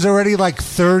 And there's already like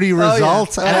 30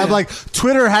 results. And I'm like,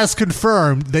 Twitter has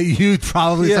confirmed that you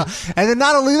probably saw. And then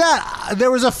not only that,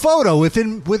 there was a photo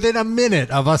within a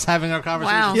minute of us having our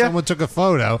conversation. Wow. Someone took a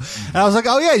photo. And I was like,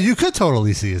 oh, yeah, you could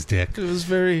totally see his dick. It was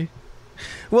very...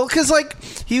 Well, because, like,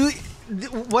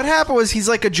 what happened was he's,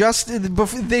 like, adjusted...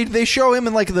 They show him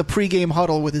in, like, the pregame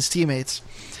huddle with his teammates.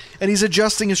 And he's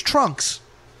adjusting his trunks.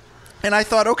 And I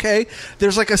thought, okay,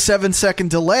 there's like a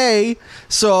 7-second delay,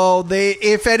 so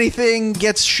if anything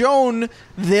gets shown,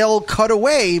 they'll cut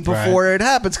away before it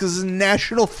happens because it's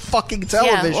national fucking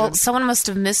television. Yeah, well, someone must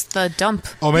have missed the dump.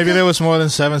 Or maybe there was more than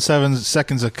 7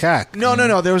 seconds of cack.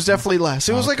 No, there was definitely less.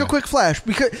 It was like a quick flash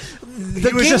because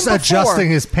he was just adjusting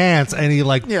his pants, and he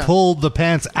pulled the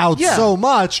pants out so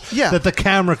much that the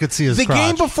camera could see his crotch. The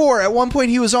game before, at one point,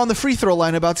 he was on the free throw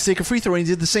line about to take a free throw, and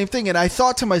he did the same thing. And I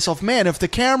thought to myself, man, if the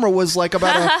camera was like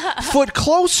about a foot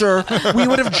closer, we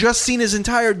would have just seen his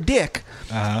entire dick.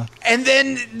 And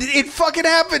then it fucking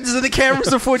happens, and the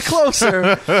camera's a foot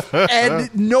closer.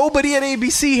 And nobody at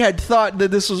ABC had thought that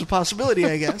this was a possibility,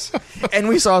 I guess. And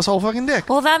we saw his whole fucking dick.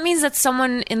 Well, that means that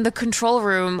someone in the control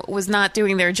room was not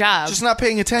doing their job. Just not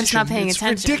paying attention. It's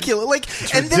ridiculous. Like,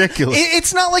 it's ridiculous.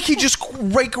 It's not like he just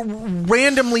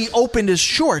randomly opened his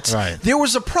shorts. Right. There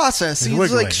was a process. He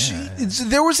was like,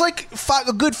 there was like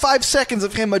a good 5 seconds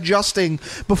of him adjusting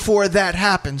before that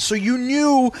happened. So you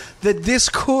knew that this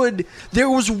could. There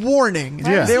was warning.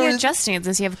 Why was he adjusting it?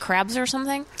 Does he have crabs or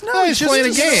something? No, he's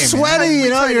playing a game. Sweaty, you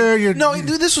know. You're no,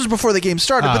 this was before the game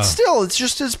started, but still, it's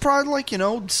just as probably like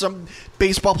some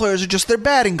baseball players are just their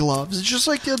batting gloves. It's just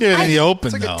like in the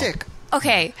open. It's like a tick.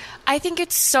 Okay, I think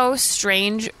it's so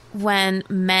strange when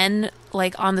men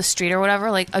like on the street or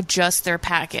whatever like adjust their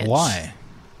package. Why?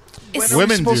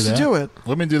 Women do that. Do it.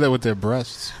 Women do that with their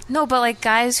breasts. No, but like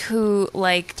guys who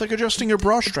like it's like adjusting your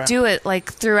bra strap. Do it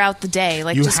like throughout the day,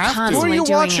 like you just constantly. Who are you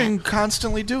watching it.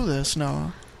 Constantly do this?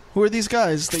 No. Who are these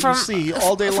guys that you see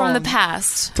all day long? From the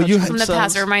past. But from the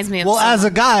past, it reminds me of. Well, as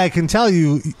a guy, I can tell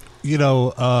you,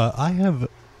 I have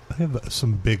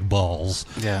some big balls.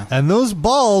 Yeah. And those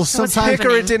balls sometimes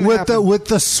with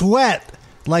the sweat.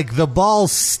 Like the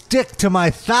balls stick to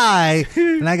my thigh,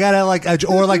 and I gotta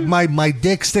or my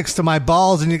dick sticks to my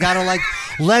balls, and you gotta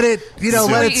let it,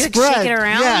 let it spread. Shake it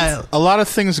around? Yeah, a lot of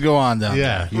things go on down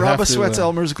there. Rabba sweats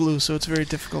Elmer's glue, so it's very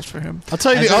difficult for him. I'll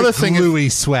tell you the other thing: gluey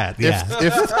sweat. Yeah.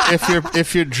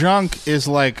 If your junk is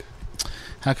like.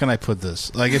 How can I put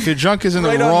this? Like, if your junk is in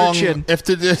the wrong,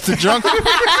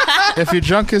 if your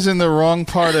junk is in the wrong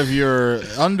part of your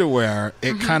underwear,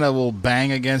 it kind of will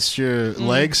bang against your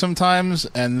leg sometimes,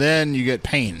 and then you get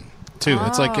pain too.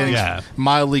 It's like getting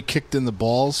mildly kicked in the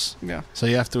balls. Yeah. So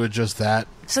you have to adjust that.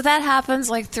 So that happens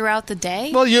like throughout the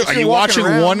day. Well, are you watching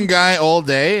one guy all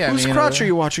day? Whose crotch are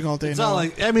you watching all day? It's not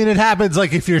like, I mean, it happens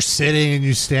like if you're sitting and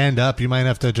you stand up, you might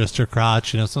have to adjust your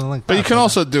crotch, something like that. But you can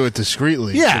also do it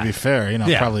discreetly. Yeah. To be fair,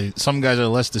 probably some guys are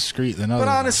less discreet than others.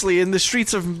 But honestly, in the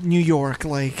streets of New York,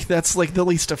 like that's like the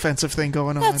least offensive thing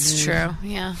going on. That's true.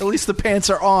 Yeah. At least the pants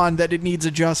are on that it needs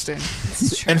adjusting.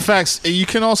 That's true. In fact, you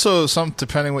can also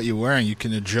depending what you're wearing, you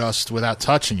can adjust without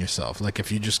touching yourself. Like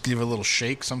if you just give a little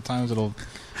shake, sometimes it'll.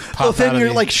 Well, then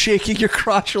you're like shaking your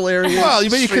crotchal area. Well,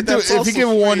 but you could do if you give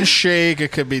one shake,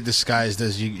 it could be disguised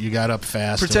as you got up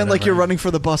fast. Pretend like you're running for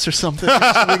the bus or something.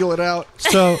 Just wiggle it out.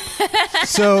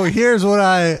 So here's what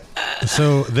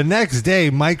So the next day,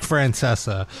 Mike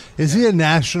Francesa, is he a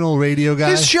national radio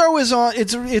guy? His show is on.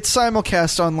 It's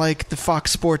simulcast on like the Fox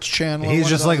Sports channel. He's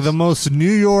just like the most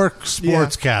New York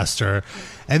sportscaster,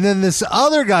 and then this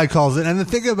other guy calls it. And the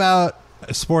thing about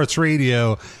sports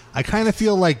radio. I kind of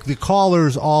feel like the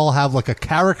callers all have like a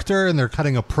character and they're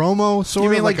cutting a promo. You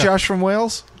mean like Josh from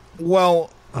Wales? Well,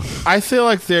 I feel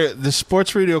like the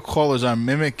sports radio callers are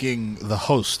mimicking the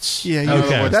hosts. Yeah,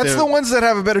 okay. That's the ones that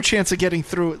have a better chance of getting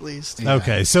through at least. Yeah.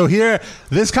 Okay, so here,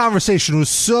 this conversation was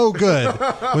so good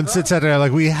when Sid said,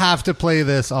 like, we have to play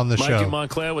this on the show. Mike in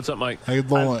Montclair, what's up, Mike? I'm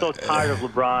so tired of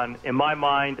LeBron. In my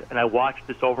mind, and I watched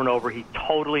this over and over, he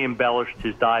totally embellished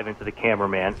his dive into the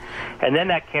cameraman. And then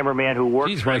that cameraman who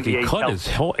worked for NBA... He cut his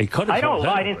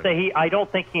I didn't say I don't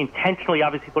think he intentionally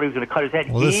obviously thought he was going to cut his head.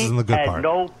 Well, this isn't the good part.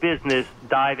 No business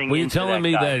diving Were you into telling that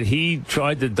me guy. that he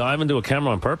tried to dive into a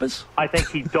camera on purpose? I think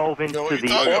he dove into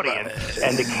the audience,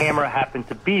 and the camera happened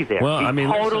to be there. Well, he I mean,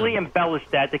 totally embellished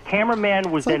that. The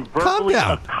cameraman was then verbally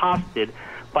accosted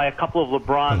by a couple of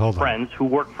LeBron's friends who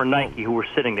worked for Nike who were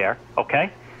sitting there,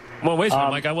 okay? Well, wait a second,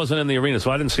 Mike. I wasn't in the arena,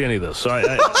 so I didn't see any of this. So I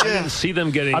didn't see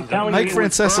them getting. I'm telling Mike you, he was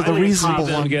Francesa, the verbally reasonable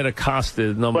accosted. them get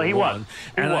accosted. Number Well, he one, was.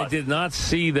 and I did not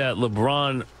see that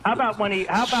LeBron. How about when he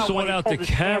sought out the pulled his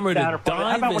camera pants down to in front of- How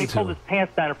dive about when he into? pulled his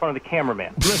pants down in front of the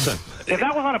cameraman? Listen, If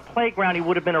that was on a playground, he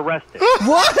would have been arrested.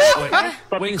 What?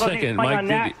 But wait a because he's second,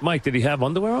 playing on Mike. Did he have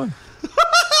underwear on?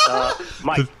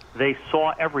 Mike, they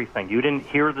saw everything. You didn't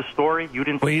hear the story. You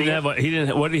didn't. Well, he see didn't have. He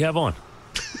didn't. What did he have on?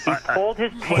 He pulled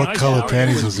his pants. What color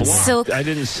panties was he wearing? Silk. I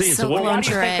didn't see it. So silk what? Why do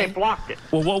you think lingerie. they blocked it?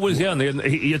 Well, what was he on?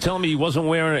 You're telling me he wasn't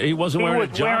wearing. He wasn't He wearing was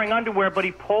a jock? wearing underwear, but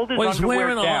he pulled his Well, he's underwear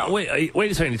wearing down.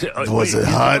 wait a second. Was it you're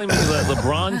hot? telling me that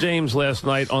LeBron James last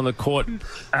night on the court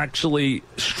actually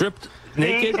stripped He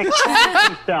naked? exposed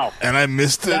himself. And I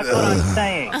missed it. That's what I'm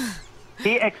saying.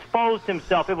 He exposed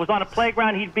himself. If it was on a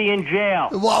playground, he'd be in jail.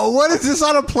 Well, what is this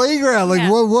on a playground? Like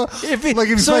what? If he, like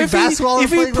if he's so playing if basketball on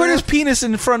if a he put playground? his penis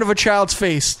in front of a child's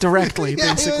face directly,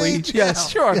 Yeah, basically, yeah,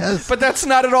 yes, sure. yes. But that's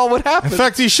not at all what In happened.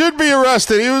 fact, he should be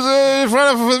arrested. He was in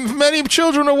front of many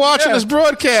children are watching his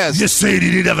broadcast. Just saying he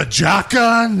didn't have a jock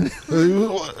on.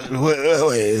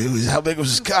 Wait, how big was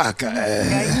his cock?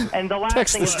 Okay? And the last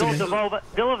Text thing is this to me.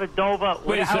 Dellavedova.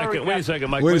 Wait a second,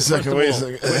 Mike. Wait a first second, of wait a all,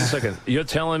 second. Wait a second. You're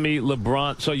telling me LeBron?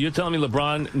 So you're telling me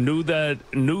LeBron knew that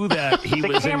he The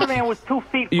was cameraman was 2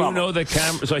 feet from You him. know the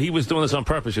camera. So he was doing this on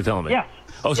purpose. You're telling me? Yes.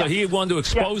 Oh, so Yes. he wanted to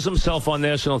expose himself on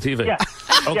national TV. Yes.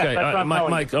 Okay, Yes, that's what I'm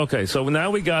telling Mike. Okay, so now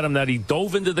we got him that he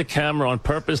dove into the camera on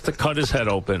purpose to cut his head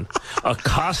open,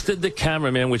 accosted the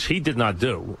cameraman, which he did not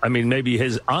do. I mean, maybe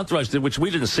his entourage did, which we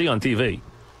didn't see on TV,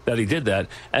 that he did that.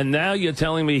 And now you're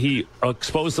telling me he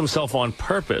exposed himself on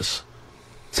purpose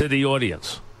to the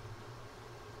audience.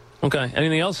 Okay.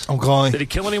 Anything else? I'm calling. Did he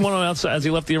kill anyone outside as he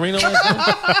left the arena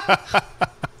last night?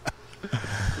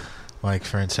 Mike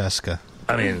Francesca.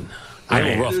 I mean,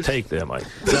 a rough take there, Mike.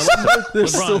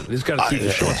 LeBron, he's got to keep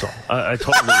his shorts on. I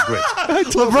totally agree.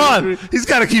 LeBron, he's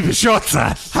got to keep his shorts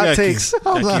on. Hot takes.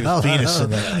 Gotta keep his penis in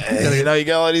there. You know, you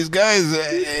got all these guys,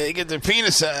 get their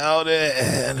penis out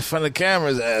in front of the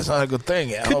cameras. It's not a good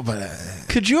thing.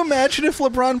 Could you imagine if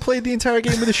LeBron played the entire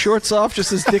game with his shorts off,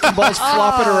 just his dick and balls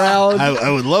flopping around? I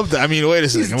would love to. I mean, wait a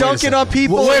second. He's dunking on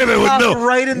people. Well, wait a minute. cock No.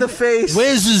 right in the face.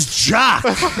 Where's his jock?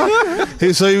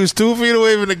 So he was 2 feet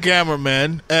away from the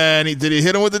cameraman, and did he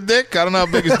hit him with the dick? I don't know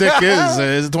how big his dick is.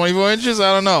 Is it 24 inches?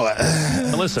 I don't know.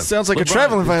 Now listen, Sounds like a LeBron,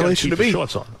 traveling he's gotta violation keep to his me.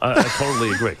 Shorts on. I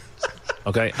totally agree.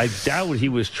 Okay, I doubt he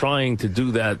was trying to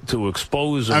do that to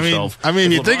expose himself. I mean,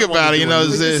 if you LeBron think about wanted it, to you do know, it-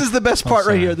 This is the best part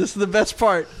right here. This is the best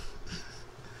part.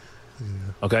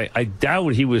 Okay, I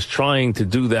doubt he was trying to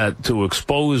do that to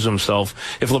expose himself.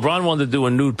 If LeBron wanted to do a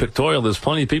nude pictorial, there's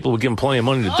plenty of people who would give him plenty of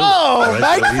money to do it. Oh,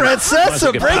 Right? Mike So he wants to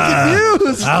Francesa, get- breaking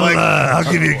news. I'll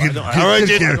give you a good. I'll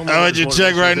write you a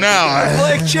check right now.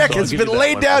 Blank check So I'll has give been you that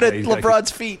laid one. down at Okay, he's gotta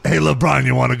LeBron's feet. Hey, LeBron,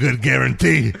 you want a good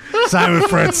guarantee? Sign with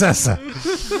Francesa.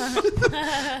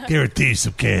 Guarantee you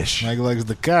some cash. Mike likes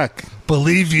the cock.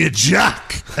 Believe your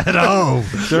jock at home.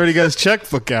 He's already got his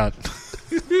checkbook out.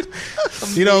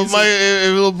 You know, if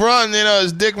LeBron, you know,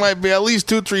 his dick might be at least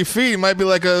 2-3 feet. It might be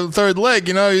like a third leg.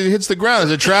 You know, he hits the ground.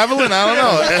 Is it traveling? I don't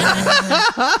know.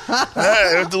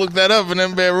 I have to look that up in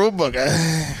NBA rulebook.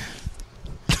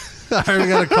 I already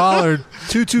got a caller.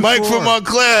 224. Mike from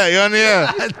Montclair, you on the air?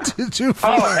 224.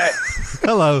 Oh, hey.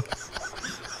 Hello.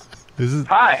 Is it?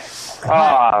 Hi.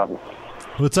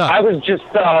 What's up? I was just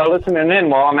listening in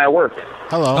while I'm at work.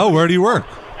 Hello. Oh, where do you work?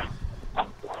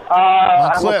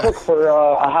 I'm a cook for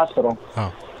a hospital.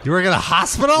 Oh, you work at a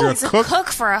hospital? He's a cook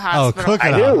for a Oh, hospital. cook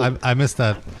at I a do. I missed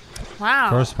that Wow.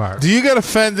 first part. Do you get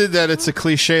offended that it's a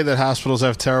cliche that hospitals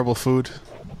have terrible food?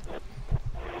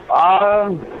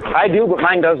 I do, but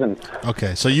mine doesn't.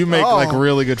 Okay, so you make Oh. like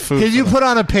really good food. Can you put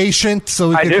on a patient so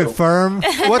we I can do. confirm?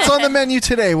 What's on the menu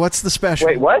today? What's the special?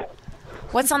 Wait, what?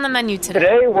 What's on the menu today?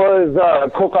 Today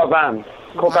was coca van.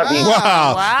 Coca bean.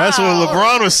 Wow, Wow. that's what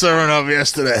LeBron was serving up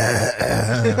yesterday.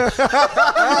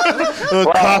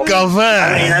 Well, Coq au vin.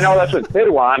 I mean, I know that's what Sid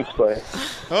wants, but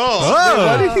Oh,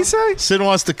 What did he say? Sid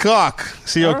wants the cock.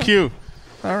 C-O-Q.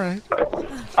 All right.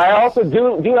 I also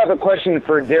do have a question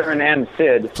for Darren and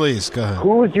Sid. Please, go ahead.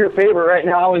 Who's your favorite right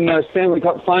now in the Stanley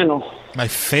Cup Final? My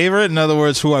favorite, in other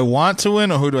words, who I want to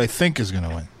win or who do I think is going to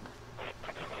win?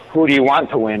 Who do you want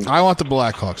to win? I want the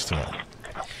Blackhawks to win.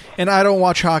 And I don't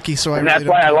watch hockey, so and I that's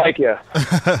really why I don't like you.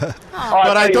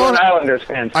 But I don't. You're an Islanders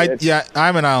fan. Sid. Yeah,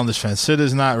 I'm an Islanders fan. Sid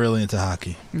is not really into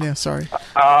hockey. Yeah, sorry.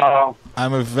 Oh.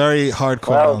 I'm a very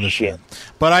hardcore Islanders fan.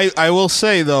 But I will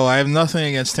say, though, I have nothing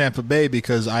against Tampa Bay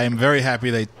because I am very happy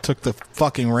they took the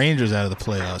fucking Rangers out of the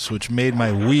playoffs, which made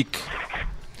my week.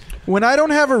 When I don't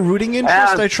have a rooting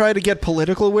interest, I try to get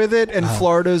political with it, and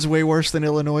Florida is way worse than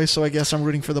Illinois, so I guess I'm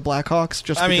rooting for the Blackhawks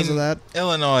just because of that.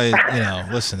 Illinois,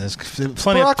 listen, there's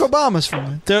plenty Barack of... Obama's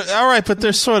from They're, all right, but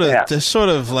they're sort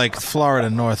of like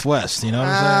Florida Northwest, you know what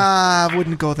I'm saying? I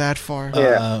wouldn't go that far.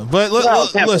 But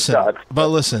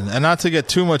listen, and not to get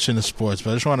too much into sports, but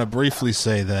I just want to briefly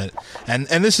say that, and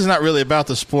this is not really about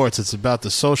the sports, it's about the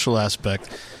social aspect.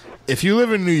 If you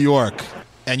live in New York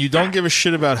and you don't give a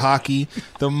shit about hockey,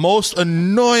 the most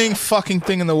annoying fucking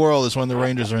thing in the world is when the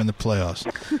Rangers are in the playoffs.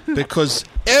 Because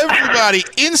everybody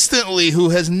instantly who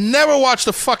has never watched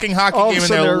a fucking hockey game in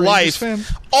their life,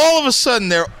 all of a sudden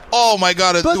they're, oh my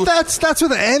God. But that's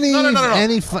with any... No.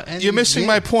 You're missing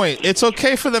my point. It's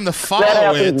okay for them to follow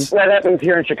That happens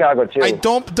here in Chicago, too.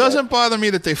 Doesn't bother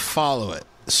me that they follow it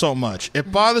so much.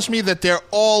 It bothers me that they're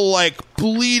all like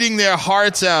bleeding their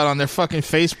hearts out on their fucking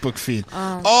Facebook feed.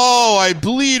 Oh, I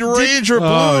bleed Ranger Blue.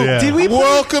 Oh, yeah. Did we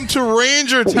Welcome to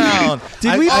Ranger Town.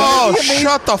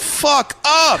 Shut the fuck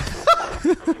up.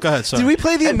 Go ahead, sorry. Did we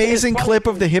play the amazing clip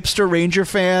of the hipster Ranger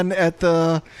fan at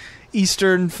the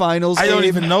Eastern Finals I don't game?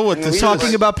 even know what this is.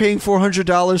 Talking about paying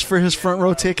 $400 for his front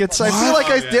row tickets. I feel like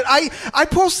I did. I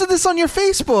posted this on your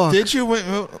Facebook. Did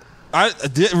you?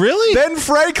 Really? Ben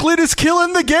Franklin is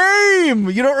killing the game.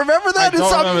 You don't remember that? It's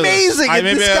amazing. And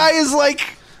this guy is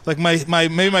like my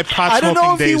pot I don't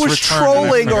know if he days was returned.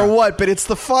 trolling or what, but it's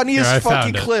the funniest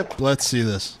fucking clip. Let's see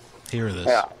this. Hear this.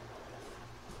 Yeah.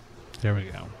 There we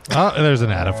go. Oh, there's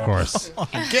an ad, of course.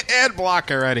 Get ad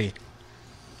block already.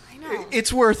 I know.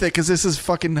 It's worth it because this is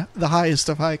fucking the highest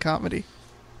of high comedy.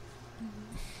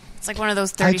 It's like one of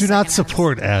those 30 I do not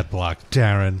support ad block,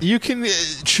 Darren. You can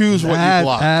choose what you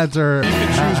block. Ads are... You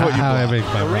can choose what you block.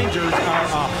 The Rangers are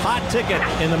a hot ticket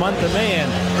in the month of May, and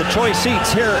the choice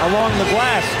seats here along the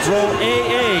glass, row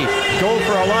AA, go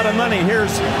for a lot of money. Here's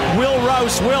Will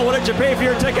Rouse. Will, what did you pay for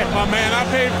your ticket? My man, I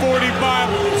paid $4,500.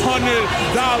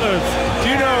 Do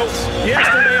you know,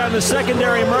 yesterday on the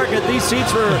secondary market, these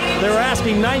seats they were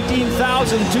asking $19,200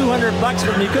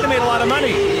 for them. You could have made a lot of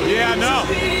money. Yeah, I know.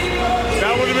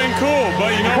 That would have been cool,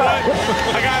 but you know what?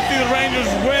 I got to see the Rangers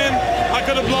win. I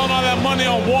could have blown all that money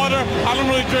on water. I don't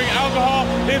really drink alcohol.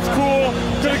 It's cool.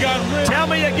 Could have gotten rich. Tell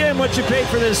me again what you paid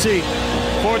for this seat.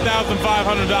 $4,500.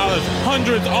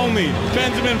 Hundreds only.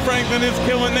 Benjamin Franklin is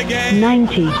killing the game.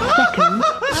 90 seconds.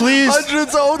 Please.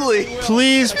 Hundreds only.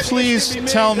 Please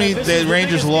tell me the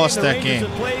Rangers lost that game.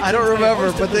 I don't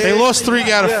remember, but they lost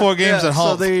 3 out of 4 games at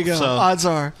home. So there you go. Odds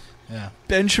are. Yeah.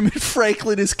 Benjamin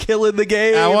Franklin is killing the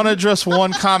game. I want to address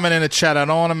one comment in the chat. I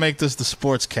don't want to make this the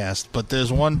sports cast, but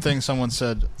there's one thing someone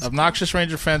said. Obnoxious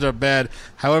Ranger fans are bad.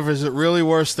 However, is it really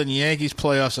worse than Yankees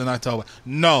playoffs in October?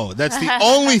 No, that's the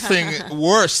only thing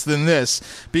worse than this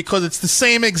because it's the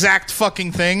same exact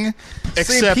fucking thing.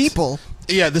 Same people.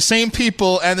 Yeah, the same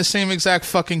people and the same exact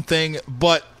fucking thing,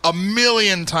 but a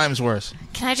million times worse.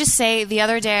 Can I just say, the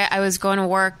other day I was going to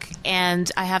work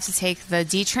and I have to take the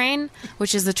D train,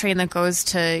 which is the train that goes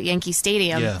to Yankee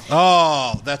Stadium. Yeah.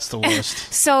 Oh, that's the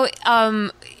worst. So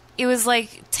it was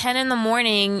like 10 in the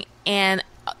morning and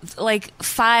like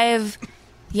 5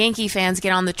 Yankee fans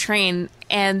get on the train.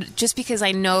 And just because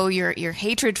I know your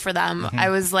hatred for them, I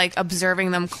was like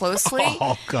observing them closely.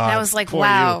 Oh, God. And I was like, Poor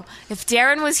wow, you. if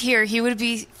Darren was here, he would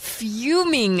be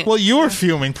fuming. Well, you were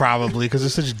fuming probably because they're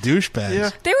such douchebags. Yeah.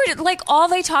 They were like, all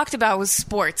they talked about was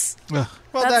sports.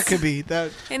 Well, that could be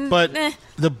that. But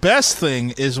the best thing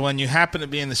is when you happen to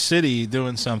be in the city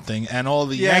doing something and all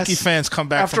the Yankee fans come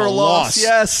back after from a loss.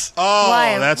 Yes. Oh,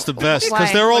 Why? that's the best because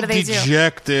Why? they're all What do they do?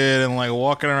 dejected and like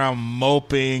walking around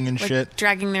moping and Like shit.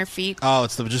 dragging their feet. Oh,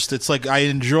 it's like I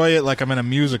enjoy it like I'm in a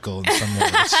musical in some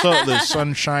way. The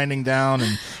sun shining down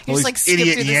and all these like skip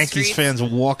idiot through the Yankees streets. fans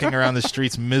walking around the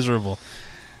streets miserable.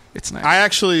 It's nice. I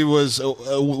actually was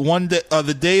one day,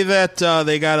 the day that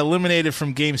they got eliminated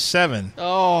from Game 7.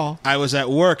 Oh, I was at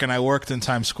work and I worked in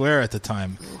Times Square at the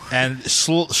time. And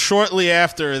shortly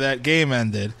after that game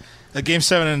ended, Game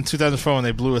 7 in 2004 when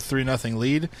they blew a 3-0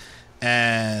 lead.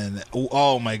 And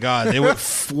oh my God, they were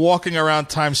walking around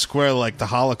Times Square like the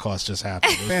Holocaust just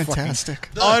happened. It was fantastic,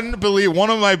 unbelievable. One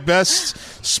of my best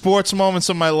sports moments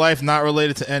of my life, not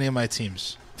related to any of my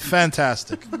teams.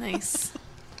 Fantastic. Nice.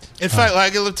 In fact,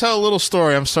 I'll tell a little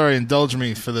story. I'm sorry, indulge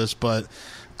me for this, but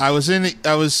I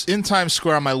was in Times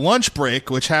Square on my lunch break,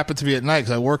 which happened to be at night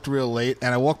because I worked real late,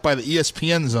 and I walked by the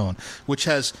ESPN zone, which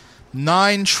has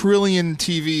 9 trillion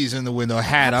TVs in the window.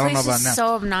 I don't know about now.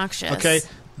 So obnoxious. Okay,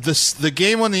 the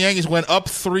game when the Yankees went up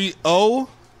 3-0,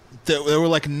 there were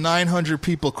like 900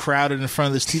 people crowded in front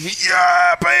of this TV.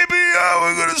 Yeah, baby,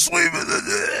 we're gonna sweep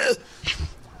it.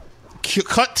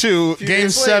 Cut to Game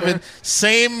 7,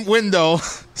 same window,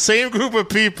 same group of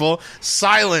people,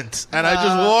 silent, and I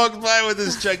just walked by with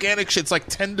this gigantic shit. It's like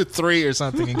 10-3 or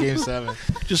something in Game 7.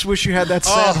 Just wish you had that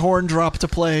sad horn drop to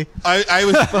play. I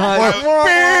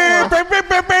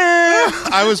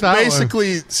was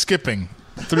basically skipping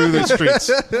through the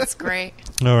streets. That's great.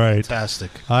 All right.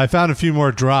 Fantastic. I found a few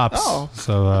more drops. Oh.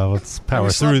 So let's power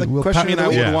through. I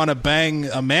would want to bang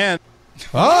a man.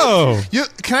 Oh,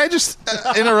 can I just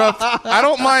interrupt? I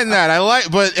don't mind that.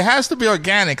 But it has to be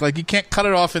organic. Like you can't cut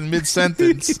it off in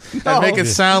mid-sentence and make it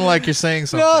sound like you're saying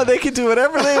something. No, they can do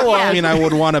whatever they want. I mean, I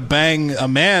would want to bang a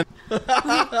man.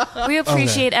 We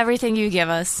appreciate everything you give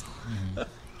us.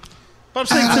 I'm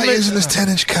saying using this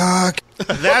 10-inch cock.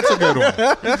 That's a good one.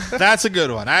 That's a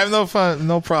good one. I have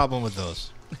no problem with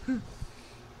those.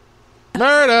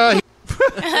 Murder.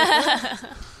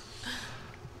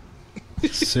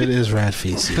 Sid is rat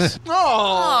feces.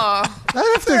 Oh,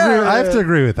 I have to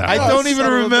agree with that. I don't even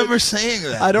remember saying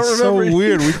that. I don't It's remember. So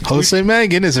weird. Jose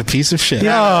Mangan is a piece of shit.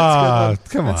 Yeah,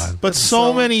 come on. But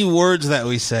so many words that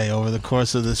we say over the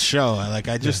course of this show.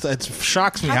 It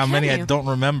shocks me how many I don't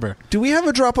remember. Do we have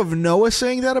a drop of Noah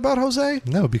saying that about Jose?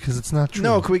 No, because it's not true.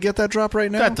 No, can we get that drop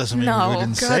right now? That doesn't mean we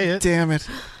didn't say it. Damn it.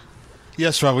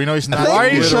 Yes, Rob, we know he's not. Why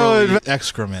are you so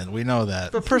excrement? We know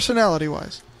that. But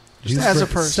personality-wise. Just as a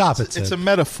person. Stop it, Sid. It's a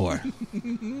metaphor.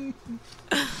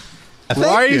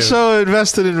 Why are you so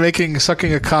invested in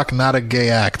sucking a cock not a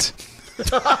gay act?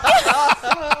 That's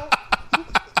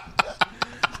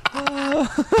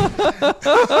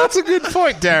a good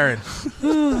point, Darren.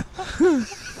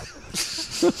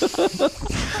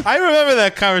 I remember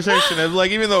that conversation. And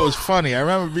even though it was funny, I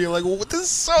remember being like, "Well, this is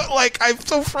so I'm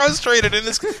so frustrated in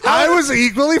this." I was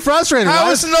equally frustrated. How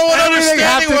is no one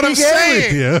understanding what I'm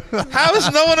saying? With How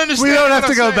is no one understanding? We don't have what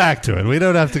to I'm go saying? back to it. We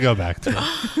don't have to go back to it.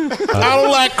 I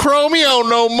don't like Chromeo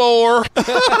no more.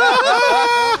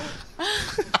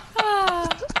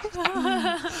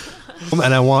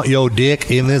 And I want your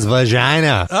dick in this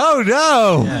vagina. Oh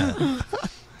no!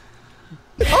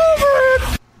 Over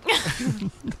it.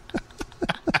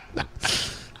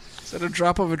 Is that a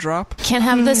drop of a drop? Can't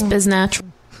have this biznatch.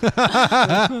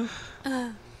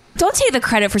 Don't take the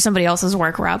credit for somebody else's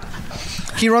work, Rob.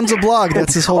 He runs a blog.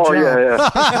 That's his whole job.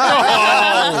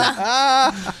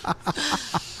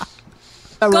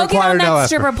 Go get on that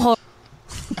stripper pole.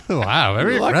 Wow,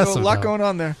 very a aggressive. lot going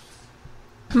on there.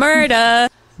 Murder.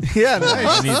 Yeah,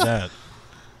 nice. I need that.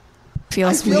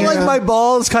 Feels I feel weird. like my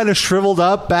balls kind of shriveled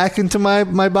up back into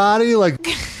my body. Like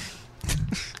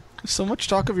So much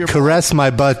talk of your caress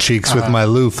my butt cheeks with my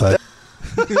loofah.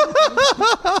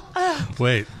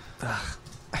 Wait.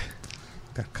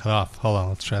 Got cut off. Hold on.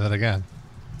 Let's try that again.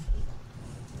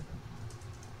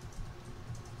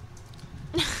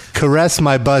 Caress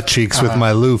my butt cheeks with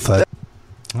my loofah.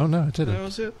 Oh no, it didn't. That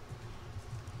was it.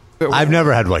 I've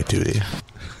never had white duty.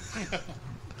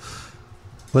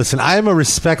 Listen, I am a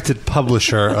respected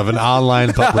publisher of an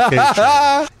online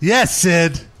publication. Yes,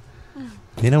 Sid.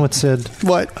 You know what, Sid?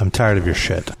 What? I'm tired of your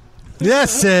shit.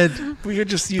 Yes, Sid. We could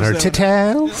just use that.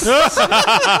 Tails. We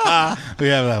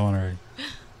have that one already.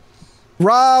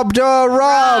 Rob da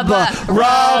Rob.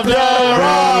 Rob da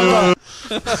Rob.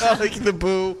 I like the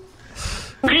boo.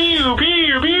 Pew,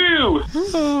 pew, pew.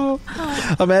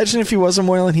 Imagine if he wasn't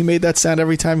Moylan, he made that sound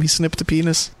every time he snipped a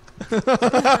penis. That's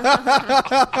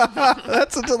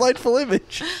a delightful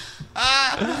image.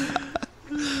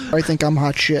 I think I'm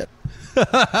hot shit.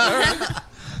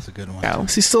 That's a good one.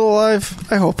 Is he still alive?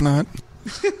 I hope not.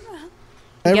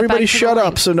 Everybody shut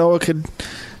up so Noah could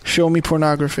show me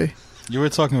pornography. You were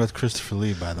talking about Christopher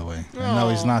Lee, by the way. No,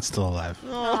 he's not still alive.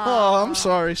 Oh, I'm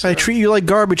sorry. I treat you like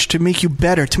garbage to make you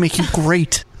better, to make you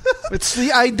great.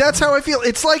 That's how I feel.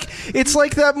 It's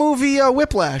like that movie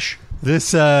Whiplash.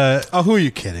 This. who are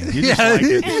you kidding? You just like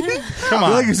it. Come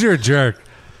on. I like you're a jerk.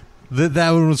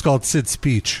 That one was called Sid's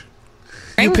Speech.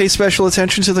 You pay special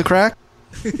attention to the crack?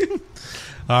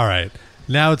 All right.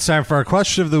 Now it's time for our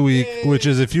question of the week, which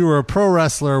is: if you were a pro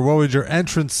wrestler, what would your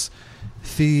entrance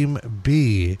theme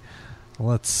be?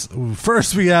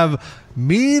 First we have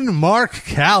Mean Mark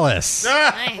Callis.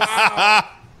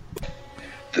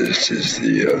 This is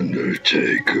The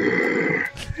Undertaker,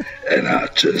 and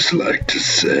I'd just like to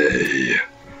say,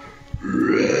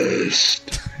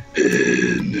 rest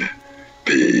in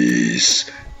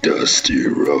peace, dusty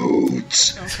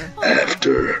roads.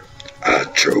 After I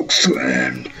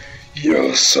chokeslammed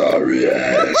your sorry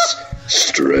ass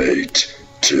straight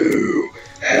to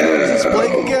hell.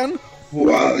 Blake again?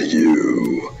 While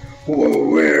you were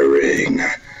wearing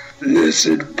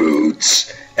lizard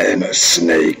boots and a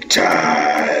snake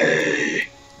tie.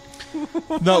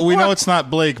 No, we know it's not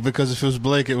Blake because if it was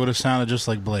Blake, it would have sounded just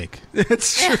like Blake.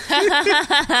 It's true.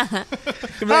 Hi,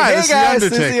 hey this is guys, the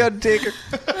this is the Undertaker.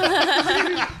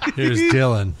 Here's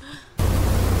Dylan.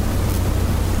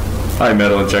 Hi,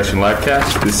 Metal Injection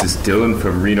Livecast. This is Dylan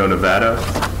from Reno, Nevada.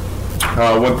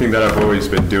 One thing that I've always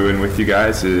been doing with you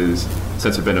guys is,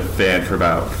 since I've been a fan for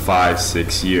about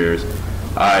 5-6 years,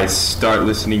 I start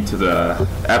listening to the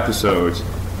episodes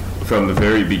from the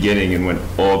very beginning and went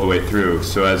all the way through.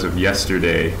 So as of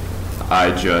yesterday,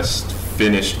 I just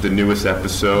finished the newest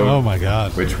episode. Oh my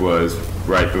God. Which was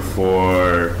right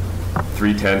before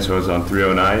 310, so I was on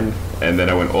 309. And then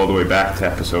I went all the way back to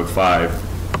episode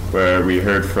 5, where we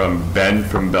heard from Ben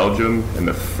from Belgium and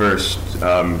the first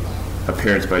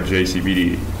appearance by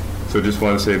JCVD. So just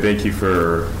want to say thank you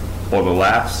for all the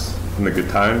laughs and the good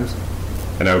times.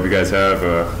 And I hope you guys have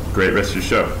a great rest of your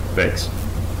show. Thanks.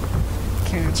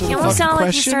 He almost sounded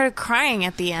like he started crying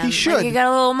at the end. He should. Like he got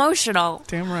a little emotional.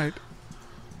 Damn right.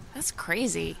 That's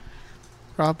crazy.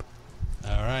 Rob.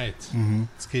 All right.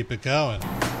 Let's keep it going.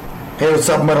 Hey, what's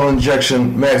up, Metal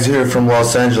Injection? Max here from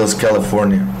Los Angeles,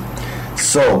 California.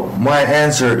 So, my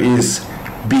answer is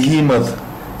Behemoth,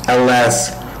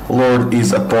 alas, Lord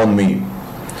is upon me.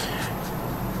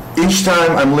 Each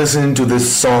time I'm listening to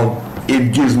this song,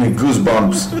 it gives me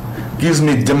goosebumps, gives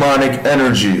me demonic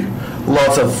energy,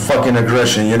 lots of fucking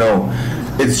aggression, you know.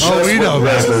 It's just what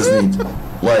wrestlers need.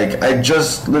 Like, I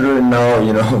just literally now,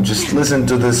 you know, just listen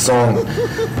to this song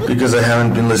because I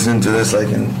haven't been listening to this like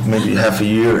in maybe half a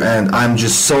year, and I'm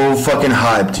just so fucking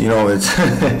hyped, you know. It's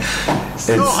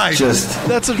it's just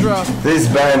that's a drop. This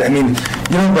band, I mean,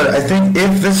 you know, but I think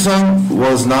if this song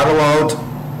was not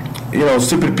allowed, you know,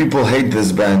 stupid people hate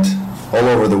this band all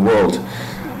over the world.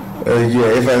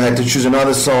 Yeah, if I had to choose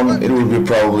another song, it would be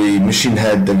probably Machine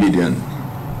Head Davidian.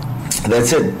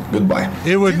 That's it. Goodbye.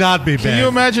 It would not be Can bad. you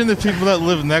imagine the people that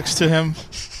live next to him?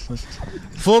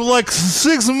 For like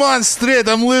 6 months straight,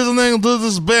 I'm listening to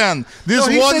this band. This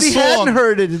he one said he song. hadn't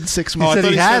heard it in 6 Oh, months. I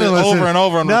thought he said it over and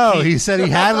over on No, repeat. he said he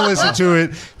hadn't listened to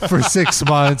it for 6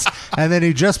 months, and then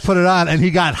he just put it on, and he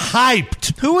got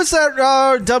hyped. Who was that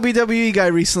WWE guy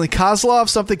recently? Kozlov?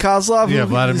 Something Kozlov? Yeah, who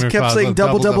Vladimir kept saying Kozlov,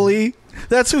 double double E?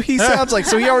 That's who he sounds like.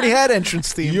 So he already had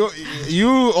entrance theme.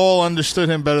 You all understood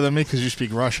him better than me because you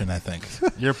speak Russian, I think.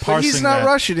 You're parsing But he's not that.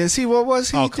 Russian, is he? What was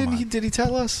he? Oh, come Did he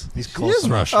tell us? He's close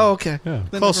enough. Oh, okay. Yeah.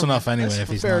 Then Close never mind. enough anyway That's if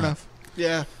he's fair not. enough.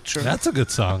 Yeah, sure. That's a good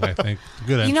song, I think.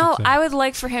 Good You know, entrance. I would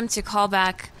like for him to call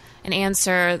back and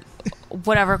answer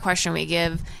whatever question we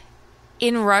give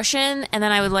in Russian, and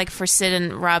then I would like for Sid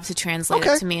and Rob to translate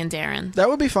Okay. it to me and Darren. That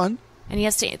would be fun. And he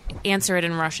has to answer it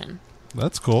in Russian.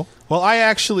 That's cool. Well, I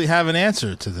actually have an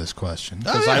answer to this question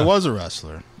because Oh, yeah. I was a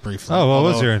wrestler briefly. Oh, what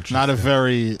was although your interest? Not a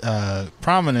very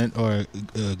prominent or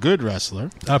good wrestler.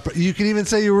 You can even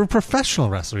say you were a professional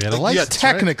wrestler. You had a license,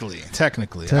 Yeah, right?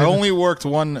 technically. I only worked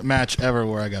one match ever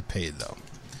where I got paid, though.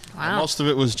 Wow. Most of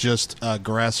it was just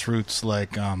grassroots,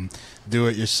 like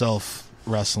do-it-yourself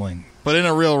wrestling. But in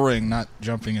a real ring, not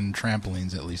jumping in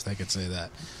trampolines, at least. I could say that.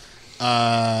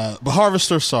 But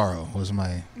Harvester Sorrow was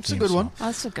my It's a theme good song. one. Oh,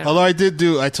 that's a good Although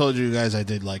one. I told you guys I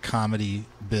did like comedy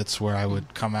bits where I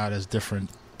would come out as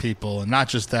different people, and not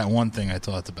just that one thing I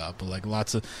talked about, but like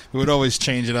lots of, we would always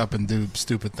change it up and do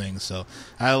stupid things. So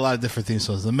I had a lot of different theme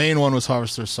songs. The main one was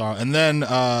Harvester Sorrow, and then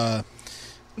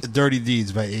Dirty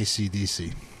Deeds by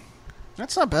AC/DC.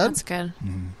 That's not bad. That's good.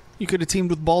 You could have teamed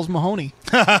with Balls Mahoney.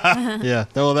 Yeah,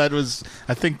 well, that was,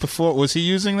 I think before, was he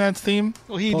using that theme?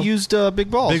 Well, he'd used Big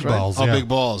Balls, Big right? Balls, yeah. Big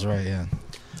Balls, right, yeah.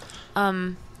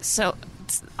 So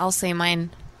I'll say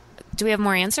mine. Do we have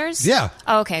more answers? Yeah.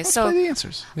 Oh, okay. Let's So play the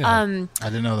answers. I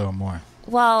didn't know there were more.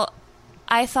 Well,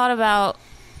 I thought about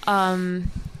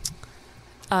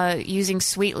using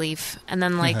Sweet Leaf, and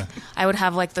then like I would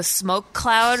have like the smoke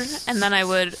cloud, and then I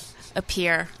would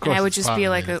appear, and I would just be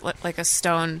like a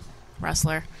stone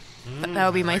wrestler. That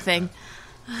would be my thing.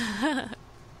 And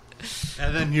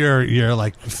then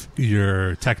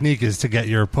your technique is to get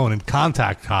your opponent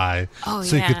contact high, Oh,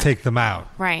 so you yeah. could take them out.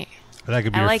 Right. That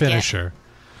could be I your like it. finisher.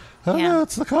 Oh, Yeah. no,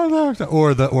 it's the contact,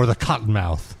 or the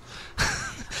cottonmouth.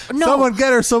 No. Someone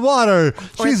get her some water.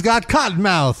 She's got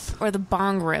cottonmouth. Or the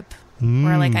bong rip,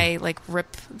 where like Mm. I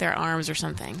rip their arms or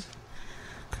something.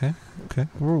 Okay,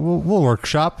 we'll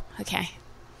workshop. Okay.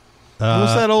 What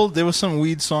was that old? There was some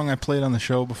weed song I played on the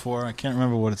show before. I can't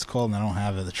remember what it's called, and I don't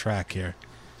have the track here.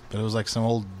 but it was like some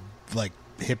old like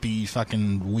hippie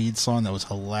fucking weed song that was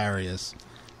hilarious.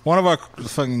 One of our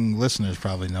fucking listeners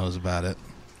probably knows about it.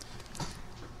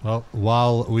 Well,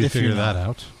 while we If you figure know. that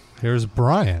out, here's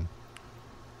Brian.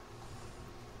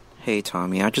 Hey,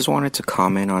 Tommy, I just wanted to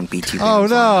comment on BT Oh,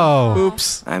 Band's no. lineup.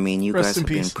 Oops. I mean, you Rest guys in have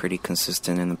been peace. pretty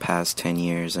consistent in the past 10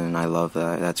 years, and I love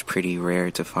that. That's pretty rare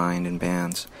to find in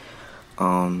bands.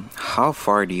 How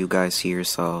far do you guys see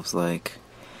yourselves? Like,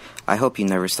 I hope you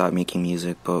never stop making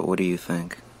music, but what do you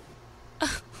think?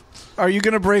 Are you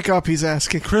going to break up? He's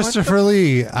asking. Christopher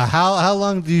Lee, how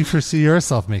long do you foresee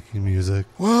yourself making music?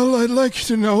 Well, I'd like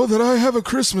you to know that I have a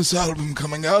Christmas album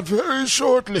coming out very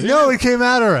shortly. No, it came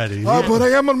out already. But I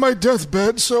am on my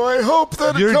deathbed, so I hope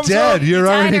that You're it comes dead. out. You're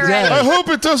already dead. I hope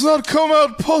it does not come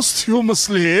out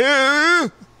posthumously.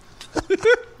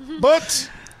 But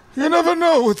you never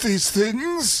know with these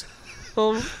things.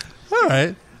 All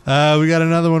right. We got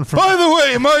another one from... By the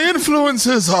way, my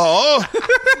influences are...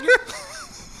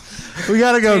 We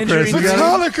gotta go, Chris. We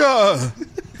gotta- Metallica.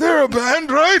 They're a band,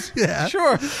 right? Yeah.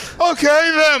 Sure.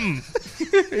 Okay, them.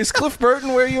 Is Cliff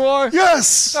Burton where you are?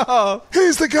 Yes. Oh.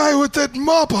 He's the guy with that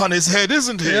mop on his head,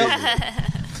 isn't he?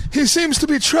 He seems to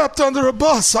be trapped under a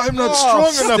bus. I'm not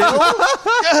strong enough.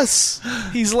 Yes.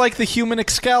 He's like the human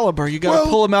Excalibur. You got to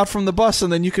pull him out from the bus,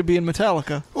 and then you could be in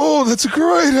Metallica. Oh, that's a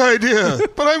great idea.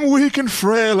 But I'm weak and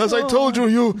frail. As I told you,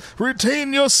 you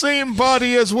retain your same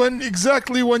body as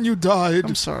exactly when you died.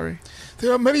 I'm sorry.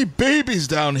 There are many babies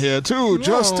down here, too,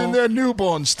 just in their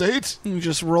newborn state. You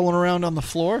just rolling around on the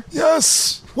floor?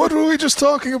 Yes. What were we just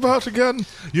talking about again?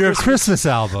 Your Christmas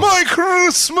album. My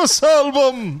Christmas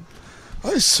album.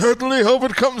 I certainly hope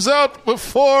it comes out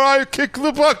before I kick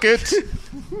the bucket.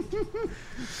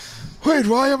 Wait,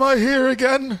 why am I here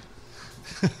again?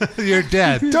 You're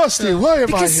dead. Dusty, why am I here?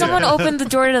 Because someone opened the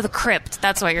door to the crypt.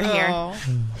 That's why you're here.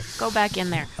 Go back in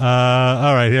there.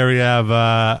 All right, here we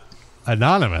have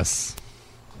Anonymous.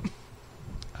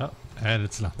 Oh, and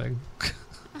it's nothing.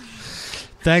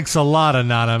 Thanks a lot,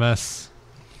 Anonymous.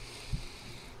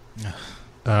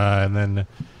 And then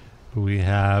we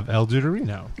have El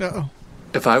Deuterino. Uh-oh.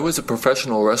 If I was a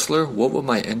professional wrestler, what would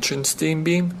my entrance theme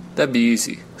be? That'd be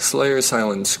easy. Slayer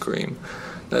Silent Scream.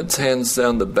 That's hands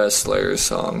down the best Slayer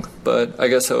song. But I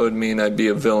guess that would mean I'd be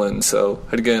a villain, so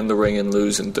I'd get in the ring and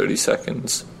lose in 30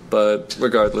 seconds. But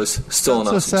regardless, still an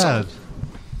awesome song.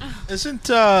 Isn't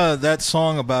that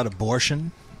song about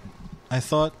abortion? I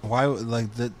thought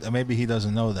maybe he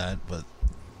doesn't know that, but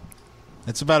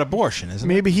it's about abortion, isn't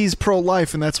it? Maybe he's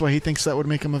pro-life, and that's why he thinks that would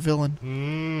make him a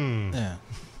villain. Yeah,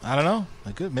 I don't know.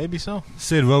 Maybe so.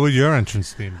 Sid, what would your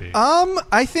entrance theme be?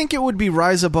 I think it would be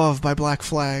Rise Above by Black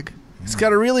Flag. It's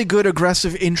got a really good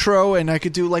aggressive intro, and I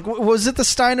could do was it the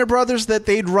Steiner Brothers that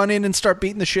they'd run in and start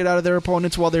beating the shit out of their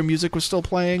opponents while their music was still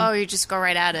playing? Oh, you just go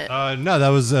right at it. No, that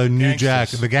was New Jack,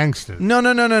 the Gangsters. No.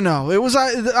 It was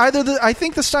either I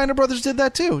think the Steiner Brothers did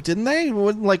that too, didn't they?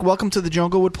 Like Welcome to the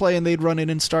Jungle would play, and they'd run in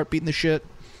and start beating the shit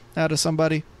out of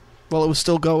somebody while it was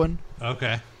still going.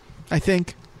 Okay. I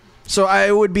think. So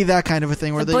it would be that kind of a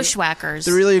thing where The Bushwhackers.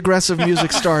 the really aggressive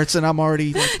music starts, and I'm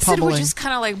already Sid pummeling. would just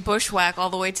kind of like bushwhack all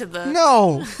the way to the...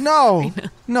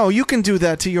 No, you can do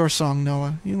that to your song,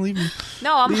 Noah. You leave me.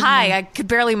 No, I'm leave high. me- I could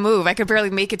barely move. I could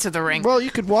barely make it to the ring. Well,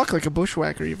 you could walk like a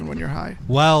bushwhacker even when you're high.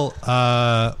 Well,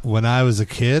 when I was a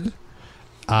kid,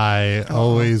 I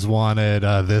always wanted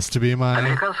this to be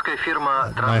my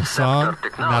song.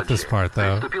 Not this part,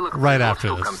 though. Right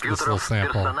after this little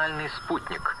sample.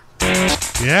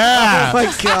 Yeah! Oh my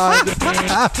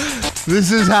god.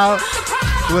 This is how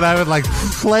when I would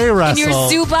play wrestle. In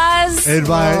your Zubaz? In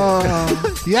my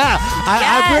yeah,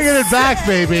 I'm bringing it back,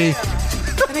 baby.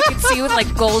 And I could see you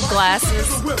with gold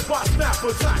glasses.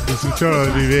 This is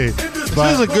totally TV.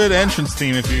 This is a good entrance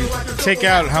theme if you take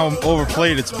out how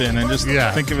overplayed it's been and just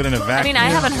think of it in a vacuum. I mean, I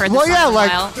haven't heard this song in a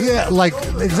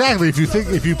while. Exactly.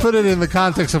 If you put it in the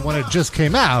context of when it just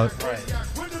came out,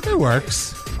 it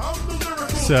works.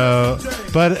 So,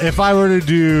 but if I were to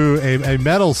do a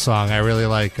metal song, I really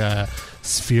like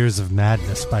 "Spheres of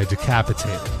Madness" by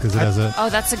Decapitated because it has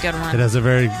that's a good one. It has a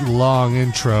very long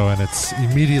intro and it's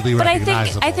immediately But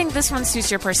recognizable. I think this one suits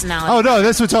your personality. Oh no,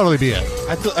 this would totally be it.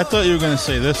 I thought you were going to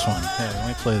say this one. Hey, let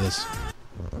me play this.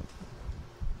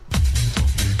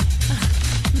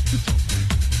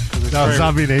 No,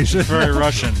 Zombie Nation. It's very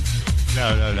Russian.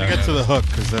 No. Get to the hook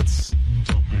because that's.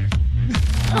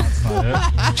 That's not it.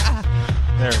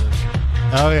 There it is.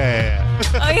 Oh yeah.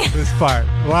 Oh, yeah. This part.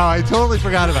 Wow, I totally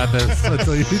forgot about this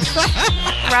until you.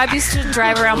 Rob used to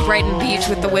drive around Brighton Beach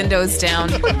with the windows down.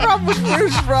 Rob,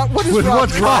 where's Rob? What is With Rob what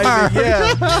car? driving?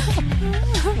 Yeah.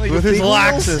 with his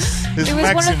Lexus. His It was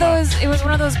one Maxima. of those. It was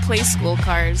one of those play school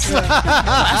cars,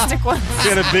 plastic ones. He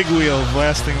had a big wheel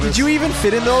blasting this. Did you even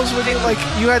fit in those? When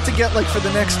you had to get for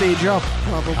the next stage up,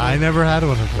 probably. I never had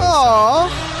one of those.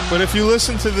 Aww. But if you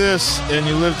listen to this and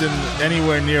you lived in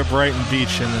anywhere near Brighton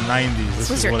Beach in the 90s, this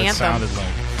was is your what it anthem. sounded like.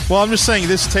 Well, I'm just saying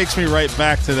this takes me right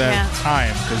back to that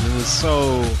time because it was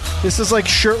so. This is like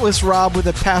shirtless Rob with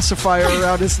a pacifier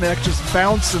around his neck, just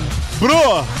bouncing.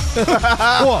 Bro! Pump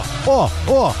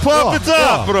it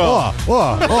up, bro!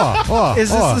 Is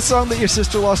this the song that your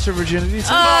sister lost her virginity to?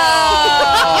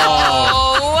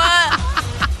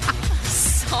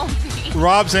 So mean.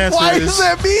 Rob's answer Why is. does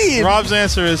that mean? Rob's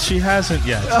answer is she hasn't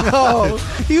yet. Oh,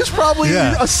 he was probably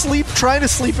asleep, trying to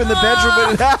sleep in the bedroom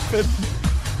when it happened.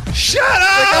 Shut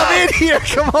up! I'm in here.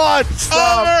 Come on,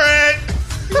 stop. Over it!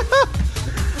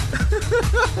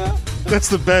 That's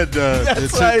the bed.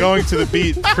 It's right. going to the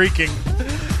beat, creaking.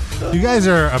 You guys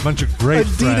are a bunch of great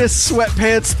Adidas friends.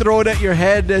 sweatpants thrown at your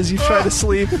head as you try to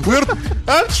sleep.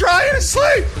 I'm trying to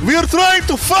sleep. We're trying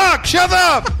to fuck. Shut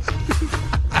up.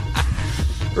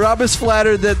 Rob is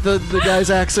flattered that the guy's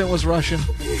accent was Russian.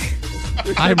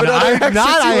 I'm But other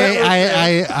not. accents you went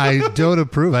with. I don't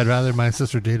approve. I'd rather my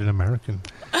sister date an American.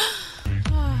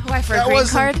 Why, for a green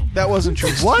card? That wasn't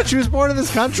true. What? She was born in this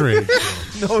country.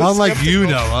 No, Unlike you,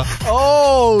 skeptical. Noah.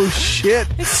 Oh shit!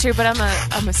 It's true, but I'm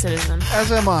a citizen.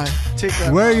 As am I. Take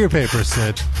that. Where are your papers,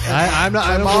 Sid? I'm not. I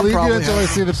My don't mom believe you probably until I has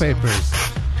see the papers.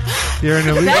 You're an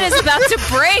illegal. That is about to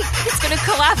break. It's going to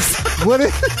collapse. What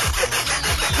is?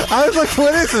 I was like,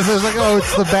 what is this? I was like, oh,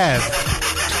 it's the bed.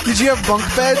 Did you have bunk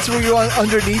beds? Were you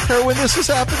underneath her when this was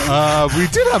happening? We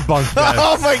did have bunk beds.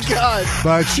 Oh my god!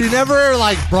 But she never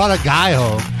brought a guy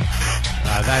home.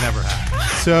 That never happened.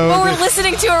 So Well, we're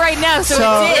listening to it right now, so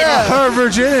it did. her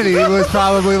virginity was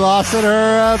probably lost at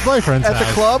her boyfriend's At the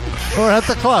house. club? Or at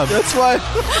the club. That's why.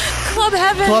 Club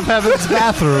heaven. Club Heaven's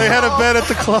bathroom. They had a bed at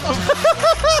the club.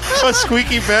 A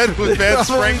squeaky bed with bed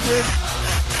Probably springs. did.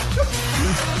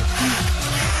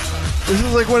 This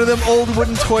is like one of them old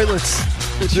wooden toilets.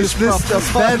 That This just propped up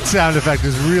on. bed sound effect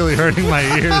is really hurting my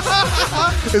ears.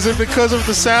 Is it because of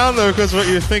the sound or because of what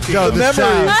you're thinking? No, The the memories.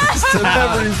 sound. The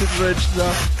memories enriched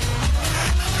though.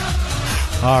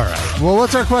 All right. Well,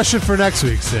 what's our question for next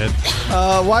week, Sid?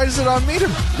 Why is it on me to?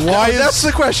 That's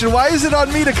the question. Why is it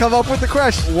on me to come up with the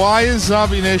question? Why is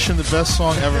Zombie Nation the best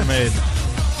song ever made?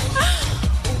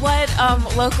 What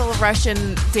local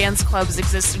Russian dance clubs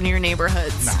exist in your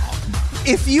neighborhoods? No.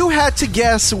 If you had to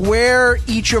guess where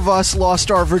each of us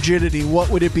lost our virginity, what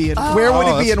would it be and where would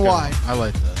it be that's and good. why? I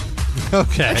like that.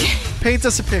 Okay. Paint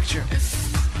us a picture.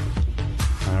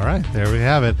 All right. There we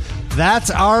have it. That's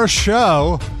our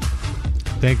show.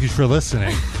 Thank you for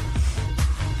listening.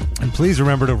 And please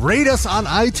remember to rate us on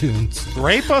iTunes.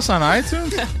 Rape us on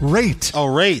iTunes? Rate. Oh,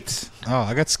 rate. Oh,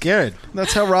 I got scared.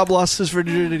 That's how Rob lost his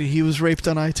virginity. He was raped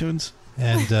on iTunes.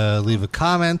 And leave a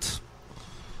comment.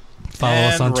 Follow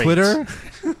us And on rate. Twitter.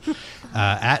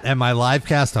 At MI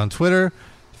Livecast on Twitter.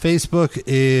 Facebook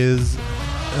is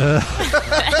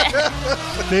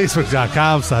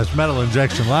Facebook.com/Metal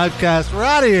Injection Livecast. We're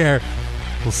out of here.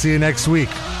 We'll see you next week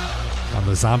on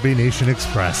the Zombie Nation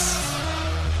Express.